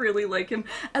 like, really like him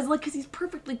as, like, because he's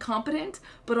perfectly competent,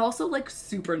 but also, like,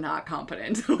 super not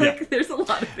competent. There's a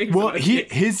lot of things. Well,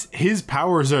 his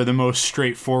powers are the most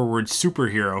straightforward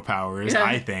superhero powers,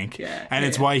 I think.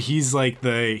 It's why he's like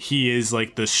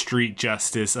the street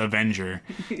justice Avenger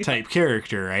type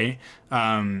character, right?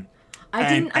 I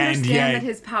didn't understand that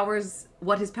his powers,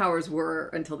 what his powers were,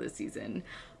 until this season.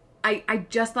 I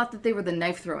just thought that they were the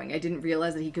knife throwing. I didn't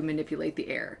realize that he could manipulate the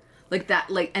air. Like that,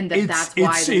 like, and that's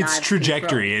why it's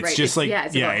trajectory. It's just like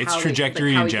it's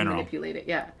trajectory in general. Manipulate it,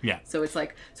 yeah. So it's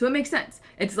like, so it makes sense.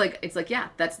 It's like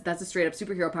that's a straight up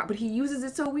superhero power, but he uses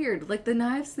it so weird. Like the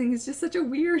knives thing is just such a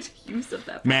weird use of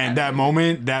that. Man, that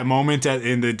moment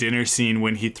in the dinner scene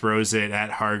when he throws it at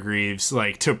Hargreaves,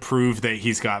 like to prove that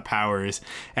he's got powers,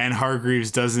 and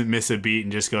Hargreaves doesn't miss a beat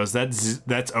and just goes, that's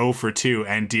 0 for 2,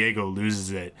 and Diego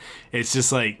loses it. It's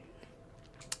just like,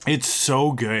 it's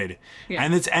so good.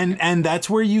 And it's and that's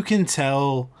where you can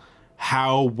tell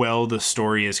how well the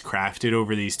story is crafted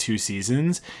over these 2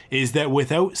 seasons, is that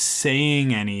without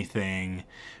saying anything,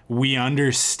 we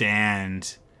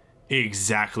understand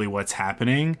exactly what's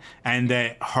happening, and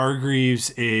that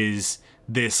Hargreaves is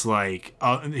this like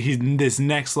he's this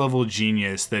next level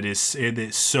genius that is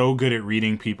so good at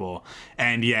reading people,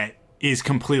 and yet is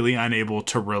completely unable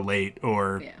to relate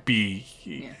or be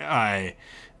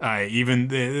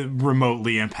even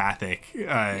remotely empathic,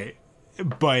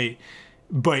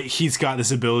 but he's got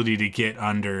this ability to get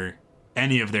under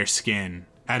any of their skin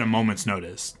at a moment's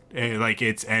notice.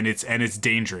 It's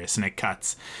dangerous, and it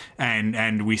cuts,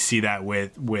 and we see that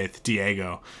with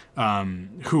Diego,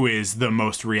 who is the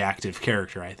most reactive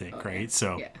character, I think, right?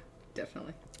 So yeah,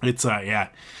 definitely. It's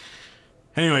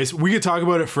Anyways, we could talk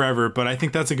about it forever, but I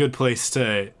think that's a good place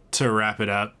to wrap it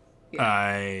up.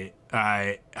 Yeah.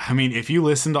 I mean, if you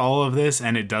listen to all of this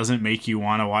and it doesn't make you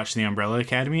want to watch The Umbrella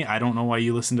Academy, I don't know why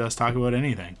you listen to us talk about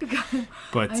anything.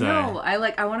 But I know.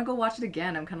 I want to go watch it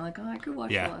again. I'm kind of like, I could watch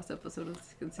the last episode of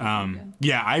season again.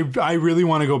 Yeah, I really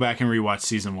want to go back and rewatch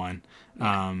season 1.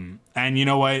 Yeah. And you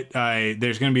know what?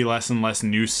 There's going to be less and less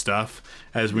new stuff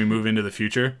as we move into the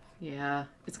future. Yeah,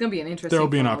 it's going to be an interesting. There'll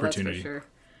be an opportunity. That's for sure.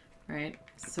 Right.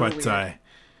 So weird.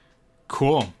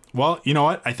 Cool. Well, you know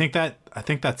what? I think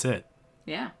that's it.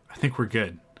 Yeah. I think we're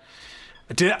good.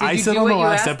 I you said do on the what you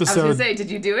last asked? episode. I was gonna say,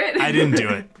 did you do it? I didn't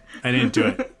do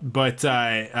it. But so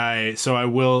I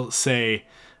will say,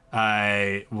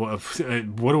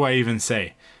 what do I even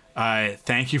say?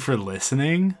 Thank you for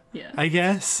listening. Yeah. I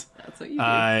guess. That's what you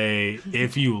do.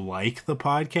 If you like the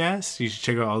podcast, you should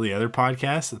check out all the other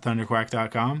podcasts at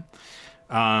thunderquack.com.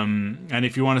 And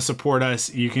if you want to support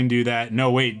us, you can do that.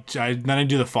 No, wait, then I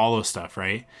do the follow stuff,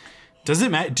 right? Does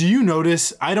it matter? Do you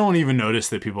notice? I don't even notice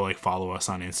that people like follow us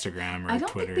on Instagram or I don't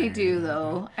Twitter. think they do,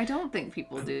 though. I don't think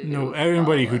people do. No,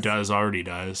 everybody who follow us. does already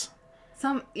does.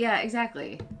 Yeah,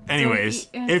 exactly. Anyways, So,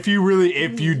 if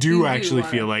you do you actually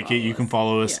wanna feel like it, you can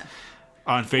follow us Yeah.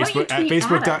 on Facebook Why don't you at tweet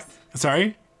Facebook. at us?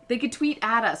 Sorry? They could tweet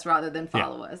at us rather than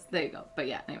follow us. There you go. But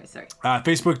yeah, anyway, sorry.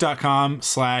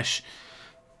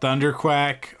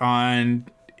 Facebook.com/Thunderquack, on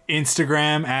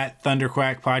Instagram at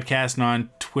Thunderquack Podcast, and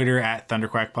on Twitter at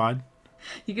ThunderquackPod.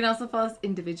 You can also follow us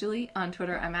individually on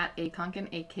Twitter. I'm at akonkin,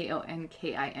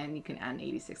 AKONKIN. You can add an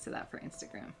 86 to that for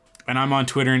Instagram. And I'm on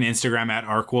Twitter and Instagram at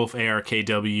ArkwulF,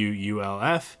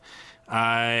 ARKWULF.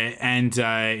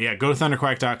 Go to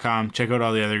thunderquack.com. Check out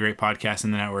all the other great podcasts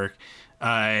in the network.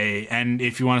 And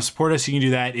if you want to support us, you can do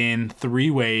that in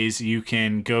 3 ways. You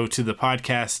can go to the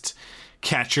podcast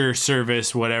catcher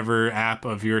service, whatever app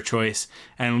of your choice,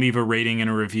 and leave a rating and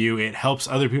a review. It helps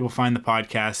other people find the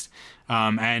podcast.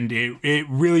 And it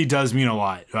really does mean a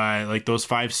lot. Like those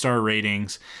 5-star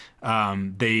ratings,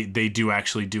 they do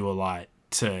actually do a lot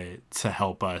to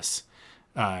help us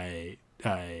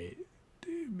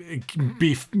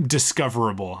be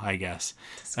discoverable, I guess,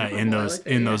 in those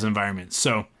those environments.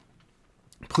 So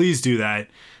please do that.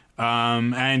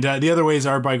 And the other ways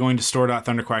are by going to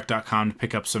store.thunderquack.com to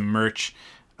pick up some merch,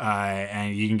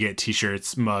 and you can get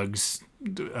t-shirts, mugs,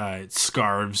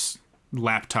 scarves,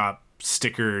 laptop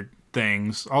sticker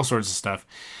things, all sorts of stuff.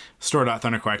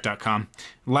 Store.thunderquack.com.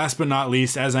 Last but not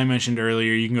least, as I mentioned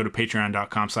earlier, you can go to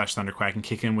patreon.com/thunderquack and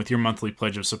kick in with your monthly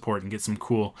pledge of support and get some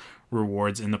cool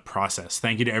rewards in the process.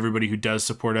 Thank you to everybody who does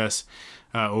support us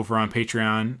over on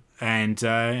Patreon, and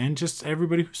just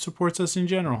everybody who supports us in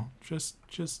general. Just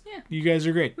you guys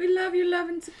are great. We love your love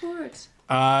and support.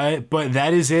 But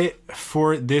that is it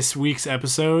for this week's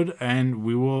episode, and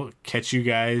we will catch you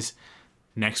guys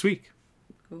next week.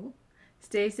 Cool.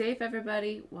 Stay safe,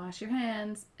 everybody. Wash your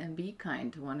hands and be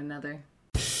kind to one another.